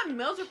already. I thought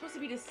males were supposed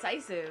to be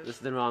decisive. This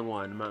is the wrong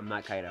one. I'm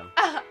not Kaido.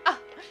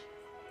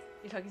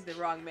 You're talking to the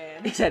wrong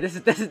man. He said this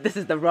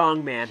is the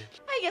wrong man.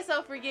 I guess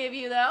I'll forgive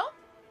you, though.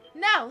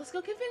 Now, let's go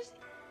convince...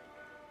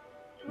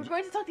 We're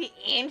going to talk to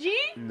Angie?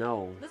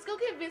 No. Let's go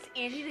convince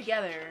Angie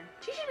together.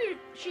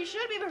 She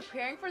should be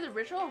preparing for the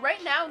ritual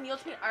right now in the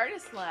Ultimate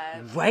Artist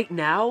Lab. Right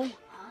now?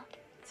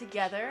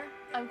 Together?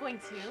 I'm going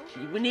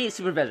to. We need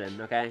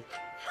supervision, okay?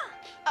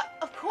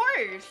 Of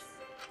course.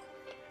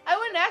 I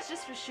wouldn't ask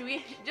just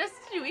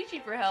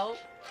Shuichi for help.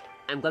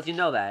 I'm glad you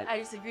know that. I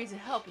just agreed to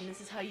help, and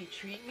this is how you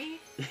treat me?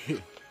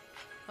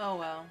 Oh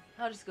well.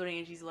 I'll just go to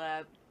Angie's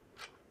lab.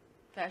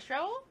 Fast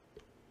travel?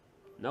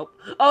 Nope.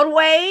 Oh,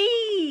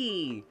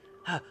 way!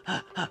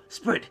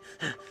 Sprint!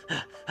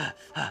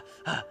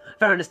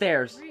 Found the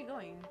stairs. Where are you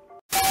going?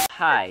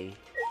 Hi.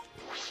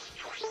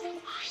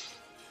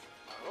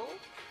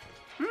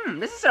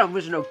 This is an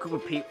original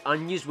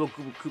unusual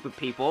group of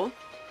people.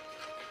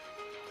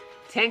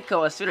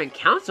 Tenko, a student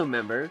council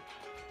member.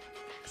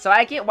 So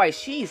I get why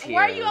she's here.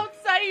 Why are you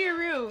outside of your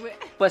room?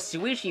 But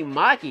Shuichi,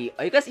 Maki,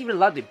 are you guys even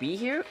allowed to be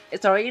here?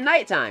 It's already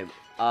nighttime.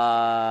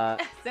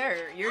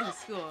 Sir, you're in the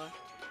school.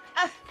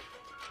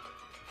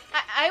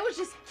 I was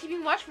just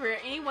keeping watch for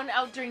anyone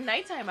out during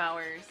nighttime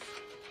hours.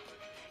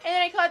 And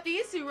then I caught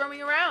these two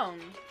roaming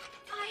around.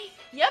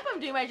 Yep, I'm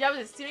doing my job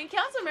as a student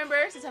council member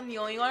since I'm the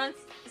only one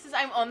since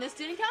I'm on the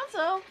student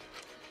council.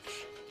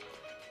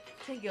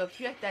 Tenko, if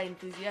you act that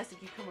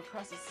enthusiastic, you come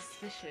across as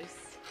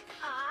suspicious.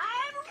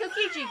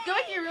 Kokichi, go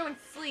back to your room and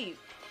sleep.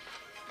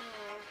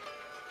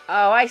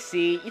 Oh, I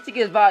see. You take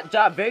his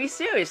job very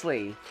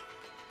seriously.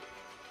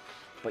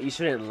 But you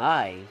shouldn't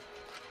lie.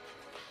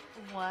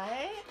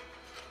 What?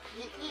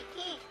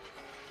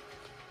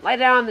 Lie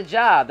down on the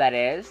job, that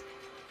is.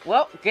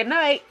 Well, good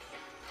night.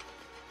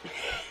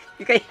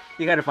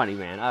 You got a funny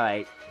man,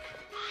 alright.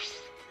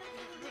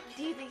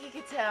 Do you think he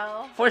could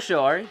tell? For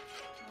sure.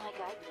 oh my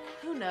god,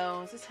 no. Who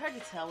knows? It's hard to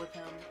tell with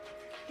him.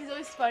 He's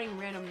always spouting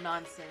random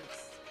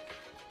nonsense.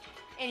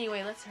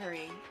 Anyway, let's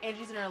hurry.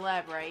 Angie's in her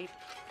lab, right?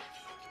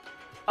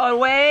 Oh,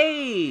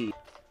 wait!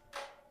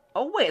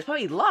 Oh, wait, it's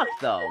probably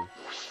locked, though.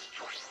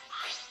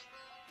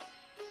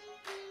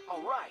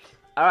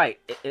 Alright.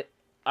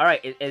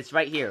 Alright, it's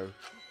right here.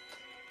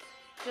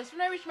 Just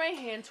when I reach my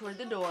hand toward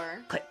the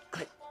door. Click,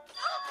 click.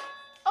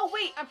 Oh,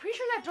 wait, I'm pretty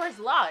sure that door's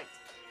locked.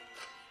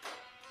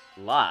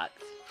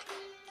 Locked?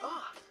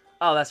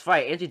 Oh, that's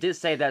right. Angie did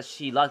say that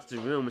she locked the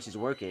room when she's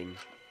working.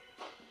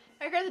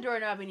 I grabbed the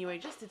doorknob anyway,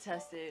 just to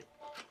test it.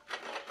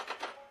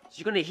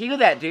 She's gonna hear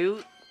that,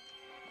 dude.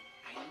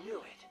 I knew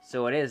it.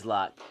 So it is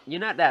locked.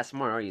 You're not that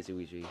smart, are you,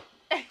 Shuichi? You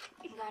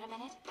got a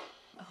minute?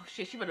 Oh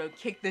shit, she better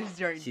kick this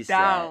door She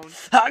down.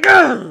 said.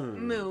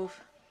 Move.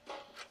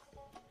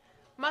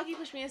 Maki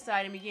pushed me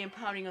aside and began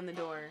pounding on the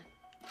door.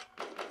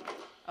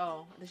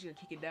 Oh, I thought she was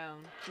gonna kick it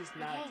down. She's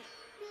not. Okay.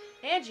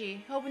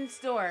 Angie, open this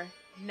door.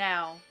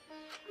 Now.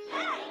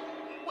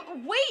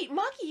 Wait,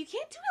 Maki, you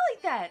can't do it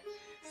like that.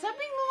 Stop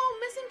being a little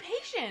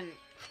misimpatient.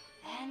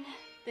 Then,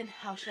 Then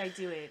how should I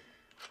do it?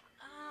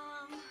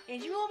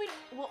 Angie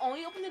will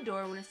only open the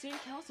door when a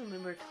student council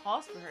member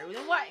calls for her.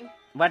 Then why?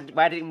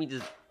 Why didn't we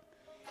just...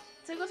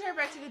 Tenko turned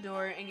back to the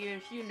door and gave it a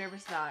few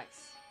nervous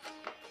knocks.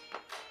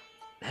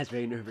 That's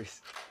very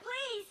nervous.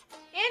 Please!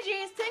 Angie,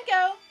 it's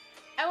Tenko!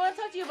 I want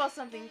to talk to you about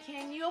something.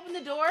 Can you open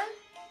the door?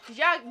 Did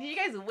you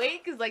guys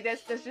wait? Cause like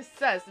that's just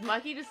sus.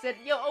 Maki just said,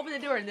 "Yo, open the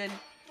door," and then,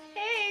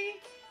 "Hey,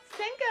 it's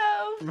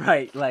Tenko."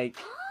 Right, like...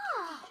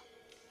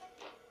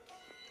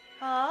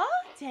 Huh?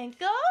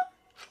 Tenko?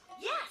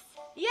 Yes!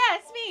 Yeah,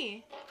 it's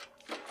me.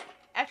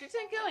 After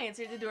Tenko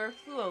answered, the door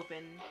flew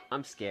open.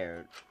 I'm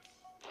scared.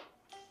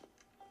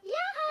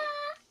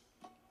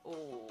 Yeah!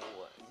 Oh,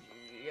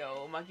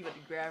 yo, Maki about to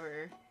grab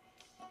her.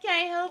 Can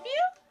I help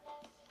you?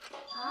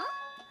 Huh?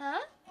 Huh?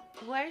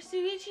 Why are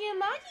Suichi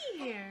and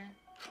Maki here?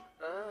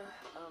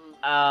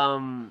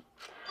 Oh!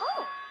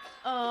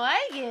 Oh,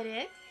 I get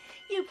it.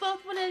 You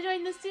both want to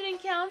join the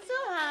student council,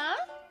 huh?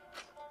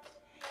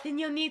 Then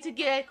you'll need to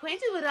get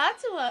acquainted with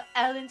Atua.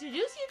 I'll introduce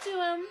you to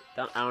him.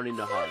 I don't need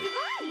no hug.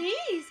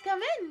 Please, come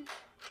in.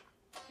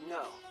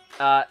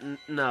 No.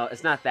 No,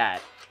 it's not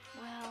that.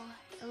 Well,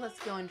 let's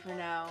go in for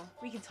now.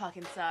 We can talk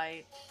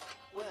inside.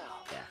 Well,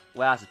 Yeah.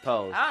 Well, I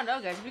suppose. I don't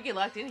know, guys. If we get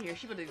locked in here,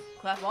 she better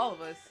clap all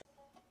of us.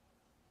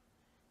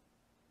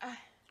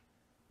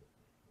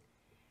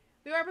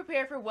 We weren't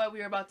prepared for what we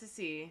were about to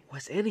see.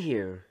 What's in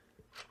here?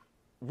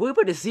 What are we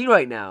about to see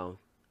right now?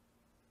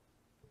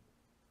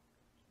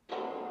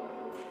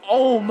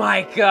 Oh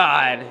my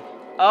god!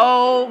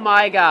 Oh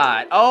my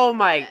god! Oh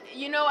my...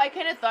 You know, I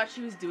kind of thought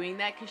she was doing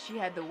that because she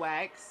had the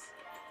wax.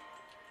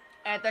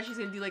 And I thought she was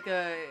going to do like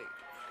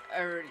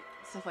or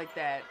stuff like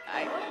that.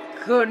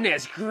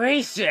 Goodness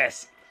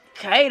gracious!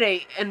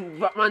 Kaede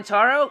and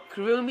Montaro?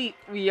 Kurumi?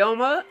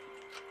 Ryoma?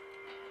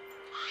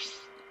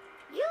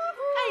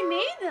 I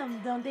made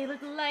them. Don't they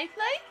look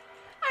lifelike?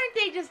 Aren't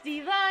they just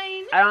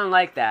divine? I don't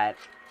like that.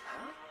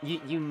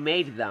 You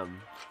made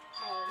them.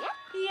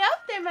 Yep,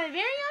 they're my very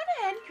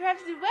own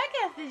handcrafted wax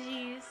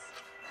effigies.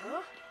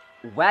 huh?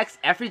 Wax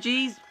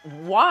effigies?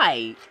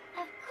 Why?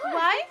 Of course!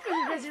 Why? For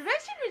the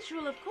resurrection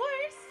ritual, of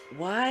course.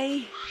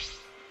 Why?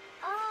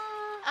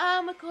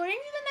 According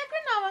to the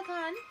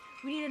Necronomicon,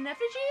 we need an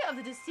effigy of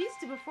the deceased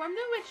to perform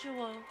the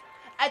ritual.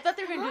 I thought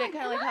they were going to do that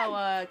kind of like how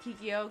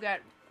Kikyo got...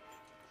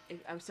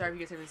 I'm sorry if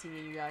you guys haven't seen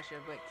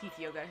Inuyasha, but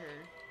Kikyo got her...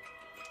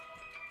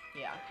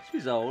 Yeah.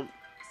 She's old.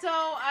 So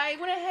I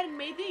went ahead and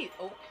made these.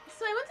 Oh.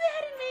 So I went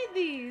ahead and made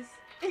these.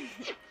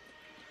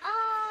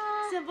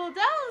 Simple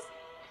dolls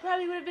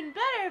probably would have been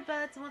better,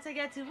 but once I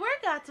got to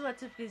work, Atua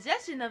took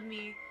possession of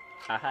me.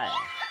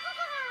 Aha.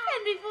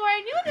 And before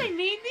I knew it, I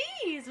made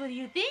these. What do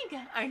you think?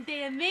 Aren't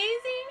they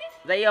amazing?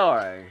 They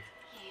are.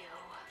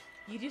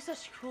 You do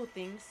such cruel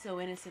things so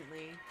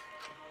innocently.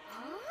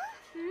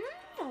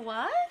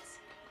 What?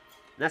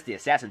 That's the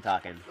assassin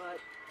talking. But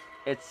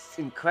It's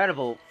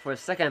incredible. For a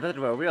second, I thought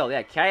they were real.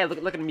 Yeah, Kaede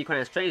looking at me kind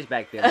of strange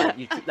back there.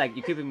 Like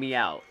you creeping me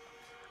out.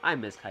 I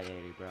miss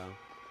Kaede, bro.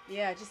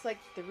 Yeah, just like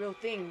the real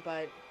thing,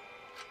 but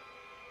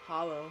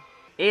hollow.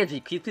 Angie,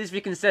 can you please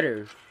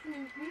reconsider?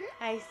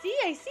 I see.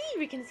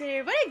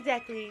 Reconsider what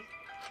exactly?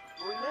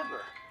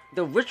 remember,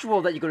 The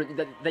ritual that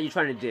you're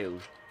trying to do.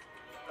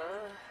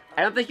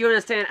 I don't think you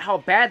understand how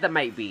bad that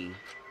might be.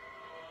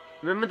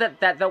 Remember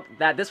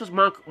that this was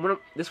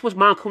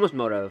Monkuma's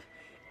motive.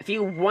 If he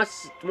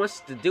wants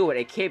to do it,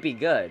 it can't be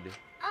good.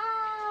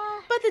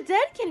 But the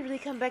dead can't really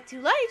come back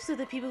to life, so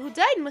the people who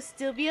died must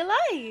still be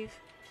alive.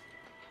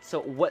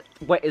 So what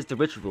is the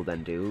ritual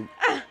then, dude?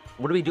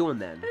 What are we doing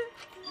then?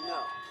 no.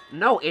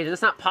 No, Angie,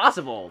 that's not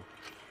possible.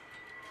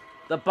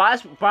 The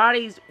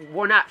bodies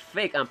were not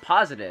fake. I'm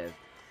positive.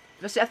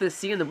 Especially after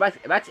seeing the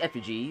wax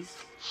effigies.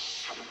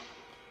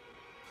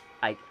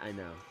 I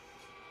know.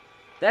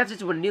 The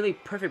effigies were nearly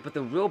perfect, but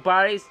the real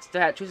bodies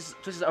still had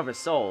traces of a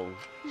soul.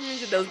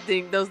 Those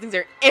things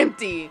are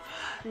empty.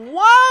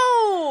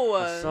 Whoa!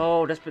 A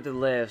soul desperate to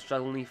live,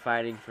 strugglingly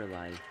fighting for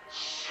life.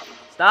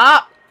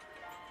 Stop!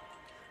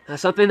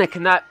 That's something that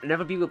cannot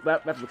never be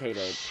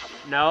replicated.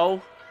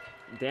 No.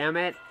 Damn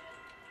it.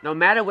 No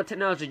matter what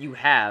technology you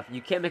have,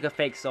 you can't make a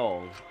fake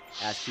soul.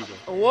 Ask people.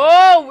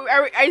 Whoa!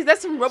 Is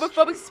that some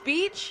robophobic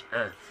speech?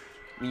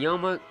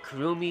 Ryoma,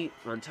 Kurumi,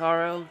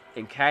 Montaro,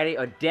 and Kaede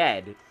are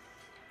dead.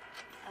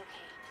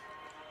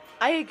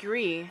 I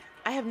agree.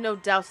 I have no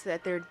doubts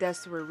that their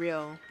deaths were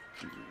real.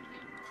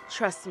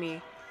 Trust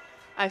me,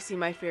 I've seen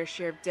my fair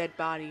share of dead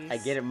bodies. I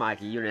get it,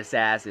 Maki. You're an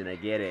assassin. I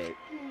get it.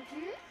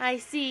 I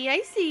see.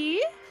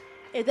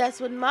 If that's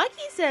what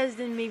Maki says,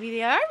 then maybe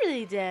they are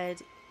really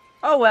dead.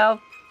 Oh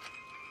well.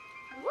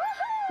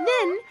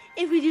 Then,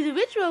 if we do the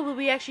ritual, will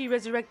we actually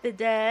resurrect the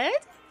dead?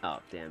 Oh,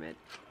 damn it.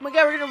 Oh my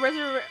god, we're gonna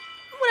resurrect.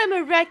 What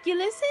a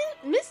miraculous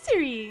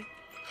mystery!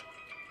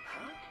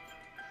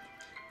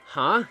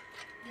 Huh?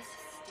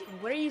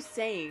 What are you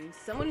saying?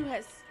 Someone who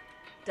has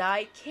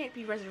died can't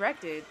be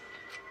resurrected.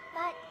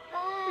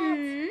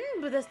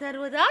 But that's not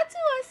what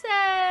Atua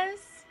says.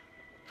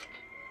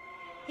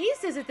 He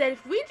says that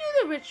if we do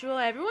the ritual,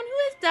 everyone who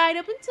has died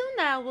up until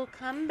now will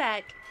come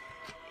back.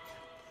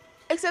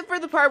 Except for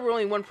the part where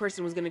only one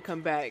person was gonna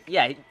come back.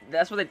 Yeah,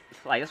 that's what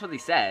they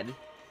said.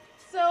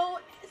 So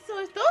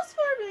if those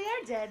four really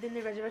are dead, then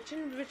the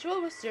resurrection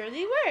ritual will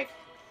surely work.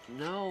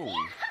 No.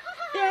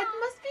 That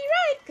must be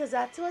right, because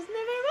Atua's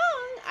never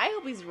wrong. I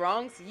hope he's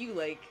wrong, so you,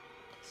 like...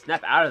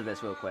 Snap out of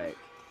this real quick.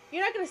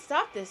 You're not gonna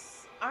stop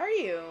this, are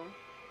you?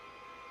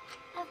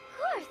 Of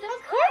course.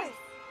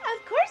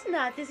 Of course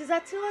not. This is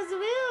Atua's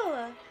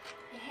will.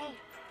 Hey,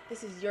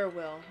 This is your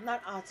will,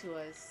 not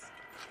Atua's.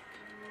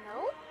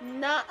 no?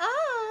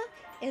 Nuh-uh.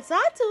 It's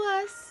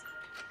Atua's.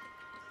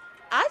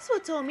 Atua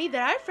told me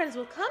that our friends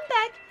will come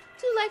back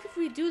to life if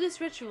we do this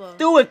ritual.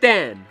 Do it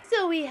then!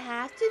 So we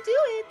have to do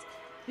it.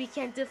 We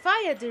can't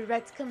defy a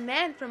direct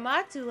command from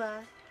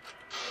Atua.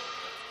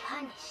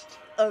 Punished.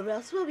 Or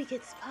else we'll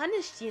get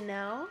punished, you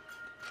know.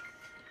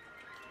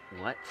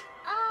 What?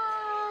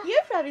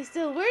 You're probably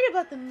still worried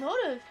about the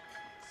motive,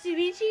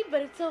 Shuichi,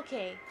 but it's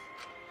okay.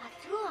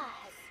 Atua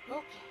has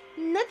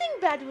spoken. Nothing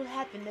bad will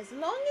happen as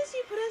long as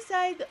you put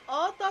aside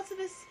all thoughts of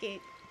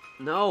escape.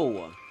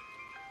 No.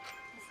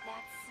 Is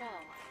that so?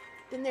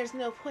 Then there's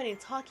no point in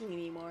talking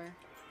anymore.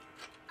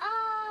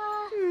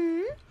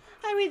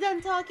 Uh, Are we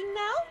done talking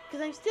now?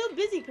 Because I'm still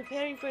busy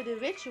preparing for the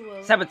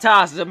ritual.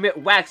 Sabotage is a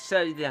wax.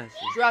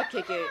 Drop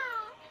kick it.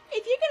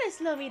 If you're gonna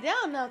slow me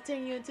down, I'll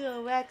turn you into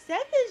a wax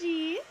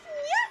effigy.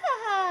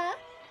 Yeah.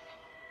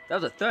 That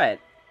was a threat.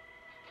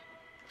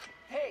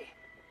 Hey,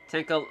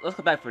 Tenko, let's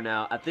go back for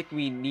now. I think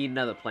we need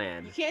another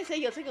plan. You can't say,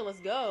 yo, Tinko, let's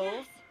go.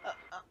 Yes.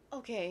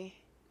 Okay.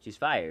 She's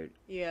fired.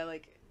 Yeah,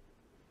 like,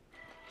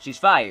 She's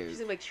fired.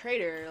 she's like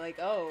traitor, like,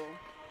 oh.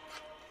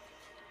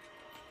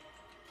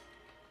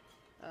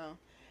 Oh.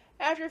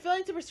 After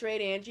failing to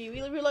persuade Angie,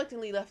 we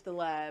reluctantly left the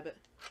lab.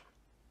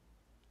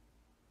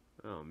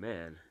 Oh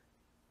man.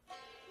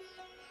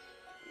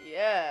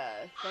 Yeah,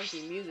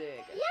 funky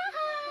music.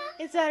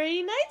 It's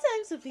already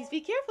nighttime, so please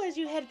be careful as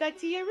you head back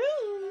to your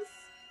rooms.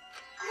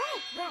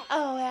 right.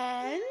 Oh,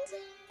 and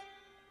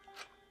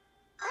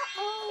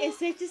Uh-oh. it's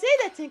safe to say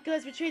that Tenko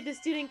has betrayed the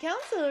student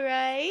council,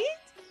 right?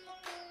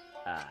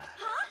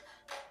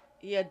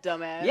 Yeah,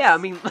 dumbass. Yeah, I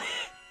mean, But,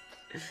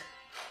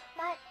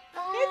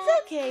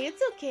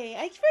 It's okay.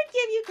 I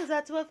forgive you because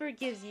Atua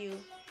forgives you.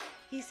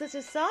 He's such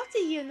a softie,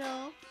 you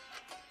know.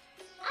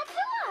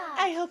 Atua!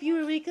 I hope you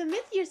will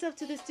recommit yourself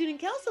to the student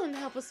council and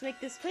help us make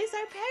this place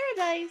our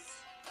paradise.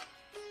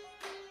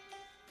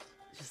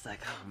 just like,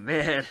 oh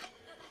man.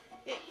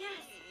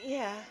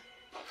 Yeah.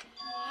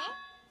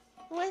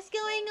 What's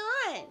going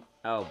on?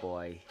 Oh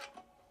boy.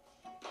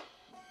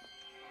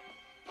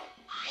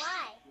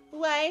 Why?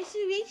 Why is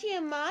Shuichi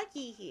and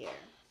Maki here?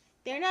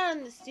 They're not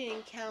on the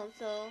student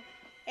council,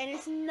 and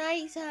it's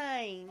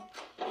nighttime.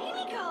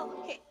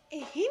 Himiko!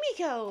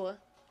 Himiko!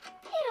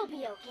 It'll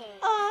be okay.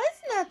 Oh,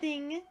 it's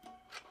nothing.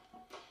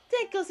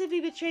 Tenko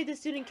simply betrayed the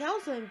student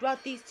council and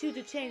brought these two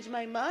to change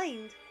my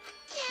mind.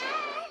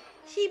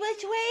 She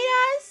betrayed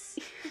us?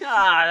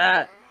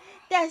 Ah,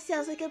 That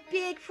sounds like a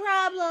big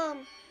problem.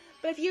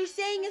 But if you're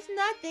saying it's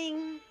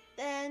nothing,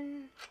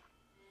 then...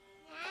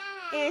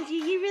 Angie,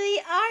 you really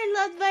are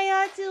loved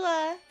by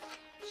Atua.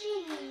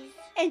 Jeez.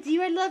 And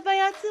you are loved by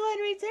Atua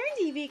in return,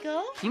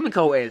 Himiko.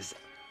 Himiko is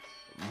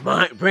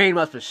brain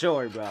must for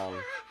sure, bro.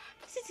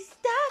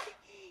 Stop!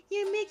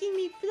 You're making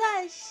me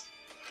blush.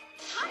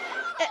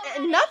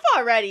 Enough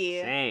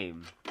already!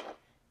 Same.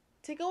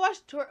 Tinko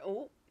walked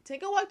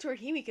toward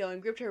Himiko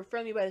and gripped her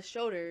firmly by the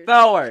shoulders.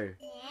 Thor.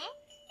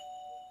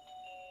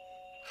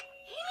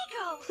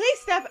 Himiko! Please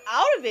step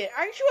out of it!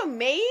 Aren't you a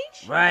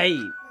mage? Right.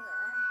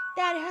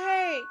 That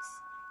hurts.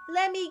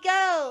 Let me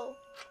go.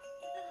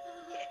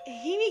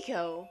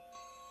 Himiko,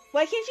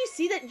 why can't you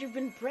see that you've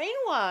been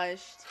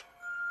brainwashed?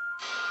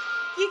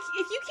 If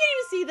you can't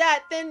even see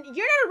that, then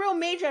you're not a real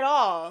mage at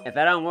all. If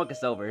that don't work,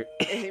 it's over.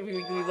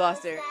 we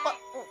lost her.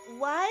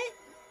 What?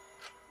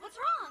 What's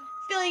wrong?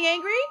 Feeling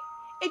angry?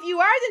 If you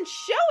are, then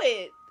show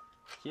it.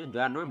 She didn't do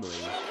that normally.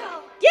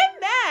 Himiko! Get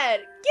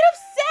mad. Get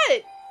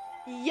upset.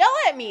 Yell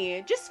at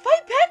me. Just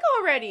fight back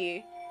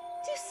already.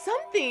 Do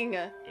something.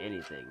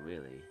 Anything,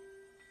 really.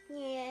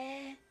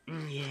 Yeah,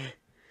 Yeah.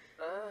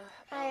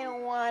 I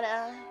don't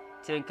wanna.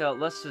 Tenko,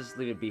 let's just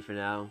leave it be for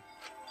now.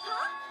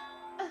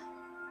 Huh?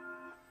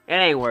 It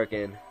ain't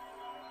working.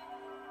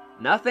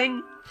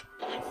 Nothing?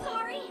 I'm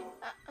sorry.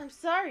 I'm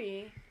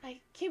sorry. I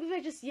can't believe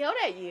I just yelled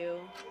at you.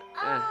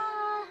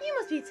 You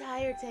must be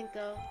tired,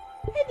 Tenko.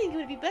 I think it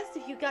would be best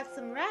if you got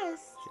some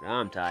rest.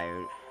 I'm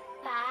tired.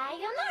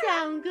 Sayonara.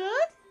 Sound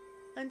good?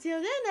 Until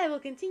then, I will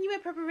continue my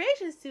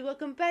preparations to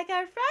welcome back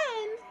our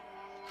friend.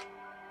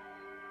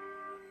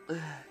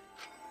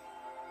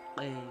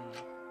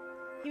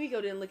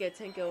 Himiko didn't look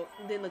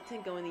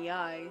Tinko in the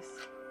eyes.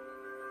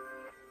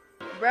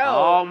 Bro.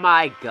 Oh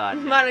my god.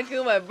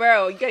 Monokuma,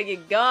 bro, you gotta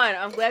get gone.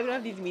 I'm glad we don't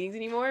have these meetings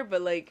anymore,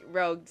 but like,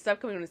 bro, stop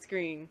coming on the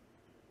screen.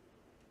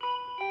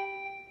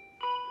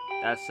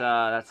 That's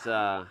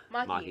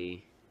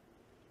Maki.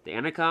 The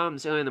intercom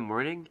is early in the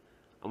morning.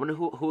 I wonder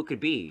who it could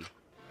be.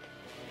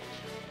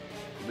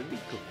 Maybe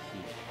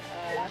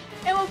Cookie.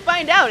 And we'll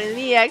find out in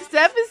the next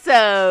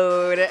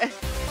episode.